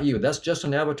 that's not you. That's just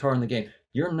an avatar in the game.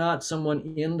 You're not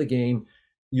someone in the game.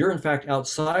 You're in fact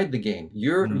outside the game.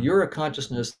 You're a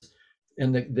consciousness,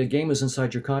 and the game is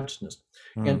inside your consciousness.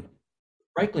 And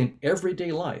frankly, in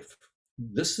everyday life,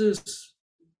 this is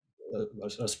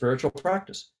a spiritual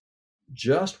practice.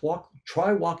 Just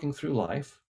try walking through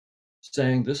life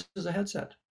saying, this is a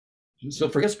headset. So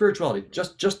forget spirituality.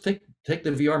 Just take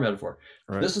the VR metaphor.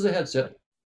 Right. This is a headset.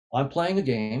 I'm playing a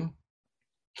game.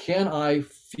 Can I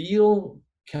feel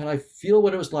can I feel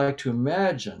what it was like to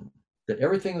imagine that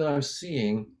everything that I'm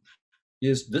seeing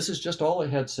this is just all a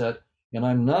headset, and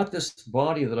I'm not this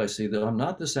body that I see, that I'm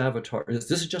not this avatar.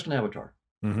 This is just an avatar.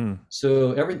 Mm-hmm.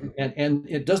 So everything, and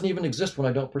it doesn't even exist when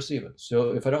I don't perceive it.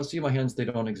 So if I don't see my hands, they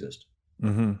don't exist.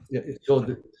 Mm-hmm.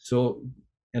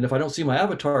 And if I don't see my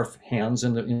avatar hands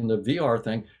in the VR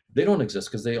thing, they don't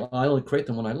exist because I only create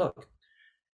them when I look.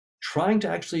 Trying to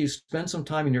actually spend some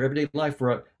time in your everyday life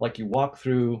where, like, you walk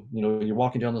through, you're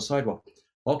walking down the sidewalk.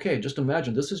 Okay, just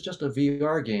imagine this is just a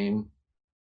VR game.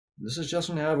 This is just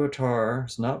an avatar.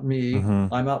 It's not me.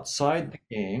 Mm-hmm. I'm outside the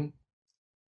game.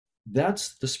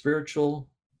 That's the spiritual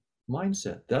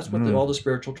mindset. That's what all the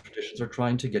spiritual traditions are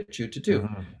trying to get you to do,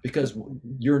 because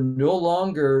you're no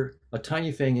longer a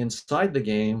tiny thing inside the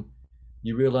game.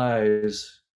 You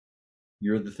realize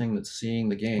you're the thing that's seeing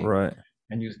the game, right?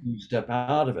 And you step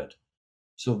out of it.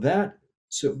 So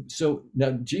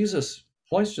now Jesus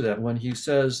points to that when he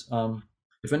says,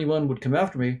 if anyone would come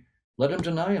after me, let him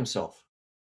deny himself.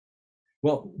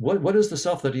 Well, what is the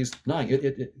self that he's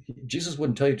denying? Jesus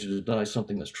wouldn't tell you to deny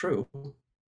something that's true.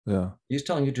 Yeah. He's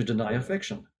telling you to deny a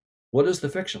fiction. What is the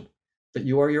fiction? That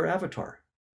you are your avatar.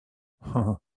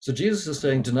 So Jesus is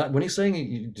saying, when he's saying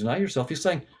you deny yourself, he's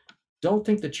saying, don't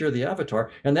think that you're the avatar.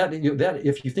 And that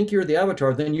if you think you're the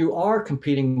avatar, then you are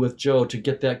competing with Joe to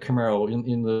get that Camaro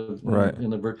in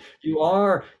the bird. You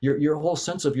are, your whole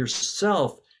sense of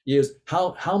yourself is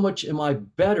how much am I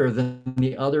better than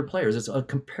the other players? It's a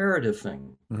comparative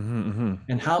thing.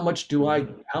 And how much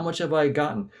have I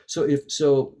gotten?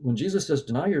 So when Jesus says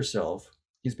deny yourself,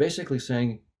 he's basically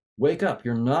saying, wake up,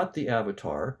 you're not the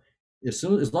avatar. As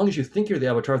long as you think you're the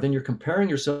avatar, then you're comparing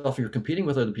yourself, you're competing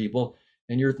with other people,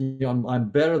 and I'm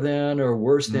better than or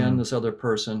worse than this other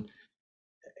person,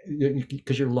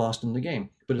 because you're lost in the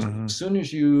game. But as soon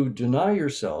as you deny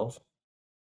yourself,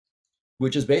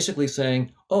 which is basically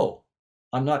saying, oh,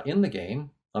 I'm not in the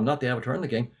game, I'm not the avatar in the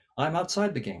game, I'm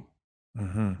outside the game.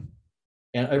 And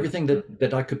everything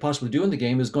that I could possibly do in the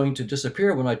game is going to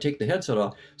disappear when I take the headset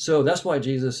off. So that's why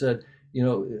Jesus said,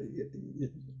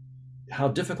 how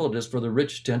difficult it is for the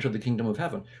rich to enter the kingdom of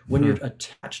heaven when you're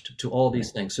attached to all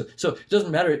these things. So it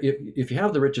doesn't matter if you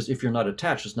have the riches, if you're not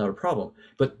attached, it's not a problem.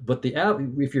 But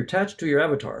if you're attached to your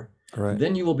avatar,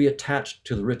 then you will be attached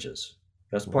to the riches.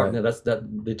 That's part of that.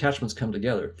 The attachments come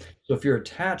together. So if you're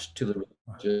attached to the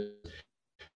riches,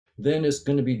 then it's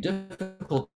going to be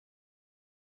difficult.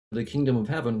 The kingdom of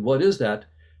heaven, what is that?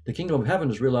 The kingdom of heaven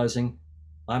is realizing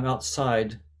I'm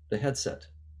outside the headset.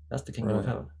 That's the kingdom of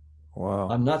heaven. Wow.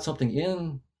 I'm not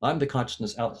something I'm the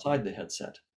consciousness outside the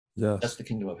headset. Yes. That's the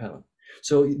kingdom of heaven.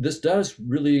 So this does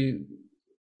really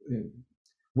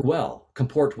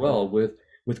comport well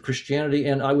with Christianity,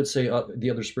 and I would say the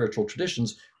other spiritual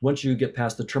traditions, once you get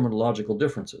past the terminological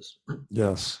differences.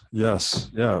 Yes.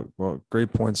 Yeah. Well,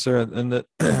 great points there. And that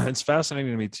it's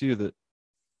fascinating to me too, that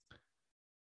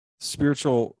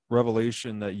spiritual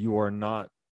revelation that you are not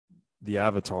the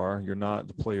avatar, you're not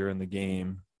the player in the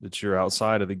game, that you're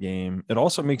outside of the game. It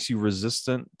also makes you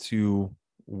resistant to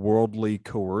worldly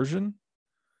coercion,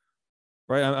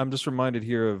 right? I'm just reminded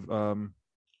here of,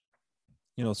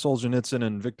 Solzhenitsyn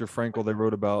and Viktor Frankl. They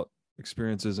wrote about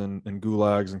experiences in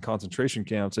gulags and concentration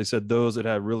camps. They said those that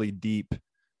had really deep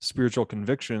spiritual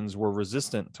convictions were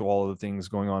resistant to all of the things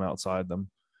going on outside them,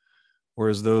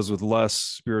 whereas those with less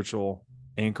spiritual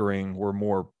anchoring were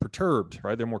more perturbed,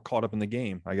 right? They're more caught up in the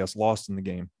game, I guess, lost in the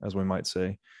game, as we might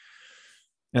say.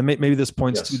 And maybe this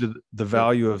points to the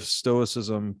value of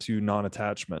stoicism to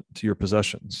non-attachment to your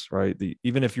possessions, right?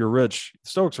 Even if you're rich,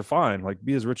 Stoics are fine, like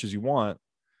be as rich as you want,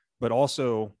 but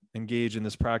also engage in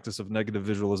this practice of negative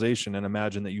visualization and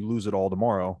imagine that you lose it all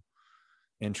tomorrow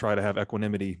and try to have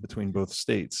equanimity between both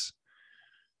states.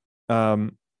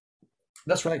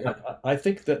 That's right. I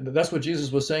think that's what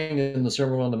Jesus was saying in the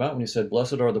Sermon on the Mount when he said,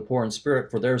 blessed are the poor in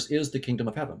spirit, for theirs is the kingdom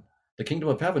of heaven. The kingdom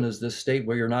of heaven is this state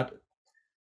where you're not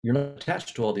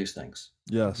attached to all these things.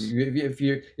 Yes.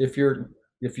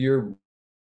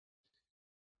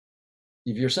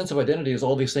 If your sense of identity is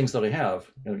all these things that I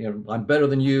have, I'm better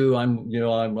than you,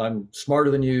 I'm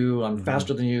smarter than you, I'm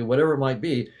faster than you, whatever it might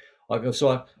be.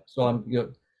 So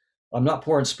I'm not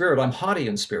poor in spirit, I'm haughty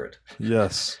in spirit.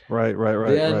 Yes. Right.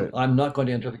 Then I'm not going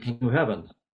to enter the kingdom of heaven.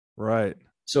 Right.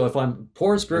 So if I'm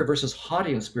poor in spirit versus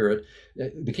haughty in spirit,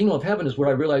 the kingdom of heaven is where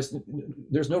I realize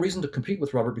there's no reason to compete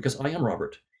with Robert because I am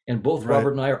Robert. And both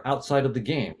Robert and I are outside of the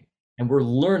game. And we're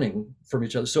learning from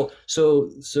each other. So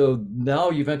now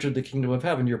you've entered the kingdom of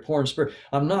heaven. You're poor in spirit.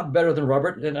 I'm not better than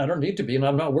Robert, and I don't need to be, and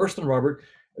I'm not worse than Robert.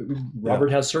 Robert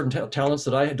has certain talents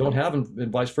that I don't have,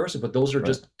 and vice versa. But those are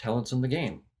just talents in the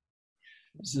game.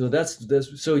 So that's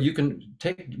so you can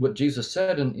take what Jesus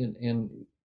said and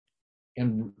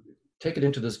take it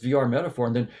into this VR metaphor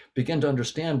and then begin to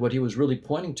understand what he was really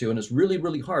pointing to. And it's really,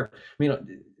 really hard. I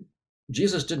mean,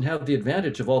 Jesus didn't have the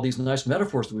advantage of all these nice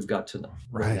metaphors that we've got to them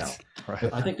right now. Right.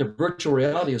 But I think the virtual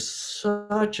reality is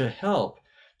such a help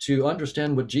to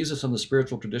understand what Jesus and the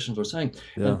spiritual traditions are saying.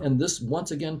 Yeah. And this once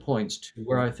again points to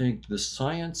where I think the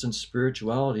science and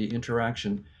spirituality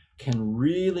interaction can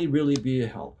really, really be a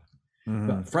help.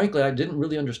 But frankly, I didn't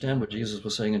really understand what Jesus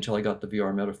was saying until I got the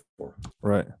VR metaphor.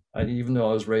 Right. Even though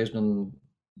I was raised in,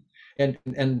 and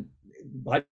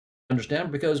I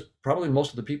understand because probably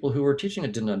most of the people who were teaching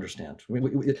it didn't understand.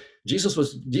 Jesus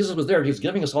was there. He was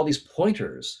giving us all these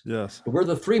pointers. Yes. But we're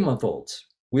the 3-month-olds.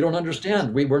 We don't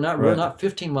understand. We're not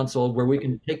 15 months old where we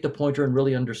can take the pointer and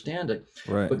really understand it.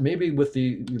 Right. But maybe with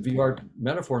the VR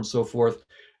metaphor and so forth,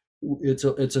 it's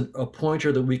a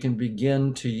pointer that we can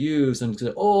begin to use and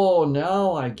say, oh,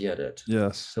 now I get it.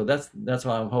 Yes. So that's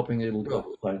how I'm hoping it'll go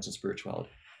with science and spirituality.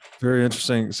 Very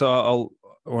interesting. So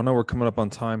I know we're coming up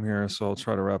on time here, so I'll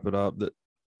try to wrap it up. That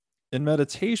in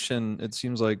meditation, it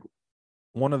seems like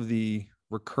one of the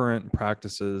recurrent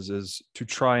practices is to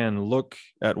try and look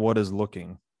at what is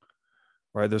looking,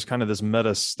 right? There's kind of this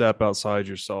meta step outside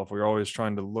yourself. We're always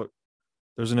trying to look.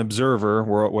 There's an observer.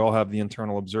 We all have the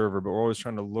internal observer, but we're always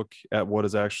trying to look at what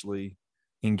is actually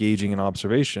engaging in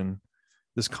observation.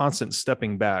 This constant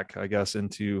stepping back, I guess,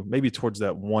 into maybe towards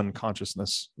that one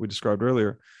consciousness we described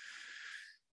earlier.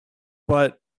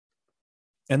 And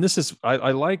this is,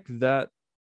 I like that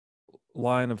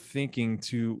line of thinking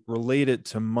to relate it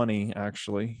to money,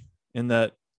 actually, in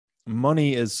that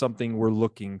money is something we're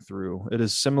looking through. It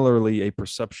is similarly a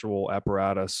perceptual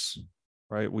apparatus,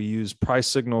 right? We use price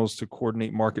signals to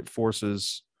coordinate market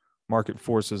forces. Market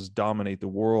forces dominate the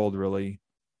world, really.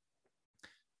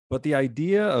 But the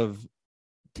idea of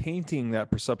tainting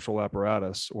that perceptual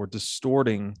apparatus or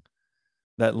distorting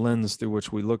that lens through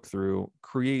which we look through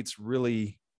creates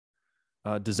really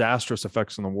disastrous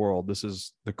effects in the world. This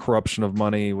is the corruption of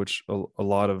money, which a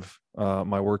lot of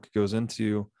my work goes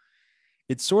into.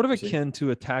 It's sort of akin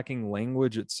to attacking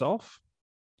language itself,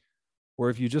 where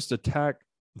if you just attack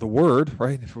the word,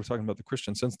 right? If we're talking about the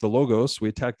Christian sense, the logos, we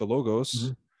attack the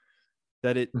logos,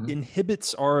 that it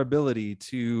inhibits our ability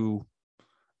to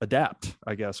adapt,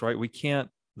 I guess, right? We can't,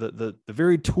 the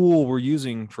very tool we're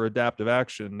using for adaptive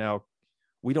action now,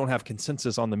 we don't have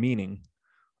consensus on the meaning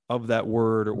of that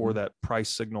word or that price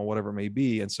signal, whatever it may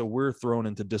be. And so we're thrown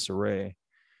into disarray.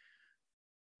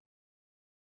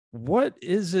 What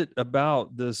is it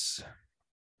about this?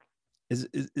 Is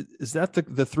that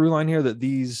the through line here, that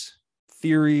these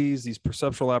theories, these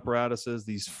perceptual apparatuses,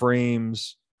 these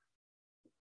frames,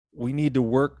 we need to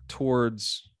work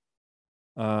towards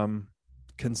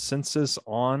consensus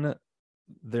on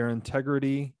their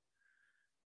integrity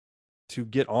to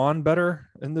get on better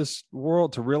in this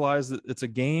world, to realize that it's a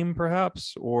game,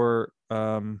 perhaps? Or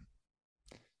I'm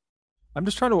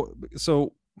just trying to,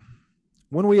 so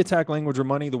when we attack language or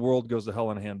money, the world goes to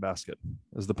hell in a handbasket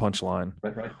is the punchline.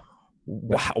 Right.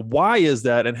 Why is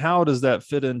that? And how does that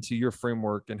fit into your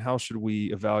framework? And how should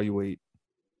we evaluate,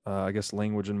 I guess,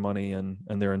 language and money and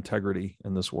their integrity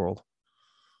in this world?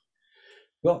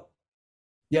 Well,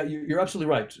 yeah, you're absolutely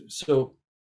right. So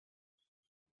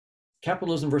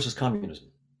capitalism versus communism.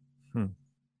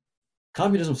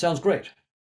 Communism sounds great.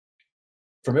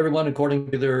 From everyone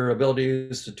according to their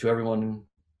abilities to everyone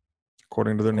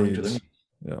according to their needs.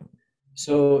 Yeah.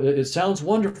 So it sounds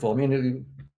wonderful. I mean,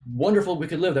 wonderful. We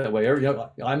could live that way. I'm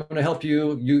going to help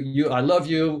you. You. I love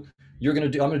you. I'm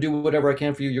going to do whatever I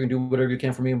can for you. You're going to do whatever you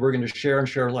can for me, and we're going to share and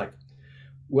share alike.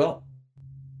 Well,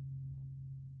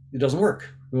 it doesn't work.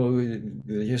 Well,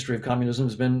 the history of communism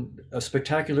has been a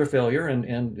spectacular failure,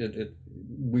 and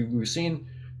we've seen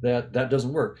that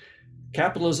doesn't work.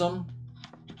 Capitalism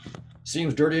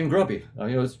seems dirty and grubby.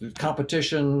 It's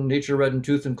competition, nature red in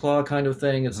tooth and claw kind of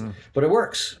thing. But it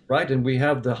works, right? And we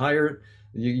have the higher,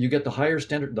 you get the higher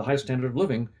standard, the highest standard of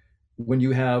living when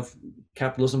you have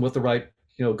capitalism with the right,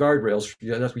 guardrails.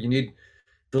 That's what you need.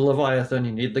 The Leviathan,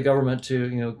 you need the government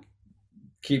to,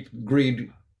 keep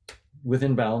greed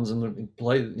within bounds and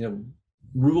play,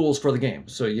 rules for the game.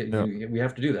 So we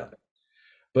have to do that.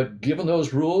 But given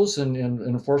those rules and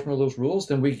enforcement of those rules,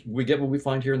 then we get what we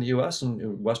find here in the U.S.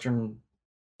 and Western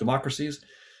democracies.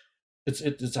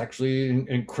 It's actually an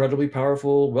incredibly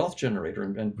powerful wealth generator,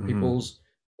 and people's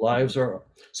lives are.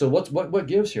 So what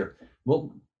gives here?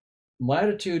 Well, my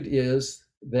attitude is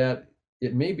that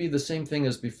it may be the same thing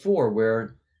as before,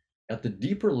 where at the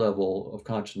deeper level of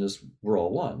consciousness, we're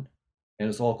all one, and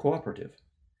it's all cooperative.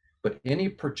 But any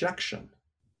projection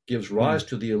gives rise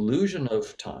to the illusion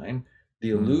of time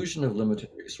the illusion of limited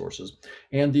resources,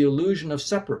 and the illusion of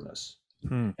separateness.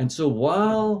 Hmm. And so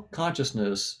while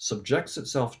consciousness subjects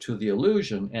itself to the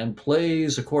illusion and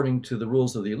plays according to the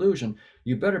rules of the illusion,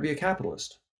 you better be a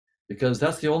capitalist, because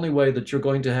that's the only way that you're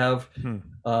going to have,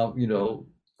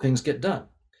 things get done.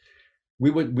 We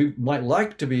might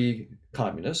like to be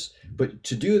communists, but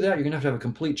to do that, you're going to have a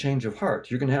complete change of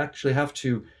heart. You're going to actually have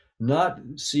to not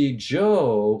see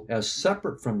Joe as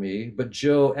separate from me, but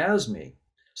Joe as me.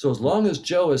 So as long as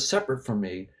Joe is separate from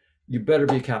me, you better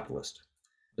be a capitalist.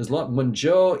 When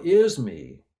Joe is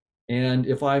me, and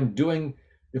if I'm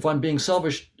being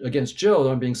selfish against Joe,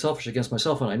 I'm being selfish against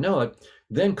myself and I know it,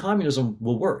 then communism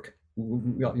will work.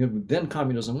 Then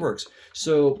communism works.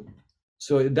 So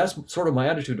that's sort of my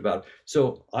attitude about it.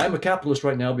 So I'm a capitalist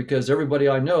right now because everybody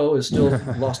I know is still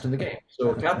lost in the game.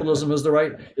 So capitalism is the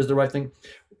right thing.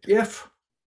 If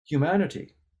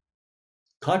humanity,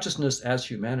 consciousness as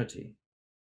humanity,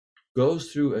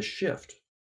 goes through a shift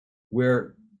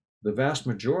where the vast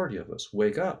majority of us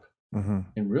wake up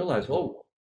and realize, oh,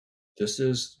 this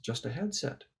is just a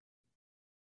headset.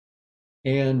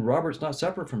 And Robert's not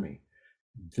separate from me.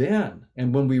 Then,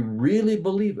 and when we really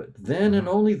believe it, then and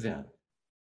only then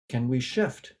can we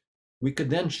shift. We could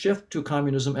then shift to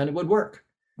communism and it would work,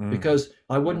 because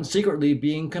I wouldn't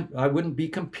be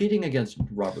competing against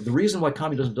Robert. The reason why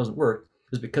communism doesn't work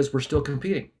is because we're still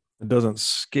competing. It doesn't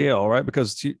scale, right?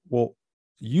 Because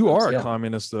you are a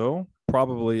communist, though,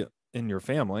 probably in your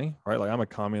family, right? Like, I'm a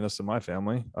communist in my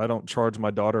family. I don't charge my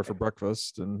daughter for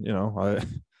breakfast, and I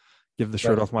give the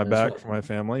shirt off my back for my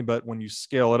family. But when you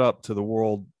scale it up to the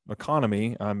world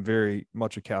economy, I'm very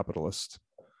much a capitalist.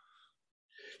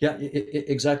 Yeah,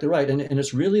 exactly right. And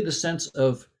it's really the sense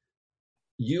of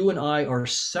you and I are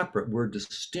separate. We're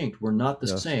distinct. We're not the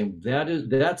same.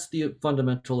 That's the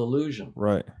fundamental illusion.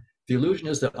 Right. The illusion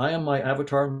is that I am my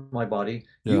avatar, my body.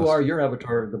 You are your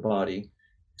avatar, the body.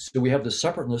 So we have the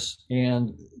separateness.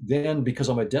 And then because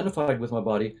I'm identified with my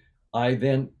body,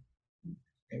 and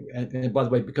by the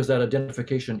way, because that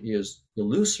identification is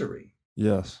illusory.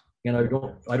 Yes. And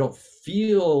I don't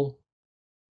feel,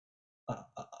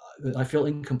 I feel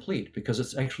incomplete because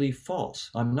it's actually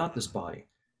false. I'm not this body.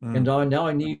 And now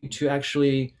I need to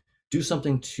actually do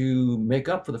something to make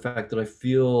up for the fact that I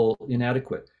feel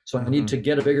inadequate. So I need to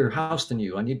get a bigger house than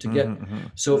you. I need to get,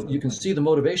 so you can see the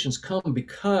motivations come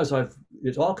because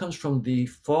it all comes from the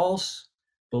false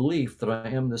belief that I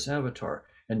am this avatar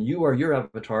and you are your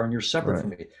avatar and you're separate from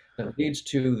me. That leads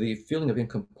to the feeling of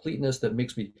incompleteness that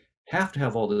makes me have to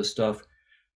have all this stuff.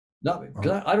 Not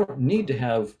because I don't need to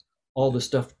have all this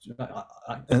stuff.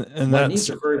 And my needs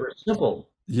are very, very simple.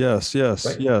 Yes.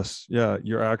 Yeah.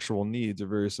 Your actual needs are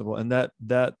very simple. And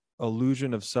that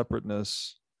illusion of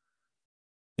separateness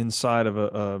inside of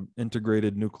a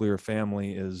integrated nuclear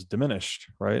family is diminished,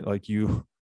 right? Like you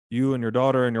and your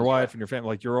daughter and your wife and your family,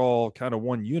 like you're all kind of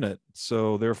one unit.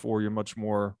 So therefore you're much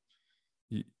more,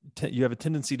 you have a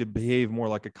tendency to behave more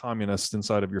like a communist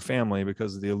inside of your family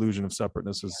because the illusion of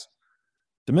separateness is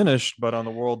diminished. But on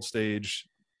the world stage,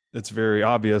 it's very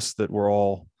obvious that we're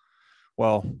all,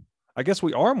 well, I guess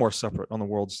we are more separate on the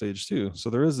world stage too. So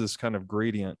there is this kind of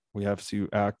gradient we have to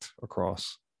act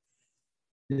across.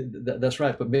 That's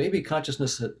right. But maybe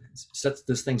consciousness sets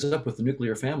these things up with the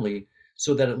nuclear family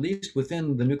so that at least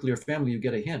within the nuclear family, you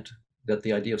get a hint that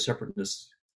the idea of separateness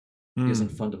isn't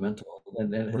fundamental.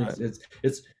 And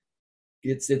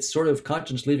it's sort of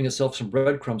conscience leaving itself some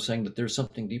breadcrumbs saying that there's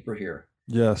something deeper here.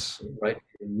 Yes. Right.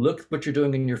 Look what you're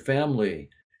doing in your family.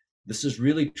 This is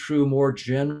really true more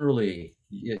generally.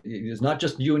 It's not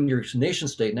just you and your nation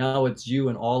state. Now it's you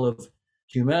and all of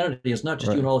humanity. It's not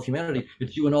just you and all of humanity.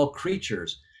 It's you and all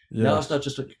creatures. Yes. Now it's not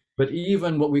just, but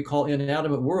even what we call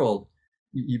inanimate world,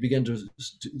 you begin to,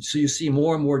 so you see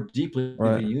more and more deeply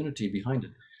the unity behind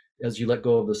it as you let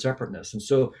go of the separateness. And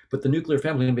so, but the nuclear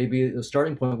family may be a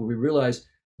starting point where we realize,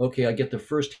 okay, I get the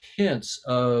first hints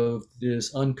of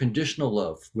this unconditional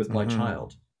love with my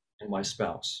child and my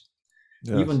spouse.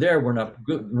 Yes. Even there, we're not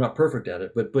good, we're not perfect at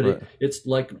it, but it's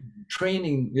like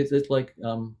training. It's like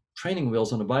training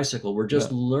wheels on a bicycle. We're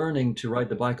just learning to ride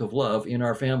the bike of love in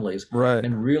our families,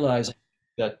 and realize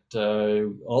that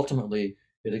ultimately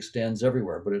it extends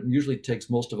everywhere. But it usually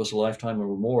takes most of us a lifetime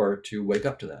or more to wake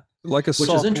up to that. Which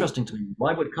is interesting to me.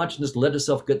 Why would consciousness let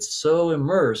itself get so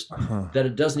immersed that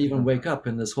it doesn't even wake up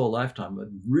in this whole lifetime? A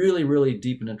really, really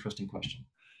deep and interesting question.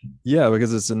 Yeah,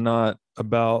 because it's not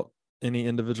about any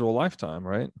individual lifetime,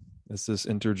 right? It's this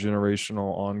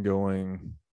intergenerational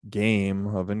ongoing game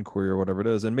of inquiry or whatever it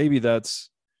is. And maybe it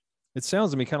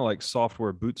sounds to me kind of like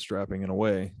software bootstrapping in a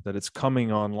way, that it's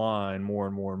coming online more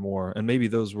and more and more. And maybe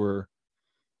those were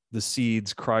the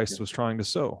seeds Christ was trying to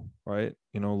sow, right?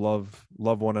 Love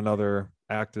one another,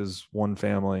 act as one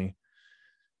family.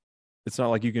 It's not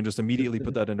like you can just immediately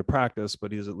put that into practice,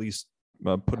 but he's at least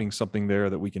putting something there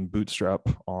that we can bootstrap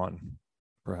on,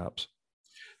 perhaps.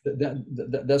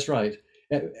 That's right.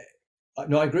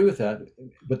 No, I agree with that.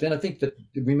 But then I think that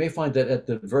we may find that at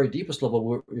the very deepest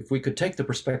level, if we could take the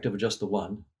perspective of just the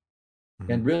one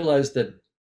and realize that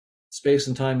space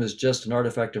and time is just an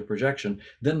artifact of projection,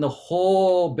 then the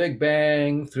whole Big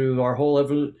Bang through our whole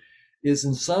evolution is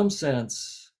in some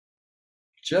sense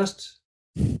just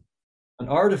an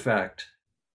artifact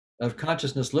of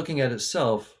consciousness looking at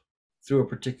itself through a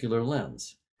particular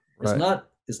lens. Right.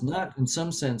 It's not in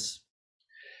some sense,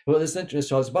 well, it's interesting.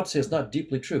 So I was about to say it's not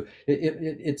deeply true.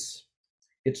 It's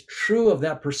true of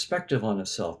that perspective on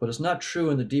itself, but it's not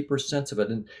true in the deeper sense of it.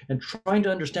 And trying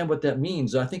to understand what that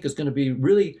means, I think, is going to be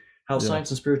really how science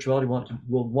and spirituality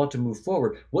will want to move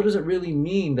forward. What does it really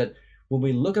mean that when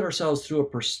we look at ourselves through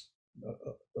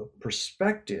a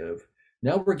perspective,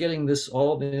 now we're getting this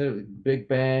all the Big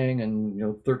Bang and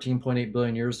 13.8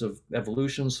 billion years of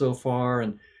evolution so far,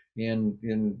 and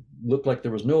looked like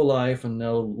there was no life, and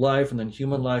now life, and then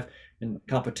human life and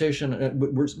competition.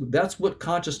 That's what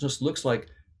consciousness looks like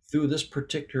through this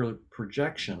particular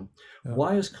projection. Yeah.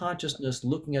 Why is consciousness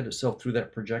looking at itself through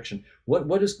that projection?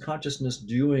 What is consciousness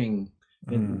doing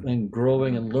and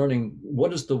growing and learning?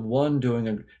 What is the one doing,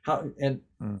 and how? And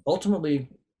ultimately,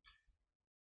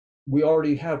 we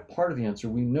already have part of the answer.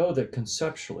 We know that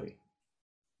conceptually,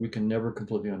 we can never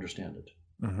completely understand it.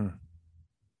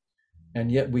 And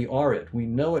yet we are it. We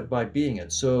know it by being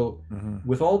it. So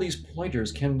with all these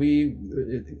pointers, can we,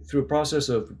 through a process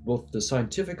of both the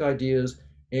scientific ideas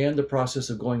and the process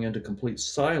of going into complete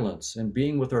silence and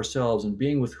being with ourselves and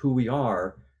being with who we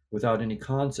are without any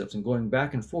concepts and going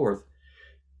back and forth,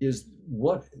 is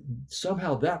what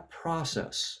somehow that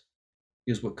process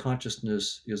is what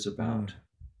consciousness is about.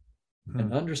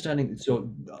 And understanding, so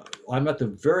I'm at the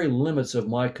very limits of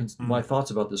my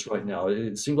thoughts about this right now.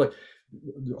 It seems like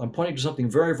I'm pointing to something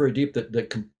very, very deep that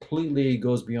completely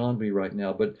goes beyond me right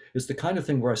now. But it's the kind of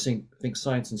thing where I think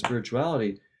science and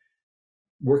spirituality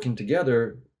working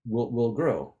together will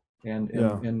grow.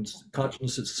 And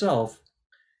consciousness itself,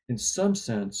 in some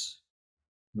sense,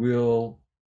 will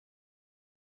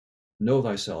know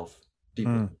thyself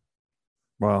deeply.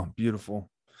 Wow, beautiful.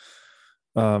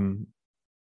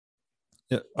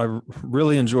 I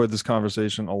really enjoyed this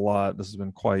conversation a lot. This has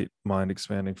been quite mind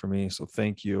expanding for me. So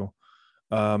thank you.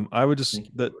 I would just,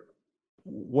 that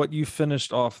what you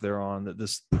finished off there on, that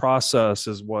this process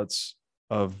is what's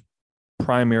of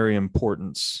primary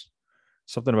importance.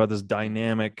 Something about this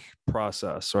dynamic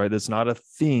process, right? It's not a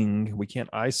thing. We can't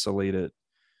isolate it.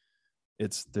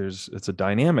 It's a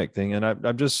dynamic thing. And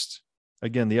I'm just,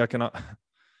 again,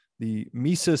 the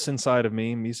Mises inside of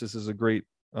me, Mises is a great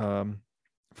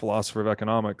philosopher of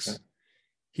economics.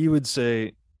 He would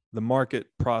say the market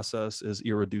process is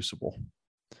irreducible.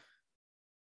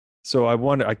 So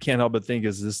I can't help but think,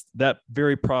 is that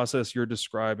very process you're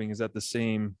describing, is that the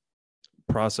same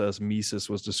process Mises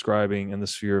was describing in the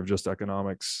sphere of just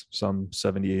economics some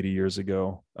 70, 80 years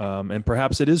ago? And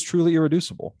perhaps it is truly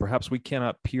irreducible. Perhaps we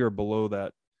cannot peer below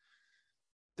that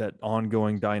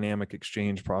ongoing dynamic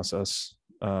exchange process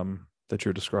that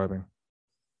you're describing.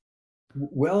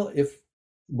 Well, if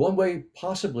one way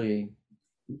possibly,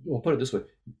 we'll put it this way,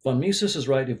 von Mises is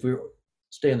right if we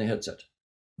stay in the headset.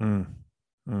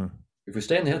 If we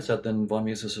stay in the headset, then von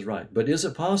Mises is right. But is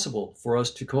it possible for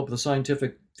us to come up with a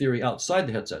scientific theory outside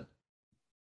the headset?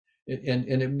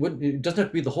 It doesn't have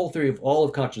to be the whole theory of all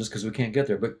of consciousness, because we can't get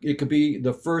there, but it could be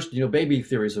the first, baby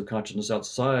theories of consciousness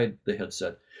outside the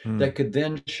headset that could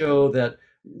then show that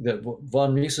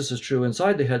von Mises is true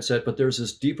inside the headset, but there's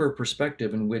this deeper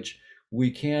perspective in which we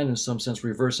can, in some sense,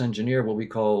 reverse engineer what we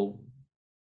call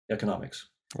economics.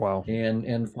 Wow.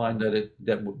 And find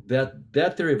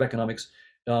that theory of economics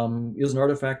is an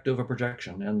artifact of a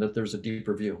projection, and that there's a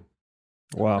deeper view.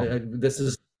 Wow. This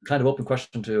is kind of open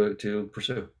question to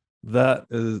pursue. That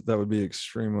would be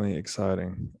extremely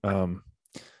exciting. Don,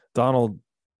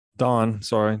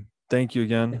 thank you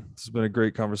again. This has been a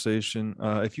great conversation.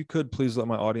 If you could please let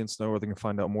my audience know where they can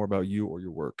find out more about you or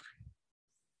your work.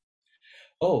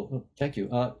 Oh, thank you.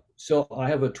 So I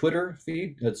have a Twitter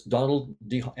feed. That's Donald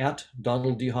D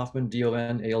Hoffman,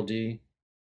 DONALD,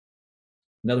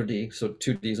 another D, so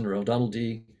 2 Ds in a row, Donald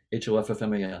D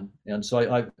HOFFMAN. And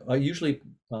so I usually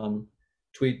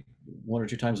tweet 1 or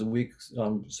 2 times a week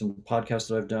some podcasts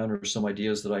that I've done or some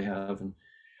ideas that I have. And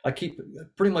I keep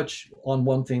pretty much on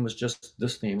one theme. Is just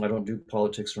this theme. I don't do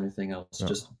politics or anything else,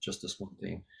 just this one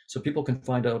theme. So people can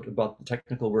find out about the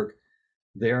technical work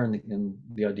there in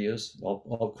the ideas. I'll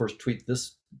of course tweet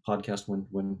this podcast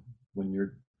when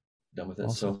you're done with it.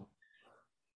 Awesome.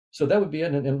 So that would be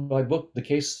it. And in my book, The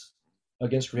Case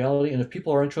Against Reality. And if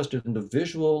people are interested in the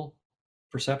visual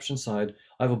perception side,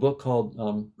 I have a book called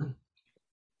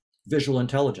Visual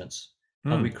Intelligence: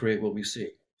 How We Create What We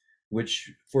See,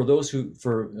 which for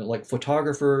like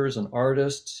photographers and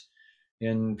artists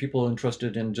and people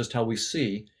interested in just how we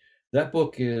see, that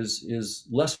book is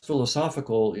less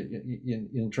philosophical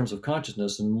in terms of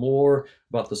consciousness and more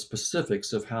about the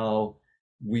specifics of how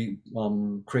we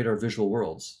create our visual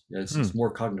worlds. It's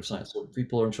more cognitive science. So if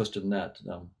people are interested in that,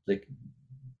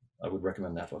 I would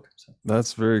recommend that book. So.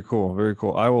 That's very cool. Very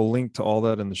cool. I will link to all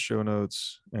that in the show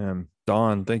notes. And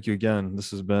Don, thank you again. This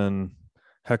has been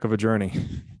a heck of a journey.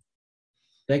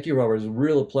 Thank you, Robert. It was a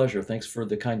real pleasure. Thanks for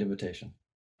the kind invitation.